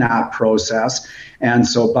along in that process. And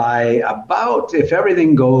so by about, if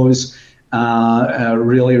everything goes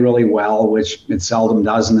really, really well, which it seldom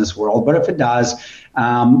does in this world, but if it does,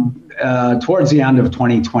 towards the end of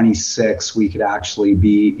 2026, we could actually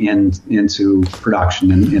be into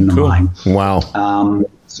production in the mine. Wow.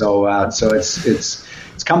 So it's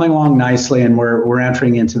coming along nicely, and we're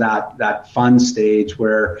entering into that fun stage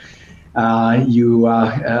where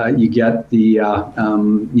you get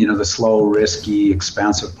the slow, risky,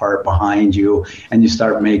 expensive part behind you, and you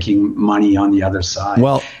start making money on the other side.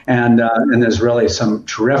 Well, and there's really some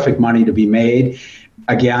terrific money to be made.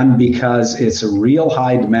 Again, because it's a real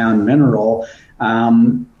high demand mineral.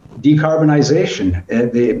 Decarbonization,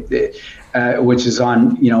 which is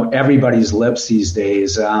on everybody's lips these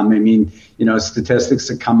days. Statistics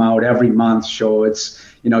that come out every month show it's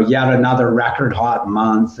yet another record hot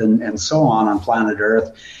month, and so on planet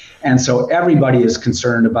Earth. And so everybody is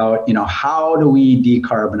concerned about, how do we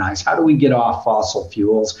decarbonize? How do we get off fossil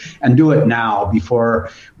fuels and do it now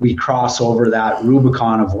before we cross over that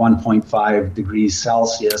Rubicon of 1.5 degrees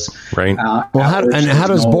Celsius? Right. How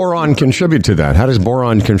does boron contribute to that? How does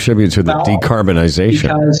boron contribute to the decarbonization?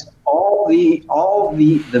 Because all the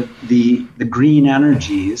green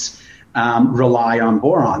energies rely on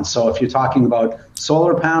boron. So if you're talking about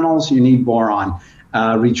solar panels, you need boron.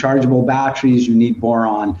 Rechargeable batteries, you need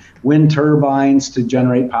boron. Wind turbines to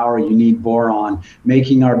generate power, you need boron.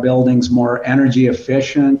 Making our buildings more energy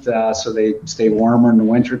efficient so they stay warmer in the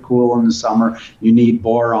winter, cool in the summer, you need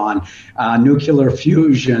boron. Nuclear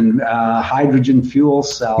fusion, hydrogen fuel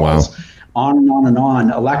cells. Wow. On and on and on.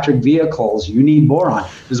 Electric vehicles, you need boron.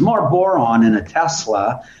 There's more boron in a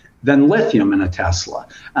Tesla than lithium in a Tesla.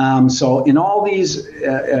 So in all these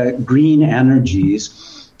green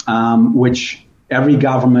energies, which every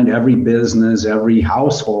government, every business, every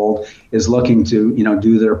household is looking to,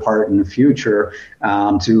 do their part in the future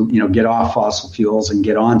to, get off fossil fuels and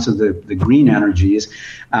get onto the green energies.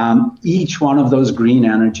 Each one of those green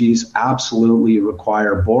energies absolutely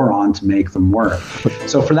require boron to make them work.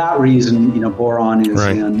 So for that reason, boron is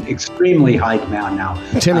in extremely high demand now.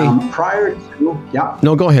 Timmy, prior to,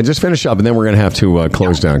 No, go ahead. Just finish up, and then we're going to have to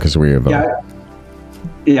close down because we have.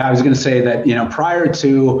 I was going to say that, prior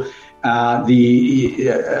to this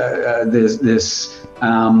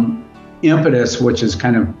impetus, which has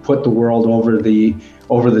kind of put the world over the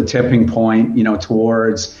tipping point,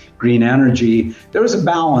 towards green energy, there was a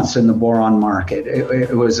balance in the boron market.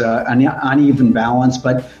 It was an uneven balance,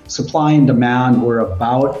 but supply and demand were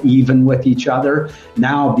about even with each other.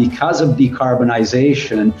 Now, because of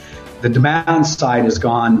decarbonization, the demand side has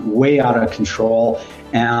gone way out of control.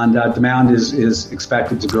 And demand is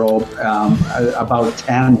expected to grow about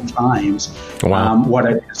 10 times what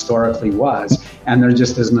it historically was. And there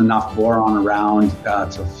just isn't enough boron around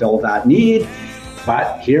to fill that need.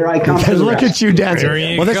 But here I come. Look at you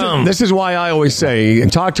dancing. This is why I always say,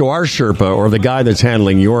 and talk to our Sherpa or the guy that's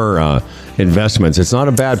handling your investments. It's not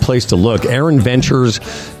a bad place to look.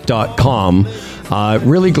 AaronVentures.com.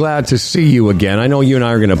 Really glad to see you again. I know you and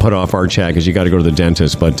I are going to put off our chat because you got to go to the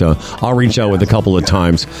dentist, but I'll reach out with a couple of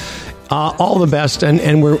times. All the best,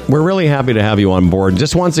 and we're really happy to have you on board.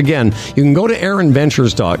 Just once again, you can go to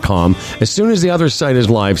AaronVentures.com. As soon as the other site is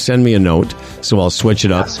live, send me a note, so I'll switch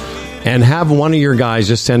it up. And have one of your guys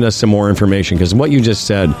just send us some more information, because what you just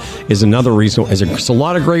said is another reason. There's a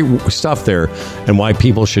lot of great stuff there and why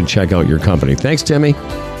people should check out your company. Thanks, Timmy.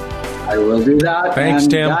 I will do that. Thanks,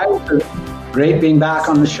 Tim. Guys, great being back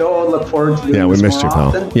on the show. Look forward to doing this. Yeah, we missed you, pal.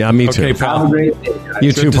 Often. Yeah, me too. Okay, pal. Have a great day, guys.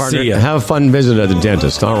 You too, partner. Have a fun visit at the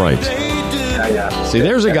dentist. All right. Yeah. See,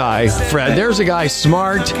 there's a guy, Fred. There's a guy,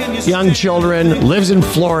 smart, young children, lives in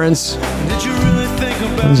Florence.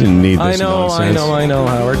 Doesn't need this nonsense. I know,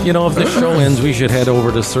 Howard. If the show ends, we should head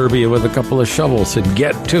over to Serbia with a couple of shovels and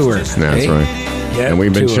get to her. That's right. And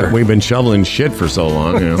we've been shoveling shit for so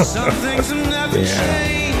long. Yeah.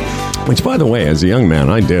 Which, by the way, as a young man,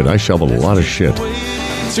 I did. I shoveled a lot of shit.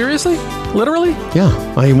 Seriously? Literally?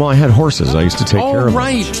 Yeah. I had horses. I used to take care of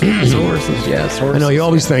right. Horses, yes. Horses. I know you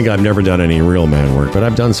always think I've never done any real man work, but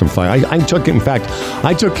I've done some fine. I took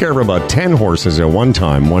care of about 10 horses at one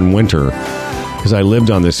time, one winter, because I lived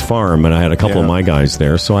on this farm and I had a couple of my guys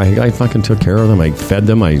there. So I fucking took care of them. I fed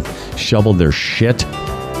them. I shoveled their shit.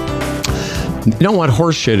 You know what?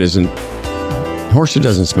 Horse shit doesn't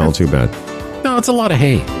smell too bad. No, it's a lot of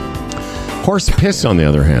hay. Horse piss, on the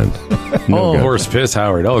other hand. No good. Horse piss,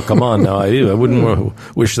 Howard. Oh, come on now. I wouldn't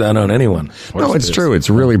wish that on anyone. No, it's true. It's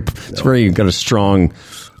very got a strong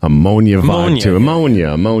ammonia vibe to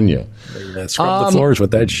ammonia. Scrub the floors with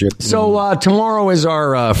that shit. So tomorrow is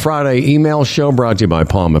our Friday email show brought to you by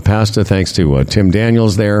Palma Pasta. Thanks to Tim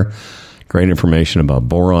Daniels there. Great information about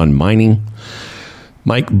boron mining.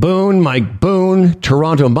 Mike Boone,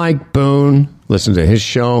 Toronto Mike Boone. Listen to his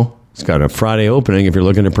show. It's got a Friday opening if you're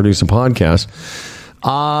looking to produce a podcast.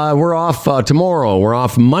 We're off tomorrow. We're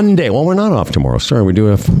off Monday. Well, we're not off tomorrow. Sorry, we do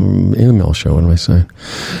an email show. What am I saying?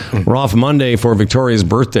 We're off Monday for Victoria's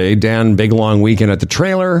birthday. Dan, big long weekend at the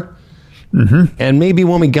trailer. Mm-hmm. And maybe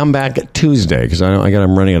when we come back at Tuesday, because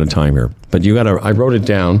I'm running out of time here. But I wrote it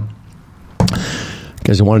down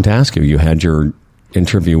because I wanted to ask you. You had your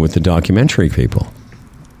interview with the documentary people.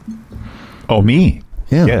 Oh, me?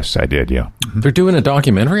 Yeah. Yes, I did, yeah. They're doing a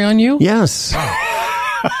documentary on you? Yes.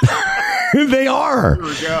 They are. Here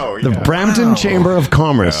we go, The Brampton Chamber of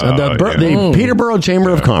Commerce. The Peterborough Chamber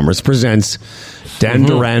of Commerce presents Dan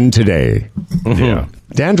Duran today. Yeah.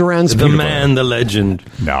 Dan Duran's the man, the legend.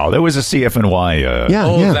 No, there was a CFNY.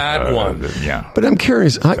 That one. Yeah. But I'm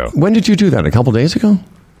curious, when did you do that? A couple days ago?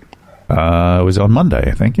 It was on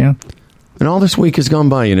Monday, I think, yeah. And all this week has gone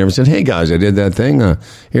by. You never said, hey, guys, I did that thing.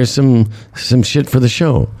 Here's some shit for the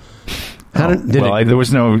show. There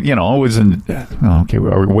was no, it wasn't. Okay,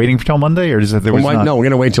 are we waiting till Monday? Or is it there was No, we're going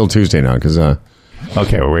to wait till Tuesday now because...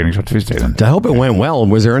 okay, we're waiting till Tuesday then. I hope it went well.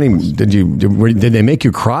 Was there any... Did they make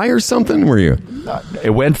you cry or something? Were you...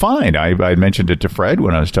 It went fine. I mentioned it to Fred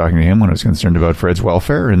when I was talking to him when I was concerned about Fred's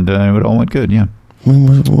welfare, and it all went good, yeah.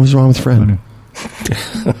 What was wrong with Fred?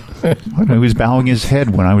 He was bowing his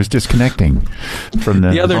head when I was disconnecting from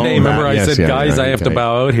the other day. Remember, I said, "Guys, I have to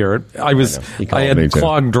bow out here." I had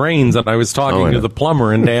clogged drains, and I was talking to the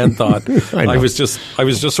plumber, and Dan thought I was just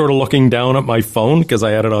sort of looking down at my phone because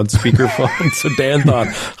I had it on speakerphone. So Dan thought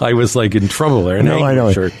I was like in trouble there. No, I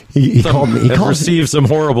know. Shirt. He called me. He received some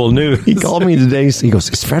horrible news. He called me today. He goes,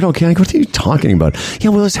 "Is Fred okay?" I go, "What are you talking about?"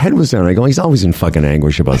 Yeah, well, his head was down. I go, "He's always in fucking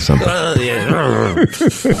anguish about something."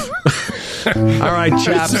 All right,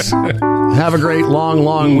 chaps. Have a great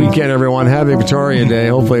long weekend, everyone. Happy Victoria Day.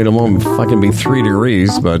 Hopefully it won't fucking be 3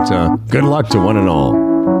 degrees, but good luck to one and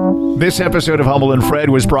all. This episode of Humble and Fred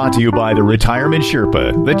was brought to you by the Retirement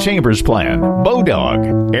Sherpa, the Chambers Plan,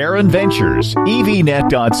 Bodog, Aaron Ventures,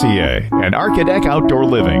 EVNet.ca, and Architect Outdoor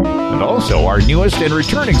Living, and also our newest and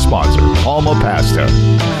returning sponsor, Palma Pasta.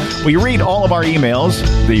 We read all of our emails.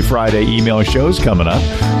 The Friday email show's coming up.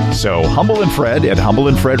 So Humble and Fred at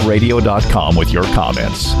humbleandfredradio.com with your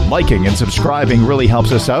comments. Liking and subscribing really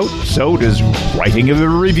helps us out. So does writing a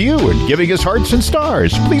review and giving us hearts and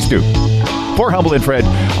stars. Please do. For Humble and Fred,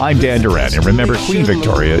 I'm Dan Duran, and remember, Queen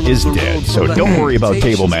Victoria is dead, so don't worry about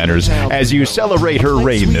table manners as you celebrate her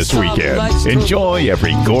reign this weekend. Enjoy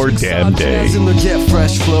every goddamn day. Get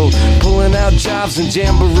fresh flow, pulling out jobs and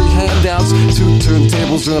jamboree handouts, 2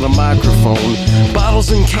 turntables and a microphone,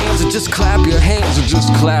 bottles and cans, and just clap your hands, or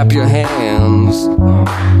just clap your hands.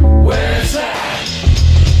 Where's that?